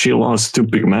 she lost 2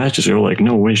 big matches. You're like,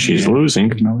 no way she's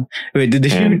losing. No. Wait,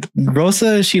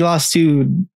 Rosa, she lost to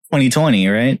 2020,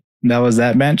 right? That was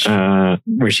that match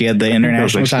where she had the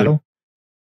international title.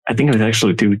 I think it was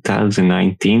actually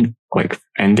 2019, like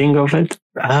ending of it.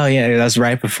 Oh yeah, that's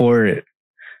right before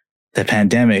the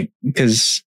pandemic.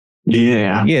 Because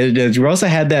Rosa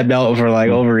had that belt for like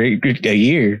over a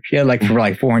year. She had like for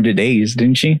like 400 days,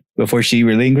 didn't she? Before she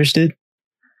relinquished it.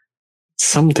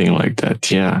 Something like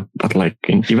that, yeah. But like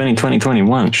even in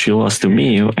 2021, she lost to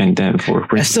Miyu, and then for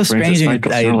that's so strange.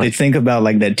 I think about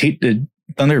like that. The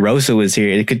Thunder Rosa was here.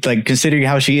 It could like considering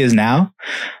how she is now,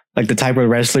 like the type of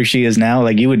wrestler she is now.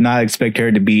 Like you would not expect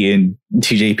her to be in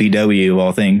TJPW of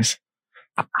all things.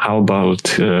 How about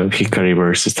Hikari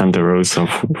versus Thunder Rosa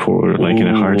for like in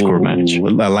a hardcore match?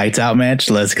 A lights out match?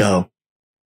 Let's go.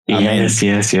 Yes.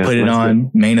 Put it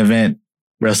on. Main event.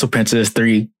 Wrestle Princess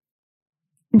 3.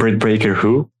 Britt Baker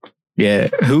who? Yeah.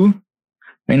 Who?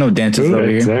 Ain't no dentist over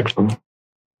here. Exactly.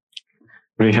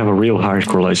 We have a real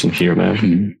hardcore legend here, man.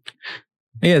 Mm-hmm.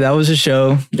 Yeah, that was a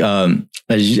show.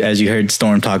 As you heard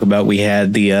Storm talk about, we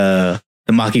had the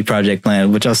Maki project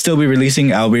plan, which I'll still be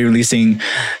releasing. I'll be releasing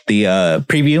the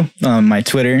preview on my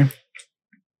Twitter,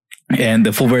 and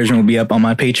the full version will be up on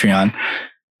my Patreon.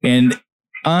 And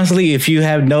honestly, if you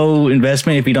have no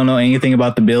investment, if you don't know anything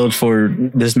about the build for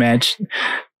this match,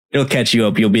 it'll catch you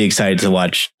up. You'll be excited to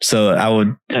watch. So I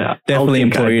would definitely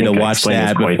implore you to watch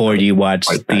that before you watch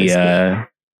the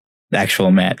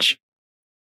actual match.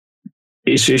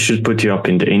 It should put you up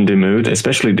in the mood,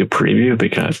 especially the preview,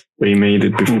 because we made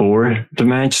it before the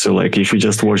match. So like, if you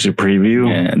just watch the preview,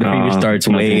 the preview starts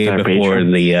way before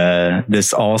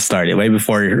this all started, way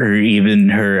before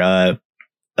her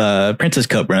Princess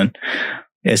Cup run.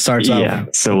 It starts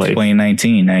off so like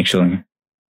 2019 actually.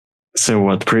 So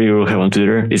what preview we'll have on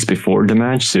Twitter is before the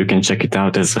match, so you can check it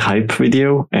out as a hype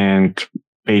video, and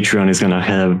Patreon is gonna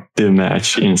have the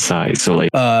match inside. So like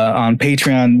on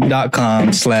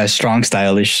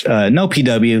patreon.com/strongstylish, no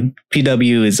PW.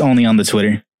 PW is only on the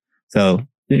Twitter. So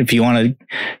if you want to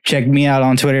check me out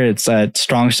on Twitter, it's at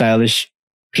strongstylish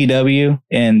PW,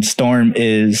 and Storm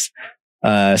is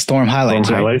Storm Highlights.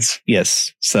 Storm Highlights. Right?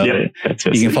 Yes. So you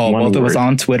can follow both of us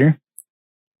on Twitter.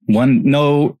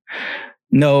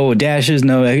 No dashes,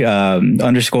 no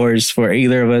underscores for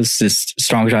either of us. Just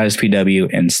Strong Stylish PW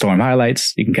and Storm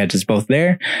Highlights. You can catch us both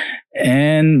there.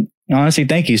 And honestly,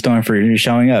 thank you, Storm, for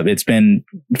showing up. It's been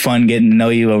fun getting to know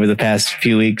you over the past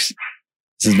few weeks.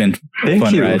 This has been Thank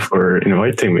fun you ride. for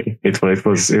inviting me. It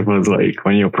was like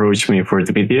when you approached me for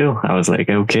the video, I was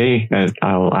like, okay,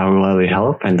 I will gladly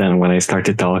help. And then when I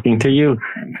started talking to you,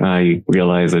 I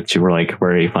realized that you were like a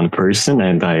very fun person,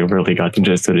 and I really got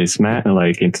interested in this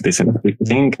into this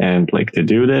thing, and like to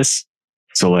do this.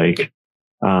 So like,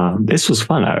 this was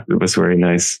fun. It was very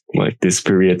nice, like this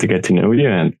period to get to know you,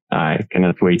 and I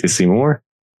cannot wait to see more.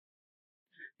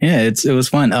 Yeah, it was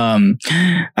fun.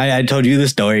 I told you the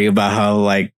story about how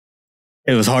like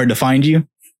it was hard to find you.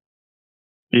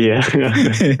 Yeah.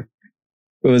 It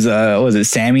was it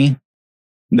Sammy?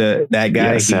 That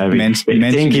guy. Yeah, Sammy.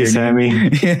 Thank you, Sammy.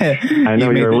 Yeah. I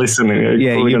know you're listening.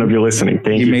 You're probably gonna be listening.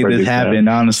 Thank you. You made this happen,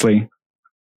 honestly.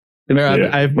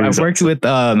 I've worked with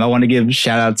I want to give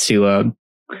shout out to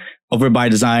Over by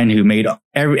Design, who made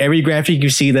every graphic you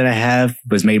see that I have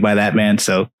was made by that man.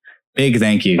 So big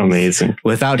thank you. Amazing.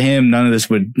 Without him, none of this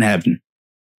would happen.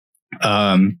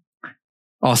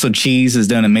 Also, Cheese has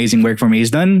done amazing work for me. He's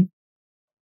done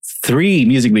 3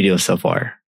 music videos so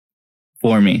far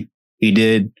for me. He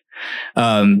did,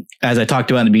 as I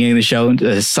talked about in the beginning of the show,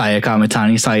 Saya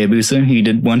Kamatani, Saya Busa. He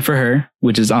did one for her,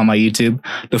 which is on my YouTube.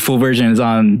 The full version is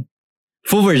on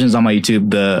my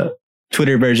YouTube. The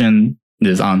Twitter version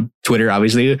is on Twitter,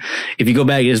 obviously. If you go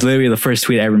back, it's literally the first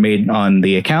tweet I ever made on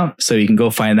the account. So you can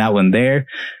go find that one there.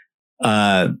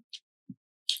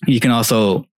 You can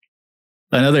also,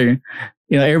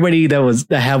 everybody that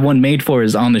have one made for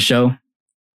is on the show,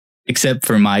 except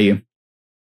for Mayu.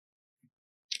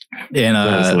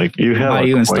 And like you have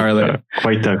Mayu and Starlet.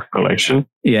 Quite a collection.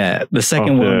 Yeah, the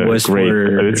second one was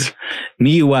for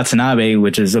Miyu Watanabe,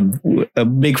 which is a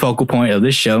big focal point of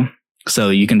this show. So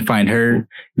you can find her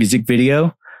music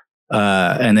video.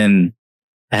 And then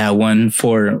I have one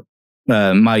for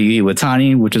Mayu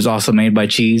Iwatani, which is also made by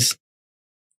Cheese.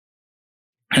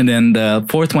 And then the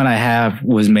fourth one I have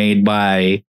was made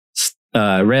by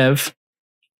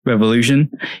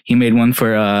Revolution. He made one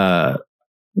for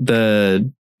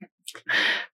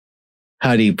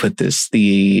how do you put this?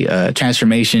 The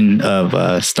transformation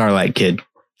of Starlight Kid.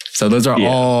 So those are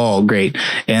all great.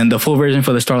 And the full version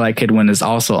for the Starlight Kid one is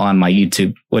also on my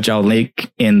YouTube, which I'll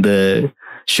link in the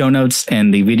show notes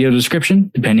and the video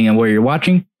description, depending on where you're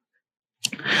watching.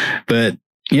 But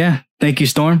yeah, thank you,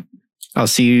 Storm. I'll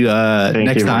see you next time.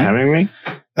 Thank you for having me.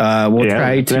 We'll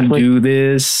try to do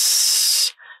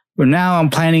this. Well, now I'm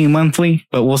planning monthly,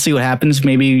 but we'll see what happens.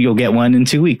 Maybe you'll get one in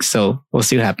 2 weeks. So we'll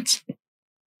see what happens.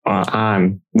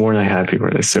 I'm more than happy for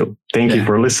this. So thank you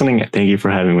for listening. Thank you for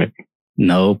having me.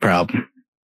 No problem.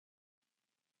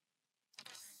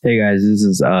 Hey guys, this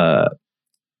is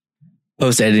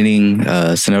post-editing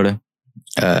Sonoda.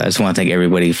 I just want to thank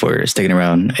everybody for sticking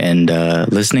around and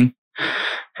listening.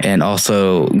 And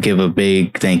also give a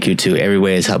big thank you to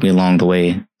everybody that's helped me along the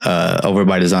way. Over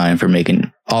by Design for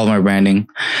making all of my branding.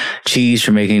 Cheese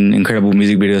for making incredible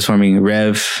music videos for me.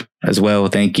 Rev as well.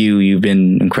 Thank you. You've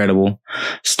been incredible.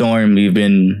 Storm, you've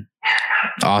been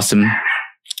awesome.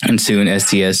 And soon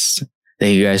STS.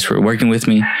 Thank you guys for working with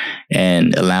me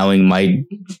and allowing my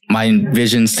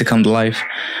visions to come to life.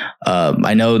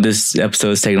 I know this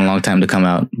episode is taking a long time to come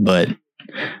out, but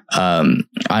I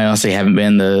honestly haven't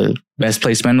been the best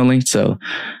place mentally. So,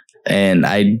 and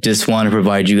I just want to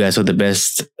provide you guys with the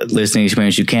best listening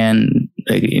experience you can.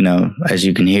 You know, as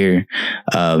you can hear,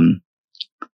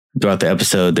 throughout the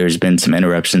episode, there's been some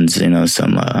interruptions, you know,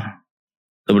 some,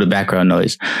 little bit of background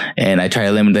noise, and I try to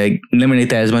eliminate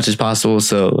that as much as possible.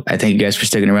 So I thank you guys for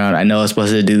sticking around. I know I was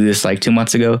supposed to do this like 2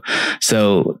 months ago,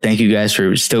 so thank you guys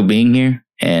for still being here,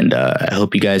 and I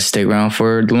hope you guys stick around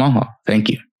for the long haul. Thank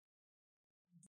you.